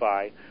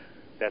testify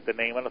that the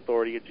name and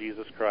authority of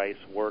Jesus Christ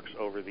works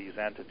over these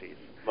entities.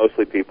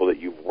 Mostly people that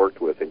you've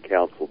worked with and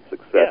counseled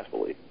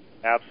successfully.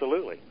 Yes,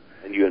 absolutely.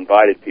 And you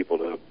invited people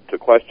to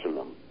question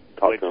them,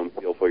 talk to them,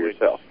 feel for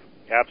yourself.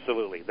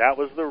 Absolutely. That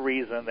was the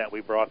reason that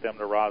we brought them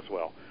to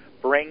Roswell.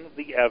 Bring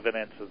the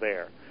evidence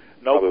there.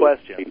 No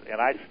questions. And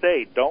I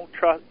say, don't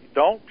trust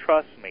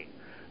me.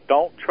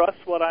 Don't trust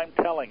what I'm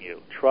telling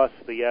you. Trust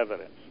the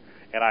evidence.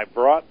 And I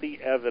brought the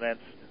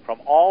evidence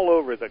from all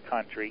over the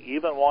country,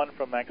 even one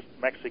from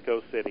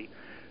Mexico City,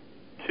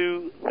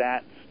 to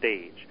that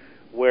stage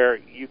where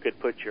you could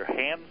put your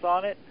hands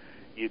on it,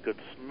 you could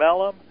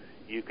smell them,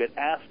 you could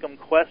ask them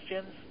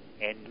questions,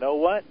 and you know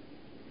what?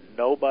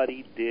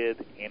 Nobody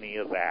did any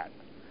of that.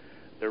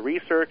 The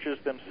researchers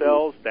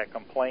themselves that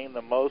complained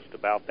the most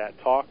about that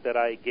talk that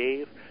I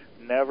gave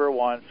never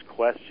once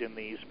questioned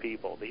these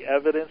people. The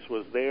evidence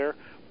was there,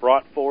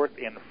 brought forth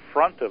in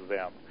front of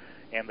them,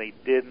 and they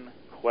didn't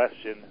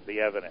question the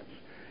evidence.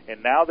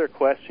 And now they're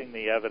questioning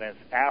the evidence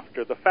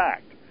after the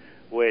fact,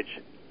 which,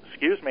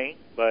 excuse me,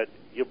 but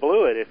you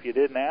blew it if you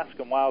didn't ask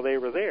them while they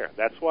were there.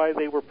 That's why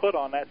they were put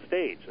on that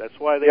stage. That's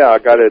why they. Yeah, I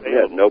got to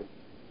admit,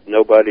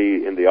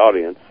 nobody in the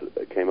audience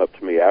came up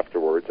to me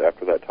afterwards,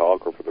 after that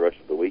talk or for the rest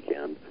of the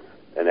weekend,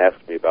 and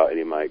asked me about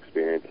any of my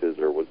experiences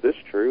or, was this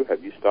true?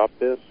 Have you stopped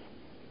this?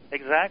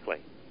 Exactly.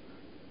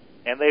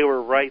 And they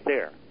were right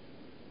there.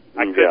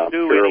 I couldn't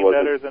do any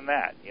better than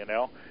that, You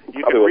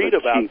can read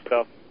about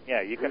stuff.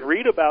 Yeah, you can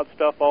read about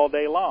stuff all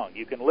day long.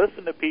 You can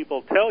listen to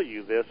people tell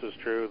you this is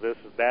true,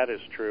 that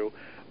is true,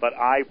 but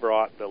I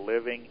brought the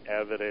living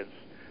evidence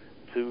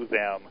to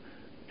them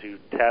to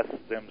test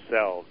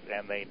themselves,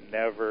 and they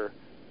never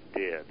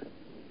did.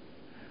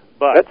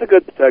 But that's a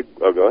good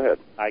oh, go ahead.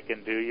 I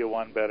can do you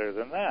one better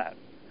than that.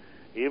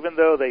 Even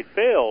though they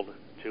failed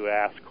to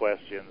ask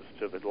questions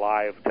to the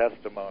live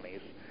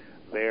testimonies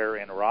there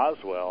in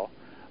Roswell,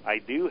 I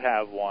do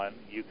have one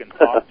you can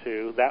talk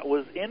to that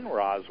was in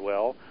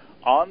Roswell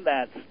on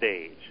that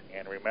stage.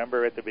 And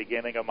remember at the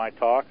beginning of my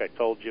talk, I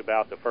told you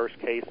about the first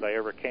case I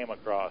ever came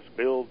across,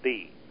 Bill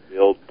D.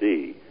 Bill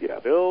D, yeah.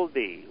 Bill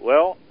D.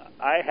 Well,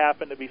 I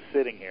happen to be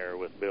sitting here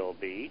with Bill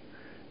D.,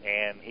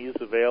 and he's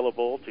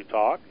available to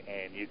talk,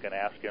 and you can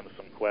ask him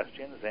some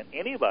questions, and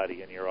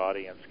anybody in your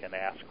audience can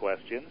ask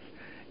questions.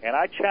 And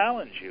I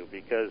challenge you,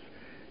 because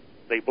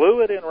they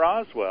blew it in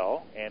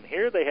Roswell, and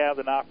here they have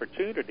an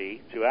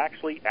opportunity to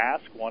actually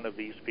ask one of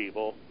these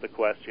people the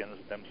questions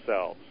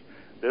themselves.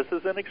 This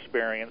is an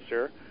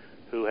experiencer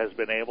who has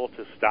been able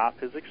to stop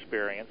his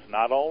experience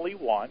not only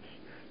once,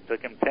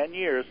 took him 10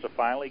 years to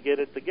finally get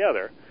it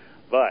together,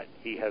 but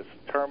he has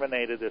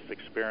terminated this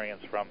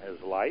experience from his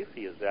life.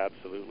 He is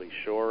absolutely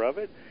sure of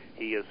it.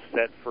 He is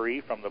set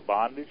free from the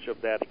bondage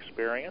of that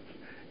experience,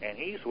 and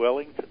he's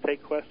willing to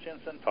take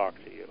questions and talk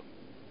to you.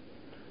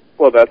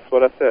 Well, that's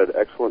what I said.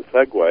 Excellent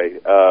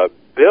segue.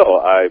 Bill,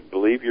 I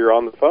believe you're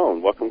on the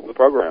phone. Welcome to the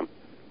program.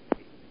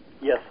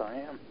 Yes, I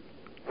am.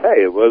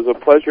 Hey, it was a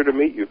pleasure to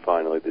meet you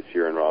finally this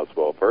year in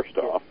Roswell, first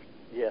off.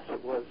 Yes,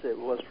 it was. It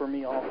was for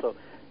me also.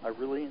 I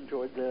really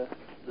enjoyed the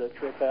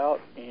trip out,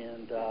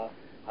 and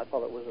I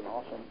thought it was an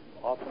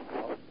awesome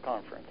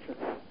conference.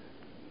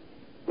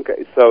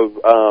 Okay, so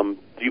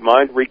do you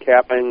mind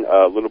recapping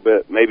a little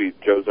bit? Maybe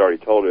Joe's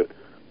already told it,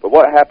 but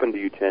what happened to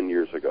you 10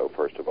 years ago,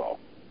 first of all?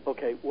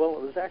 Okay, well,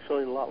 it was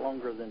actually a lot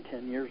longer than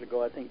 10 years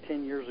ago. I think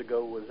 10 years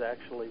ago was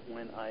actually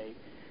when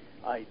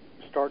I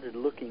started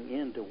looking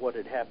into what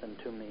had happened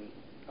to me.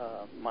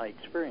 My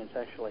experience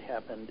actually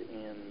happened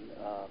in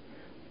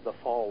the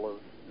fall of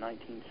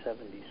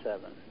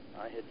 1977.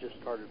 I had just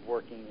started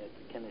working at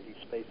the Kennedy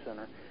Space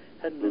Center.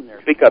 Hadn't been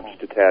there. Speak up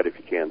just a tad if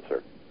you can,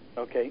 sir.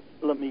 Okay,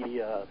 let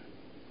me,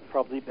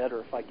 probably better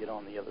if I get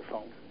on the other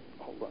phone.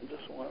 Hold on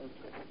just 1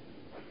 second.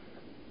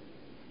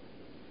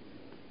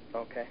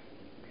 Okay.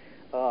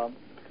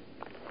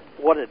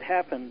 What had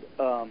happened,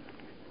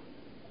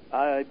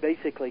 I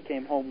basically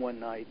came home one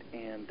night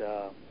and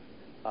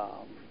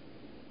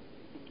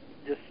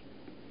just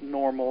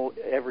normal,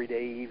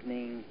 everyday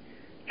evening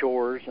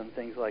chores and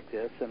things like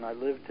this, and I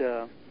lived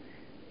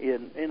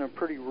in a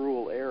pretty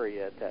rural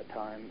area at that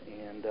time,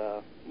 and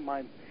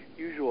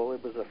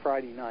it was a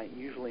Friday night,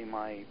 usually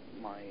my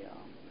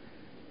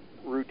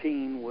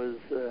routine was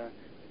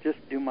just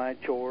do my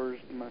chores,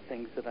 my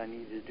things that I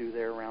needed to do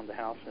there around the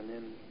house, and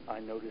then I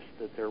noticed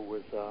that there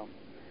was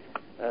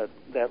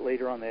that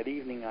later on that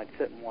evening I'd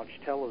sit and watch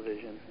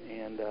television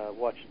and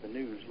watch the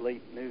news,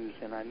 late news,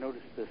 and I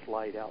noticed this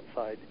light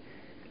outside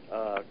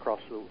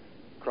across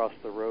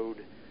the road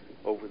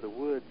over the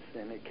woods,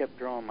 and it kept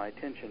drawing my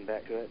attention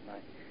back to it, and I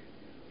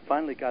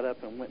finally got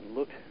up and went and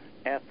looked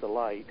at the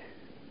light,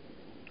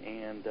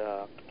 and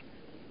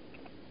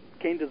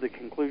came to the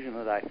conclusion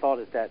that I thought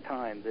at that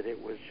time that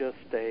it was just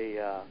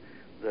there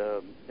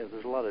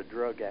was a lot of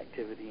drug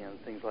activity and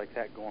things like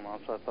that going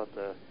on. So I thought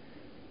the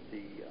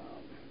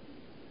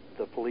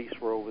police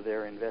were over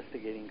there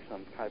investigating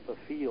some type of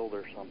field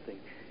or something,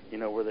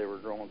 where they were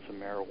growing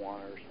some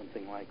marijuana or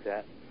something like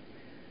that.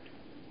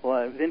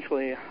 Well,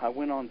 eventually I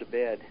went on to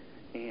bed,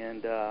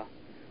 and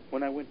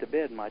when I went to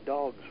bed, my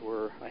dogs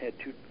I had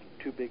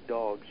two big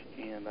dogs,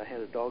 and I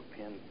had a dog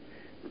pen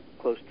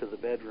close to the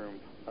bedroom.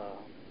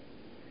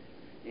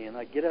 And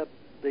I get up,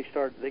 they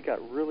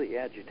got really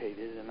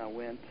agitated, and I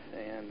went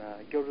and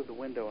go to the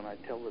window, and I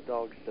tell the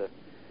dogs to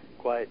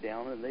quiet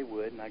down, and they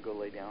would, and I go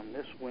lay down. And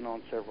this went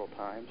on several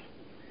times,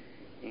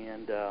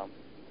 and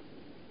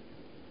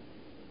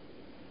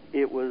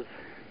it was,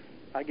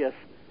 I guess,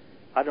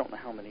 I don't know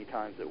how many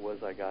times it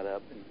was I got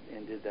up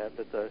and did that,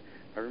 but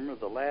I remember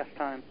the last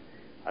time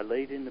I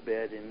laid in the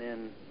bed, and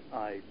then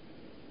I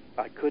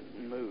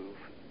couldn't move,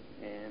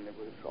 and it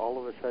was all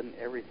of a sudden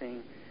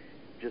everything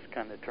just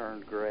kind of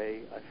turned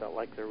gray. I felt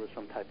like there was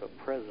some type of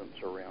presence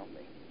around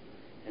me,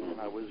 and then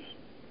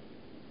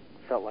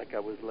felt like I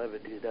was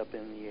levitated up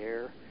in the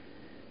air,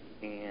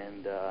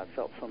 and I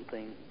felt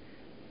something.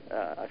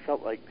 I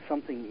felt like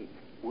something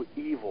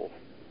evil.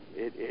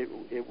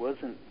 It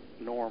wasn't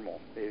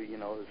normal. It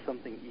was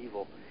something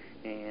evil,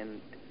 and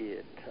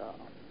it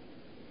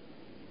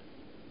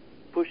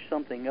pushed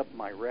something up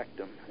my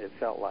rectum. It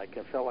felt like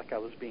I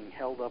was being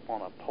held up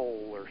on a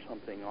pole or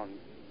something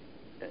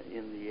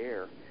in the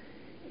air,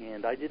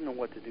 and I didn't know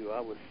what to do. I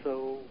was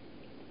so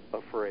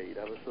afraid.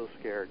 I was so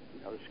scared.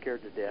 I was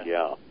scared to death.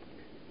 Yeah.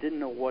 Didn't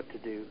know what to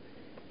do,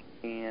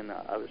 and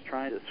I was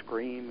trying to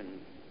scream and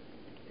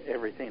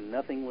everything.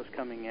 Nothing was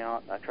coming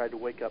out. I tried to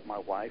wake up my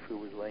wife, who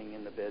was laying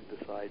in the bed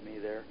beside me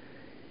there,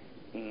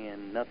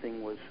 and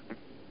nothing was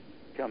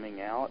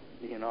coming out.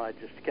 I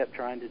just kept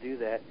trying to do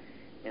that,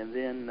 and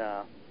then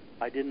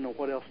I didn't know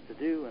what else to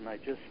do, and I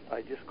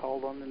just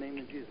called on the name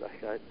of Jesus.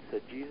 I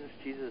said, Jesus,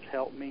 Jesus,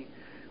 help me,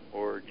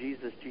 or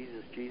Jesus,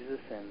 Jesus, Jesus,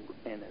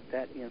 and at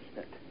that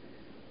instant,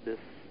 this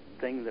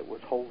thing that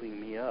was holding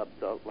me up,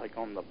 like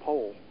on the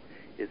pole,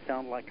 it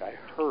sounded like I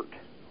hurt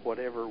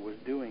whatever was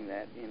doing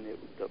that, and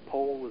the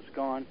pole was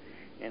gone,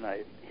 and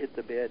I hit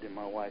the bed, and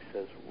my wife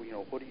says,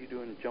 what are you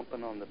doing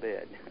jumping on the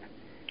bed?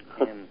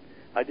 And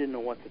I didn't know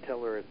what to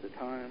tell her at the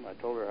time. I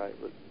told her I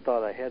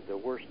thought I had the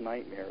worst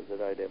nightmare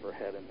that I'd ever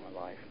had in my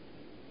life.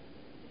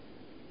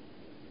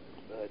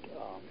 But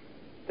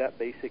that's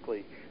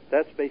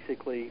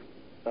basically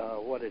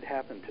what had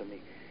happened to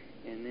me.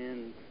 And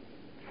then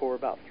for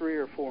about 3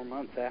 or 4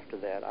 months after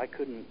that, I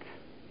couldn't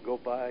go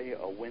by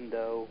a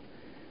window.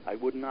 I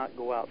would not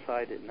go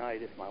outside at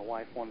night if my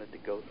wife wanted to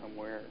go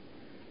somewhere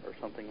or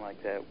something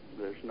like that.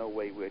 There's no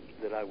way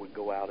that I would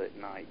go out at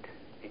night.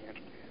 And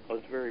I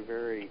was very,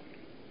 very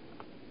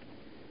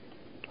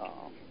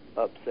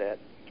upset,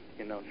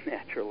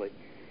 naturally.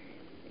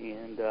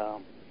 And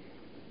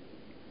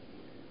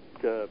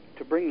to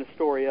bring the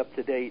story up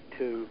to date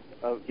to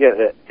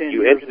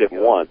you ended it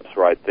once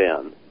right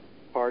then.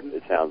 Pardon?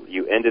 It sounds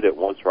you ended it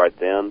once right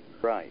then.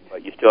 Right.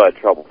 But you still had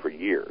trouble for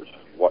years.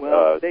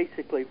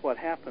 Basically, what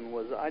happened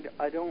was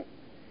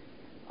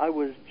I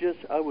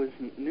was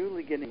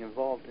newly getting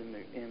involved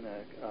in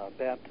a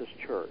Baptist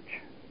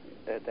church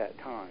at that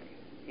time,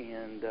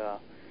 and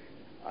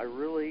I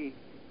really,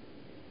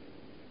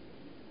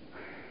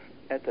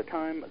 at the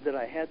time that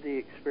I had the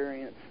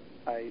experience,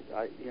 as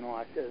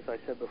I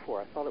said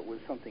before, I thought it was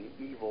something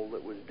evil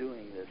that was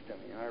doing this to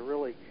me, and I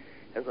really,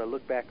 as I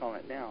look back on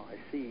it now, I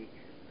see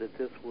that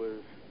this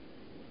was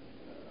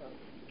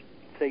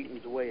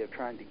Satan's way of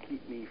trying to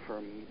keep me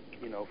from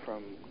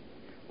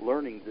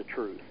learning the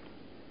truth,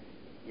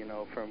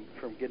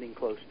 from getting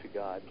close to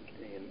God,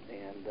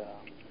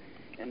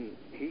 and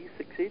he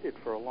succeeded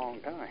for a long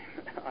time.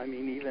 I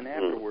mean, even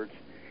afterwards,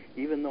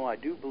 even though I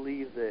do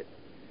believe that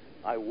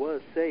I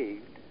was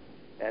saved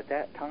at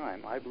that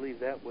time, I believe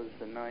that was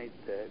the night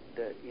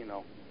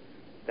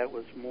that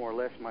was more or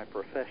less my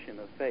profession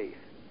of faith,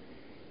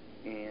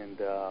 and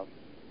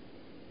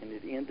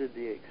it ended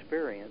the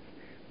experience.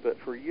 But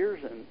for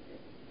years and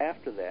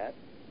after that,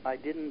 I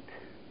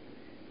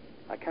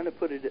kind of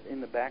put it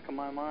in the back of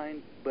my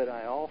mind, but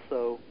I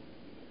also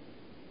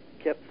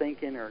kept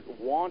thinking or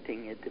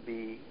wanting it to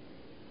be,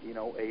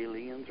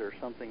 aliens or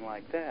something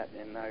like that.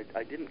 And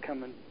I didn't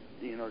come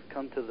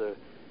to the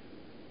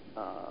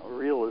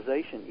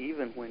realization,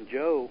 even when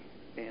Joe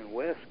and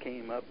Wes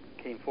came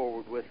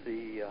forward with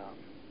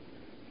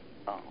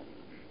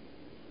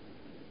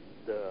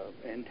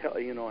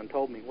and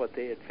told me what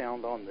they had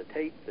found on the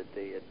tape that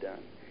they had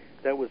done.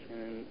 That was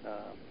in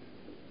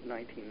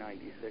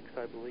 1996,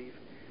 I believe,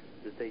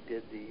 that they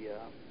did the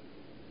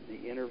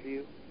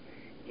interview,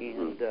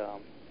 and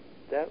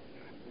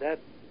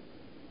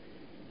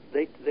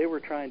they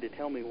were trying to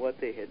tell me what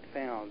they had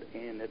found,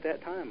 and at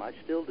that time I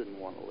still didn't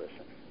want to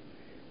listen.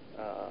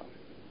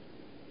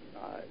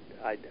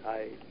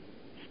 I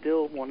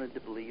still wanted to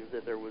believe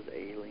that there was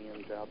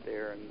aliens out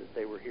there and that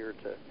they were here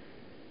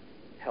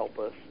help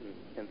us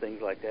and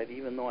things like that.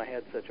 Even though I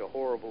had such a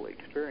horrible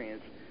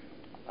experience,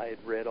 I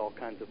had read all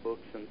kinds of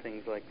books and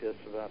things like this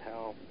about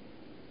how,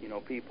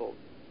 people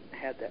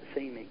had that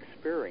same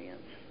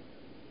experience,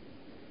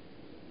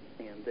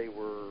 and they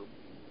were,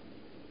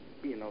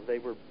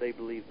 they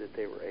believed that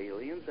they were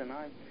aliens, and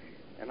I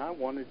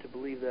wanted to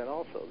believe that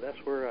also. That's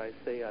where I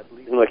say I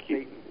believe that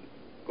Satan.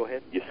 Go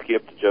ahead. You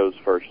skipped Joe's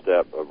first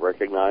step of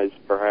recognize,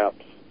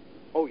 perhaps.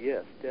 Oh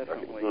yes,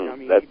 definitely. I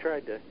mean,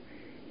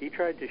 he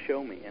tried to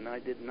show me, and I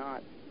did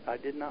not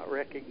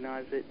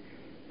recognize it.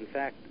 In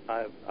fact,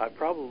 I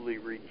probably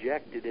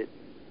rejected it,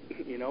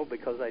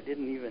 because I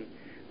didn't even.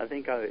 I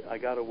think I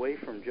got away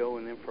from Joe,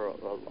 and then for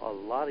a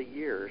lot of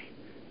years,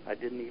 I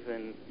didn't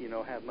even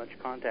have much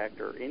contact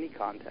or any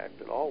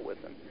contact at all with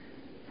him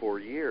for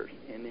years.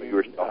 And then, you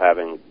were still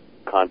having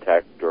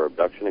contact or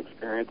abduction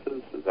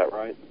experiences. Is that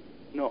right?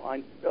 No,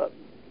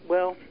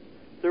 well,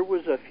 there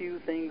was a few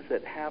things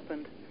that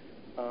happened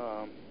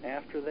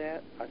after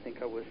that. I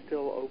think I was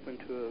still open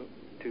to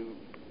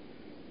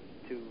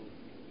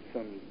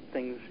some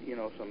things,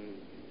 some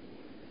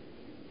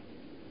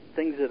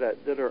things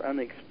that are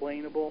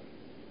unexplainable,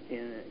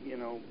 and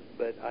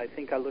but I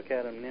think I look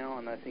at them now,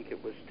 and I think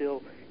it was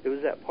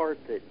that part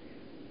that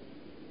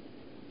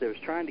was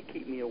trying to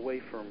keep me away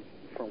from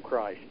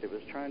Christ. It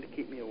was trying to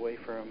keep me away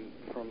from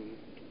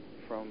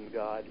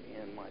God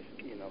and my,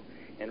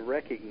 and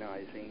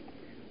recognizing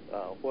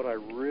what I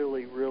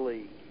really,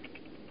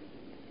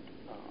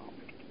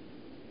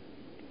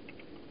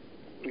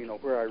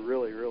 where I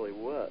really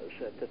was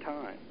at the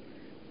time.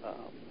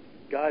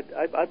 God,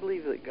 I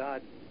believe that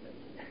God,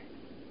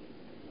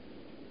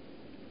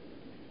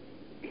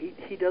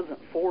 He doesn't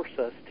force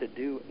us to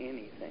do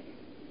anything.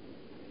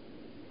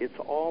 It's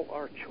all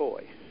our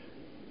choice,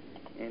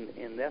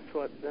 and that's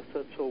what's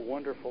so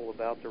wonderful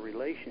about the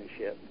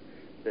relationship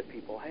that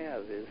people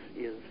have is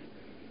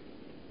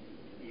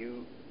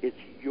it's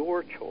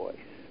your choice,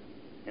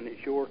 and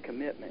it's your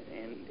commitment,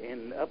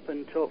 and up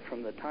until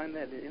from the time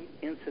that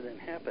incident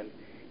happened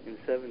in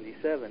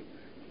 '77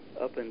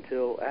 up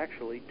until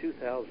actually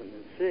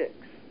 2006,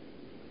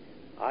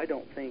 I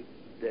don't think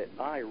that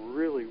I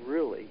really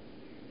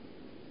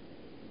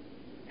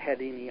had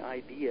any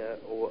idea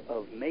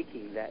of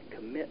making that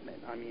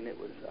commitment. I mean, it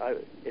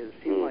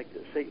seemed like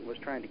that Satan was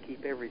trying to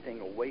keep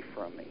everything away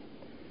from me,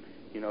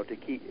 to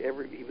keep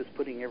he was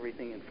putting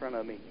everything in front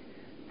of me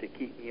to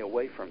keep me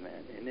away from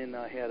that. And then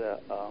I had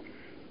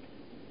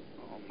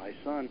my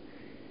son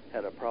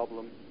had a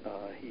problem.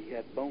 He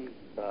had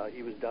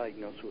he was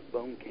diagnosed with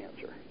bone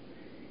cancer,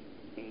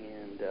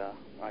 and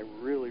I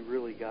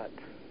really got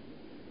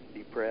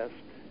depressed,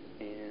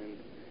 and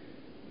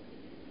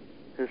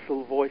this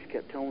little voice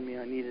kept telling me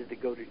I needed to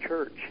go to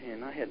church,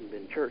 and I hadn't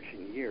been to church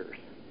in years.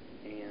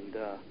 And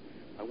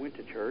I went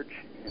to church,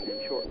 and then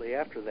shortly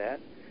after that,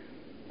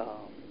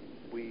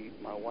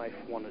 my wife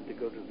wanted to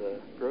go to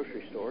the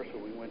grocery store, so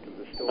we went to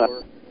the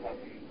store,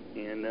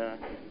 and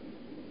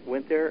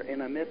went there,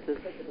 and I met this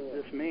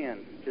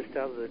man just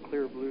out of the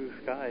clear blue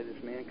sky.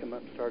 This man come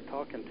up and started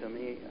talking to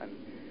me, and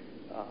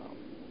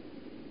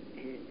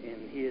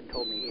he had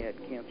told me he had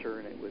cancer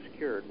and it was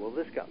cured. Well,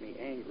 this got me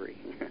angry.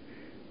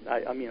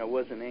 I mean, I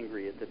wasn't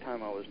angry at the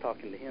time I was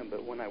talking to him,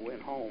 but when I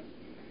went home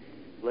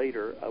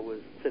later, I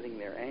was sitting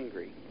there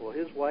angry. Well,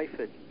 his wife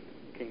had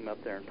came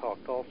up there and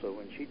talked also,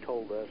 and she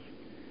told us,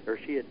 or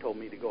she had told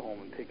me to go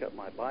home and pick up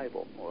my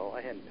Bible. Well,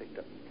 I hadn't picked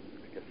up,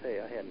 like I say,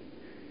 I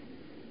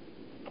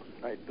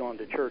had gone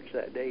to church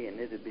that day, and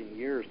it had been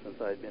years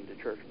since I had been to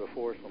church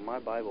before, so my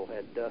Bible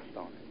had dust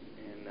on it.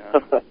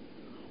 And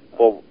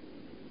well,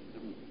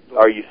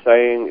 are you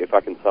saying, if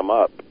I can sum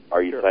up,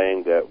 are you Sure.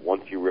 saying that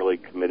once you really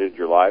committed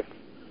your life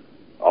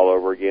all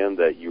over again,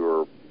 that you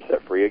were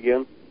set free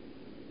again?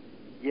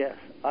 Yes,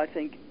 I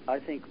think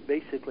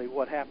basically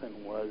what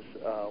happened was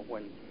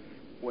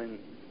when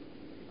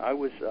I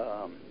was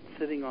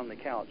sitting on the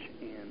couch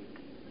and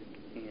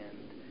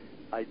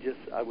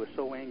I was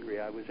so angry.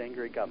 I was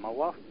angry. My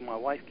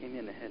wife came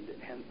in and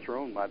had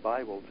thrown my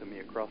Bible to me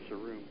across the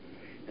room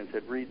and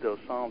said, "Read those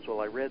Psalms." Well,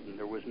 I read them.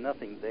 There was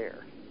nothing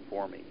there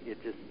for me.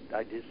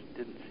 I just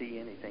didn't see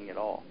anything at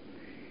all.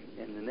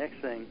 And the next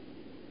thing,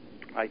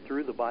 I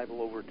threw the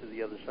Bible over to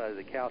the other side of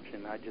the couch,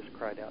 and I just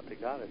cried out to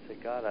God. I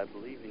said, "God, I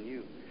believe in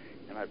you,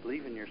 and I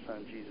believe in your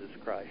Son, Jesus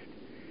Christ."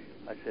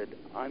 I said,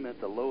 "I'm at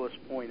the lowest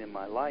point in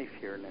my life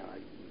here now.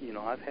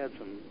 I've had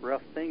some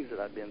rough things that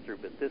I've been through,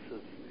 but this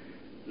is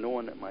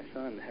knowing that my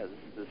son has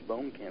this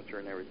bone cancer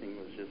and everything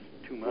was just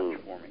too much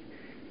for me."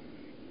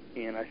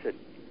 And I said,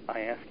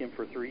 I asked him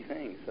for three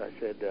things. I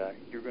said,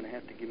 "You're going to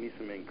have to give me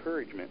some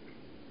encouragement."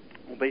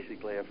 Well,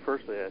 basically,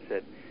 firstly, I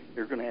said,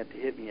 "You're going to have to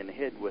hit me in the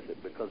head with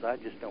it because I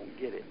just don't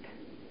get it."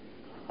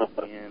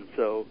 And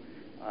so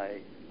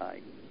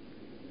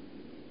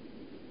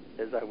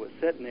as I was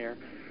sitting there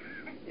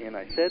and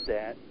I said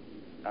that,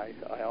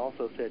 I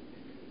also said,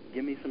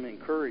 "Give me some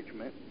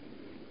encouragement,"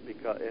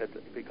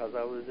 because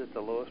I was at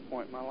the lowest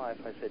point in my life.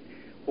 I said,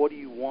 "What do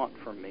you want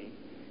from me?"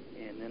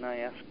 And then I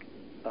asked,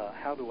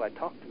 "How do I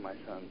talk to my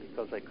son?"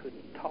 Because I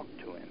couldn't talk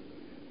to him.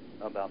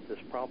 about this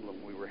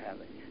problem we were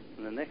having.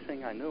 And the next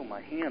thing I know,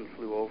 my hand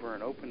flew over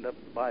and opened up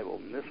the Bible,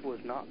 and this was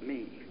not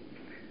me.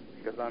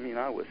 Because, I mean,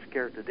 I was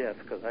scared to death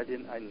because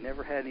I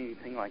never had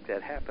anything like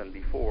that happen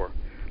before.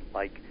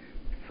 Like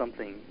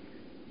something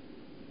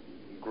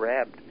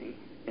grabbed me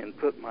and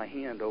put my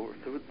hand over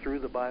through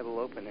the Bible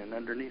open, and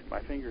underneath my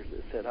fingers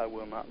it said, "I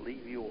will not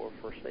leave you or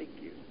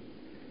forsake you."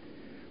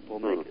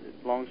 Well,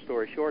 long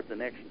story short, the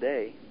next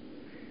day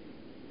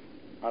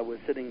I was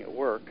sitting at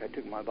work. I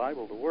took my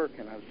Bible to work,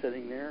 and I was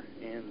sitting there,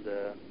 and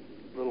a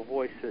little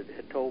voice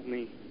had told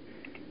me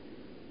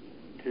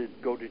to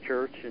go to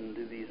church and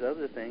do these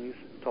other things.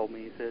 Told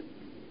me, he said,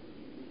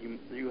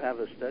 you have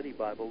a study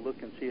Bible,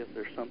 look and see if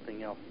there's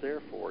something else there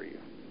for you.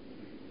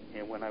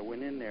 And when I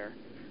went in there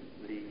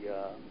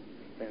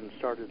and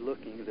started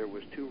looking, there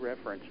was 2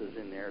 references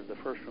in there. The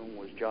first one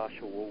was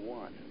Joshua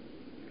 1.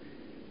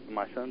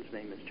 My son's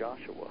name is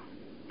Joshua.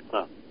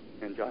 Huh.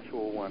 And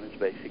Joshua 1 is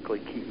basically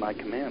keep my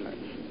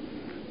commandments.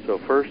 So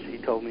first he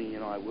told me,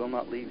 I will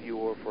not leave you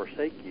or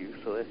forsake you.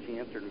 So that's the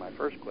answer to my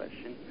first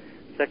question.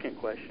 Second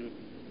question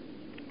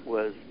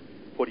was,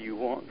 what do you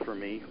want from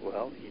me?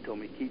 Well, he told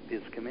me keep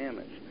his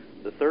commandments.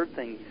 The third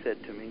thing he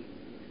said to me,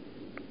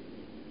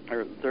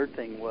 or the third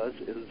thing was,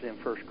 it was in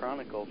 1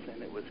 Chronicles,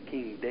 and it was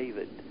King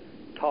David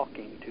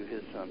talking to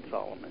his son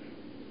Solomon.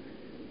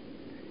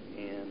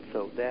 And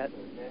so that,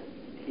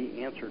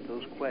 he answered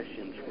those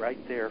questions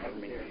right there for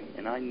me.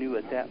 And I knew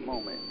at that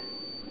moment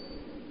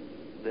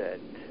that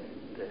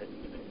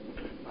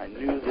I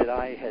knew that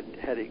I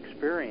had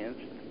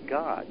experienced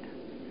God.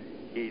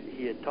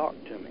 He had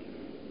talked to me.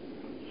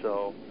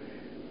 So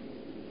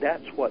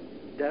that's what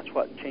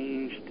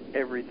changed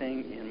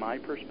everything in my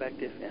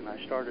perspective. And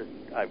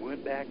I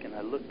went back and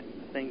I looked at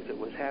the things that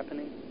was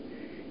happening.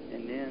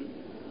 And then,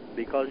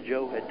 because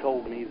Joe had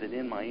told me that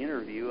in my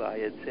interview I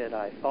had said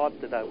I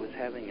thought that I was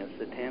having a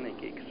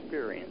satanic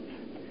experience,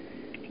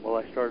 well,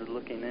 I started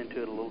looking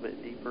into it a little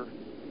bit deeper,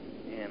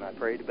 and I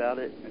prayed about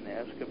it and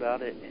asked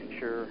about it, and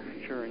sure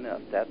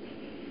enough, that's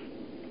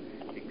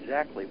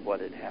exactly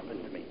what had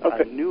happened to me.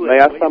 Okay. I knew May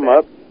it I sum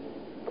up?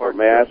 Or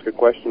may I ask a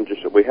question?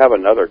 We have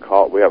another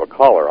call. We have a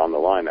caller on the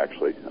line,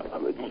 actually.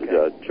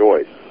 It's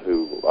Joyce,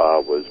 who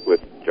was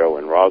with Joe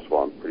in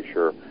Roswell, I'm pretty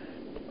sure.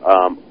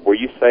 Were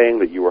you saying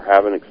that you were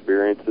having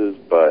experiences,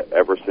 but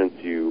ever since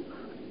you,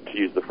 to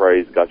use the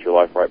phrase, got your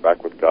life right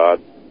back with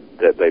God,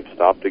 that they've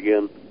stopped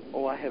again?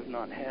 Oh, I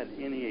haven't had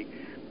any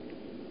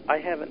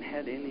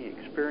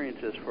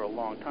experiences for a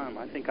long time.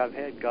 I think I've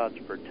had God's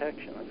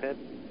protection. I've had,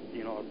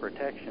 a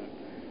protection.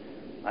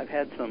 I've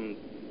had some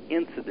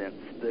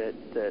incidents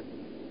that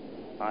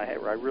I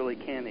really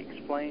can't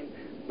explain,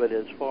 but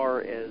as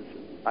far as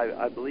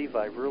I believe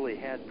I've really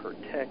had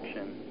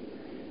protection,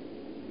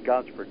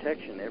 God's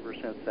protection ever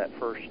since that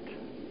first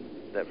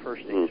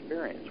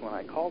experience when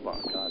I called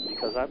on God,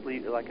 because I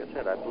believe, like I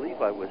said, I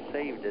believe I was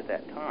saved at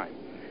that time,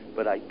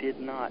 but I did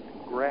not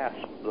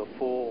grasp the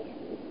full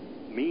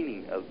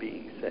meaning of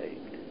being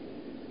saved.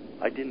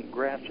 I didn't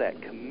grasp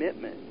that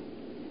commitment.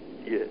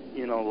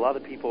 A lot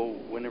of people,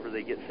 whenever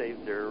they get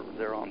saved,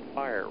 they're on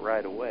fire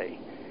right away,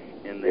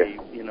 and they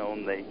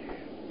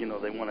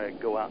they want to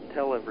go out and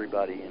tell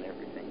everybody and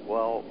everything.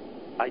 Well,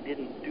 I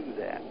didn't do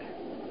that.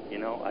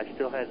 I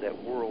still had that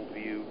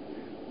worldview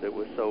that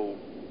was so,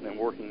 and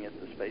working at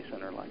the Space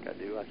Center like I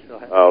do, I still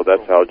had. Oh,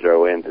 that's how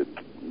Joe ended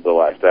the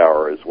last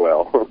hour as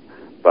well,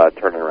 by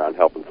turning around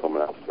helping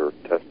someone else or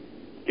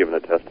giving a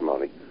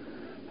testimony.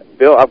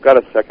 Bill, I've got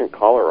a second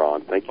caller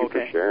on. Thank you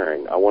for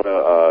sharing. I want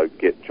to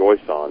get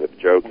Joyce on, if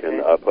Joe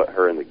can put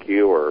her in the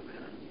queue. Or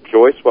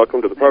Joyce,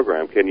 welcome to the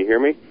program. Can you hear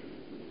me?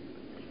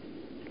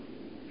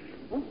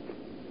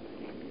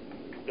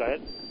 Go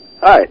ahead.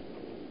 Hi.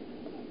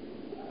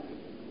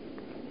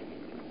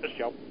 This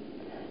Joe.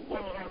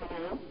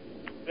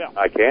 Yeah.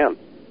 I can.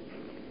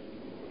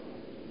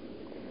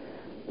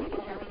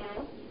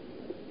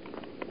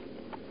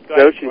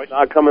 Joe, she's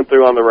not coming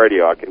through on the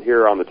radio. I can hear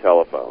her on the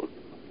telephone.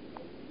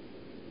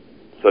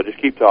 So just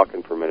keep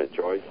talking for a minute,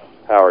 Joyce.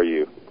 How are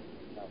you?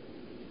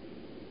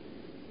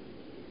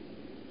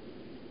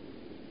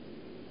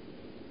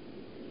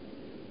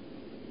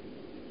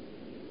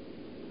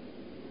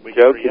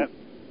 Joe,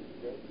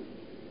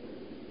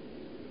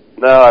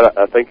 no,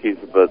 I think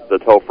the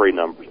toll-free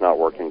number's not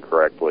working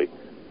correctly.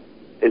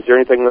 Is there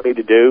anything we need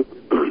to do?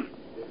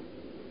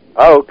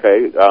 Oh,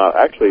 okay.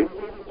 Actually...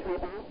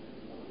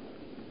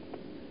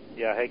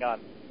 Yeah, hang on.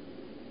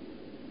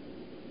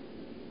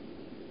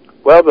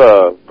 Well,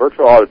 the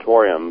virtual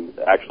auditorium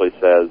actually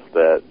says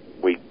that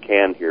we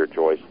can hear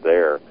Joyce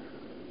there.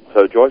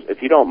 So, Joyce,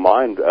 if you don't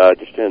mind,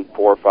 just in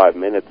 4 or 5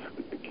 minutes,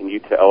 can you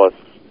tell us...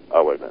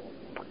 Oh, wait a minute.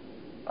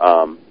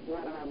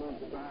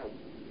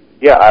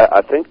 Yeah,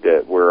 I think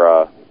that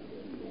we're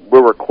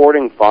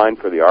recording fine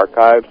for the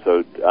archive,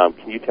 so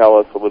can you tell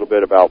us a little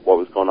bit about what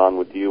was going on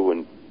with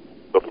you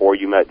before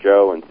you met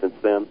Joe and since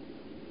then?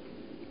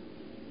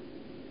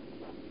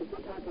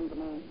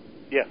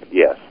 Yes.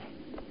 Yes.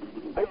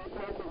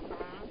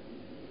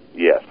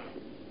 Yes.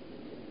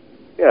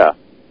 Yeah.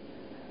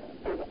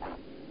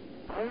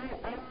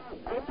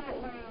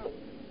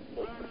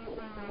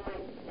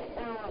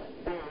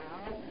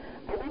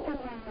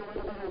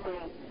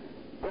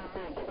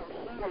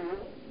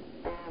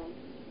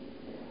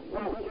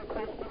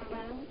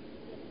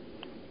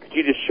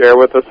 share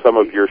with us some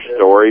of your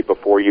story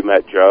before you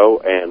met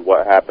Joe and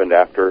what happened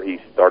after he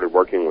started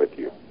working with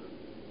you?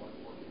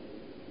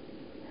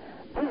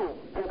 Oh,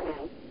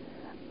 okay.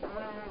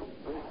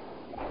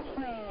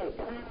 Actually, it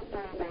kind of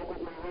started back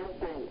with my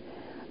husband.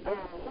 He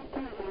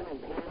started having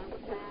panic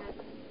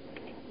attacks.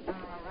 I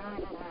really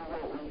didn't know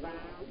what was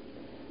wrong.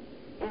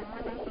 And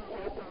one day he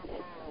happened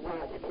to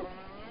watch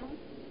communion,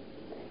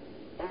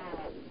 and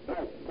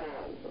it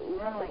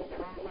really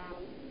threw him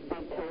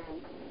big time.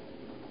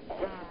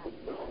 And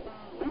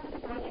he used to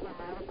watch my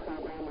mother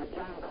program with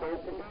John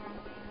Carpenter on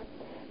there.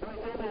 And we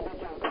found out that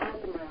John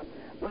Carpenter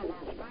was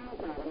in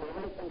Springfield, and my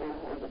husband got a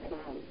hold of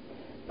him.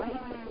 But he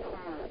went in for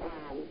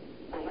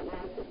a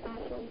hypnosis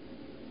session.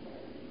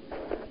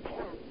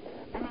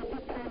 And it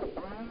just kind of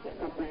grew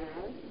from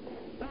there.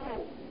 We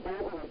had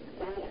several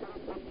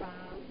sessions with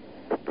John.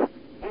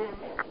 And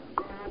it's really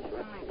kind of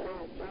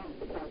strange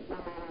because no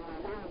matter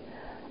what home,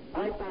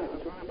 I thought it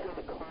was really kind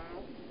of cool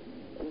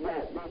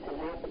that this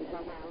had happened to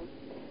him.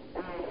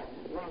 And I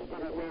wish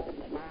that it happened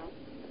to me.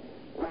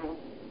 Well,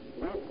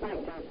 it's like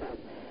Joseph.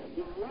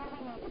 You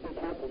really need to be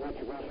careful what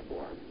you wish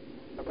for.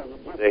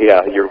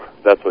 Yeah,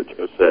 that's what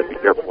Joe said. Be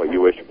careful what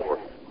you wish for.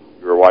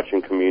 You were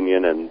watching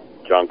communion, and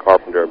John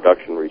Carpenter,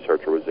 abduction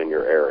researcher, was in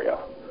your area.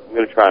 I'm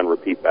going to try and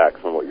repeat back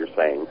some of what you're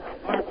saying.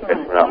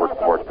 If we're not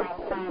recording.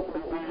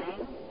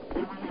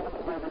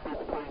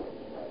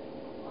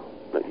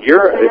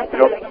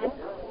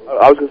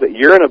 I was going to say,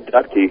 you're an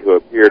abductee who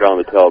appeared on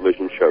the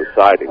television show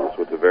Sightings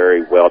with a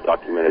very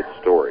well-documented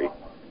story.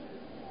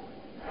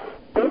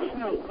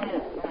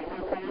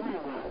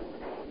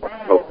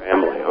 Oh,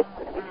 family, okay.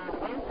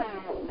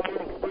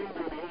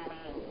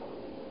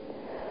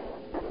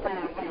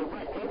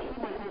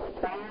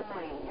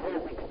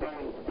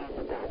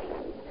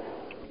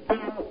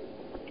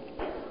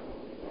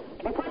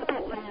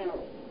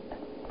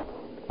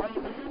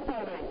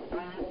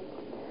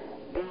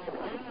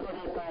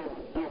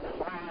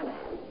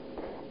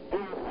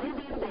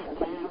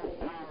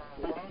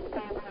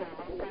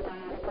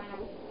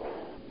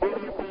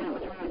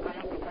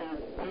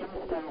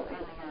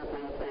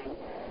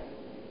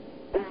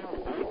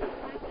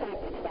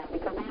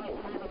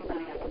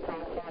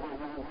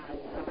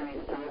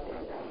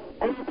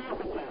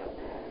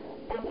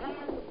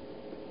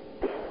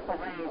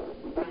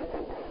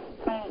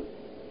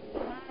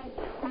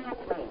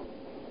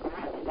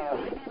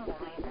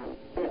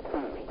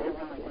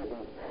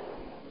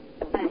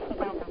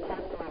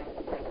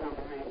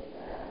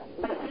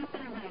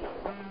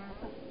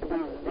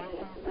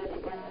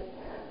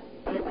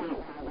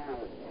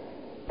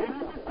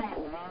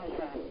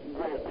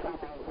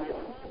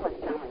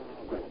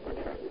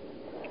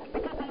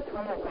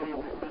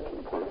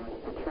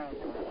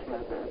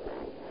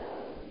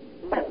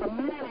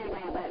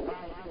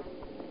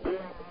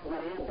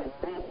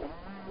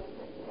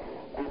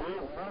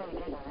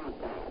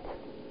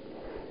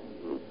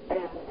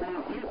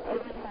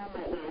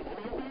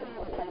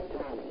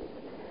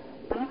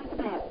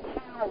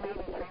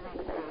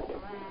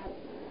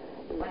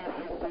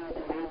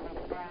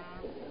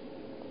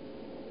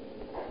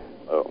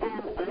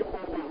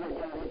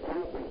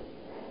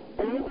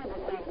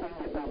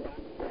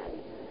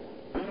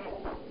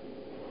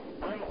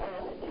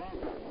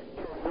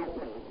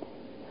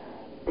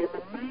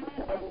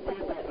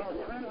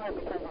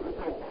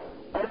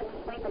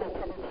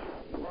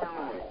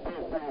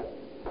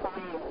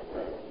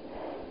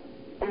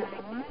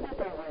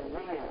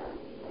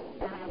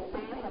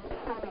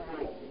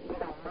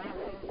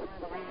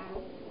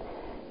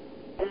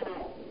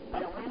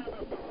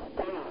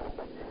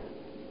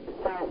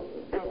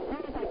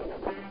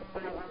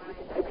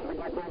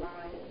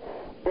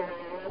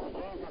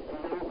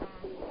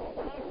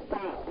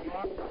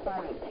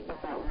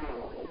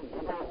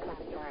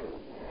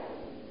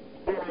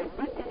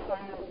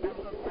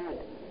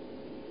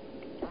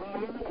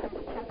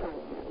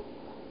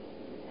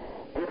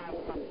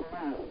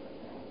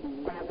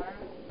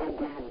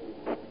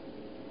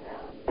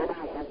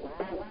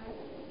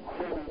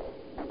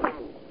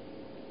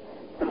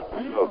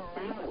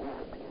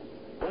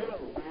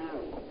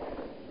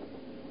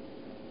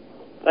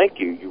 Thank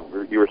you.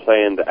 You were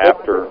saying that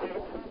after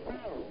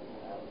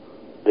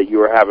that you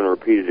were having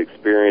repeated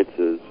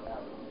experiences,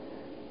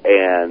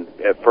 and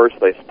at first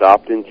they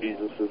stopped in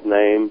Jesus'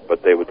 name,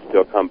 but they would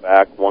still come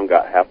back. One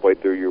got halfway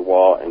through your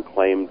wall and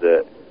claimed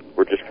that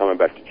we're just coming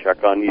back to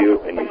check on you,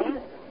 and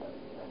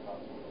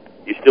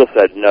you still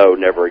said no,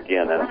 never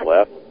again, and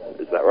left.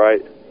 Is that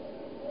right?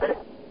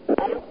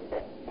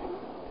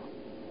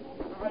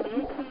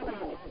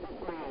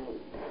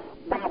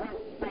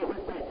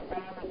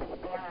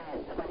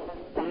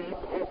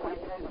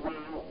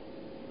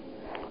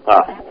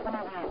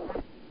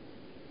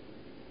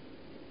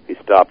 He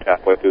stopped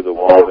halfway through the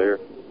wall there.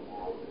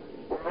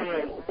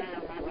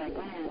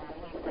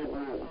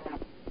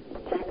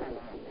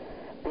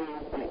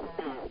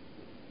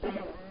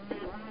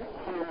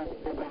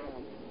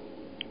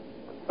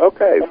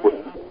 Okay.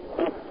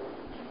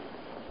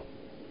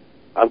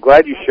 I'm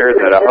glad you shared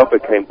that. I hope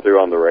it came through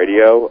on the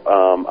radio.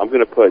 I'm going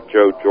to put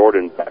Joe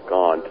Jordan back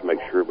on to make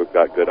sure we've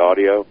got good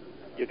audio.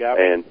 You got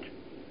me. And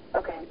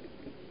Okay.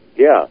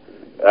 yeah,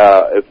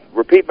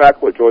 repeat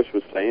back what Joyce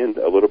was saying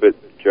a little bit,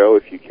 Joe,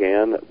 if you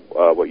can,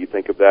 what you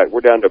think of that.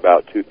 We're down to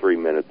about 2-3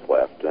 minutes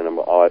left, and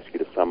I'll ask you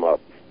to sum up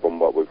from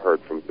what we've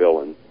heard from Bill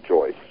and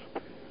Joyce.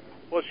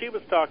 Well, she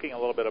was talking a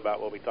little bit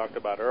about what we talked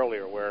about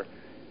earlier, where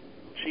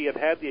she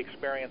had the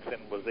experience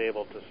and was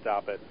able to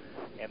stop it,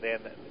 and then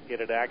it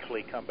had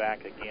actually come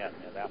back again,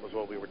 and that was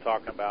what we were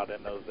talking about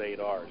in those 8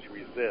 R's.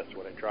 Resist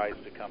when it tries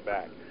to come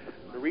back.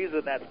 The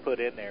reason that's put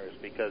in there is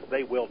because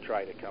they will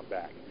try to come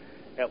back.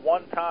 At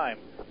one time,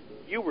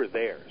 you were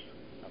theirs,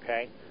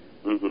 okay?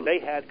 Mm-hmm. They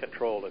had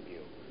control of you,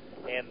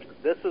 and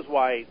this is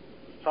why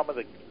some of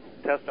the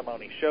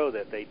testimonies show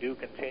that they do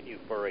continue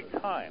for a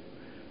time,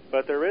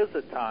 but there is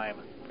a time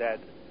that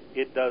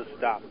it does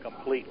stop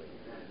completely.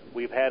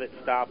 We've had it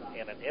stop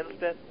in an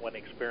instant when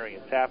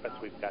experience happens.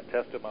 We've got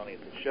testimonies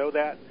that show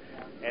that.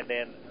 And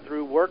then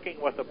through working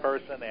with a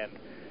person and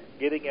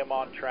getting him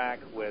on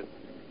track with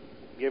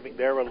giving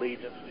their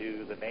allegiance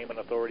to the name and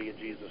authority of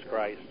Jesus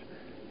Christ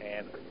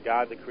and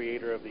God, the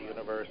creator of the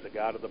universe, the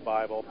God of the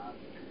Bible,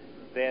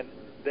 then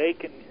they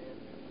can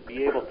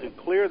be able to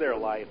clear their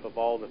life of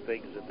all the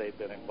things that they've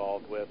been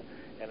involved with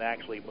and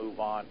actually move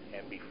on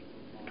and be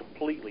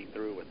completely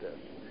through with this.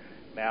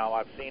 Now,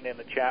 I've seen in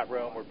the chat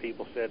room where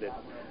people said that,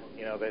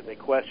 that they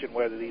question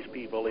whether these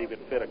people even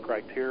fit a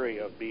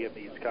criteria of being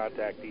these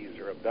contactees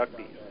or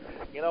abductees.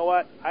 You know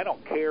what? I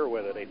don't care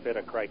whether they fit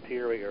a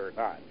criteria or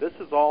not. This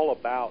is all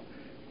about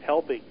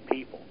helping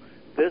people.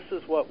 This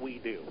is what we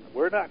do.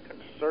 We're not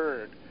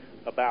concerned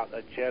about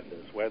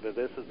agendas, whether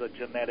this is a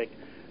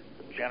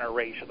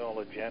generational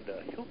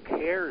agenda. Who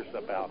cares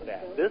about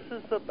that? This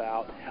is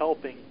about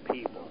helping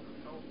people.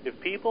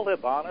 If people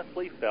have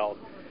honestly felt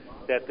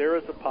that there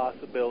is a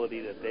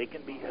possibility that they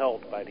can be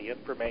helped by the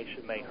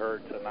information they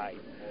heard tonight,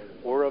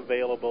 we're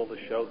available to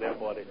show them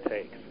what it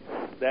takes.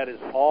 That is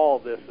all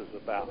this is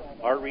about.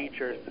 Our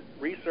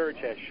research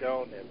has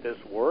shown that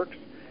this works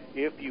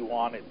if you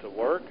want it to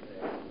work.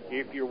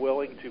 If you're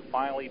willing to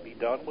finally be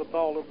done with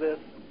all of this,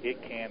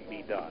 it can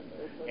be done.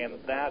 And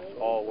that's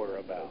all we're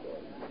about.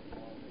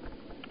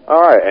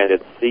 All right, and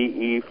it's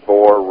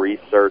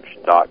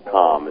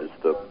ce4research.com is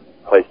the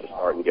place to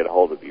start and get a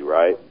hold of you,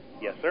 right?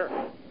 Yes, sir.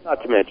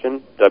 Not to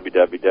mention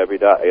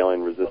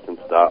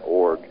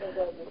www.alienresistance.org.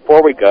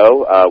 Before we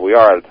go, we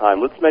are out of time.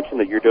 Let's mention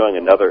that you're doing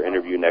another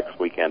interview next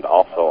weekend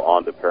also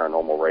on the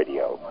Paranormal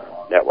Radio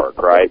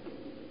Network, right?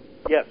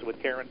 Yes, with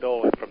Karen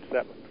Dolan from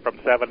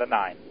 7 to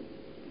 9.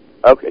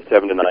 Okay,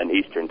 7 to 9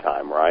 Eastern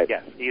Time, right?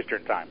 Yes,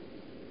 Eastern Time.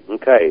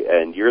 Okay,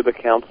 and you're the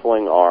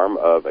counseling arm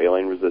of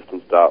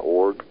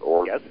alienresistance.org,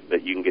 or yes,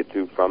 that you can get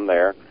to from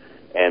there.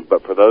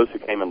 But for those who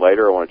came in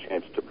later or want a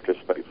chance to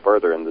participate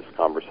further in this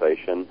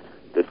conversation,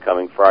 this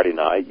coming Friday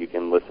night, you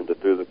can listen to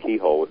Through the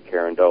Keyhole with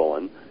Karen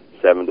Dolan,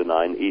 7 to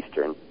 9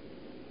 Eastern.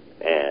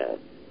 And,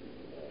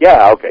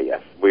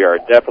 yes, we are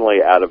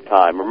definitely out of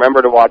time.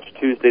 Remember to watch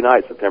Tuesday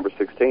night, September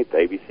 16th.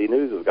 ABC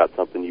News has got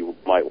something you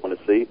might want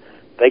to see.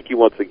 Thank you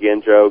once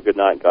again, Joe. Good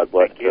night, and God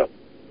bless you,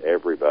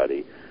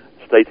 everybody.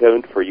 Stay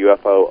tuned for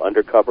UFO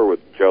Undercover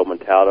with Joe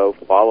Montaldo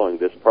following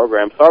this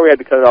program. Sorry we had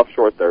to cut it off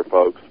short there,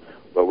 folks,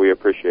 but we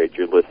appreciate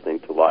you listening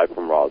to Live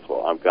from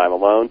Roswell. I'm Guy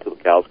Malone. Till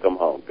the cows come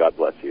home. God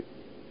bless you.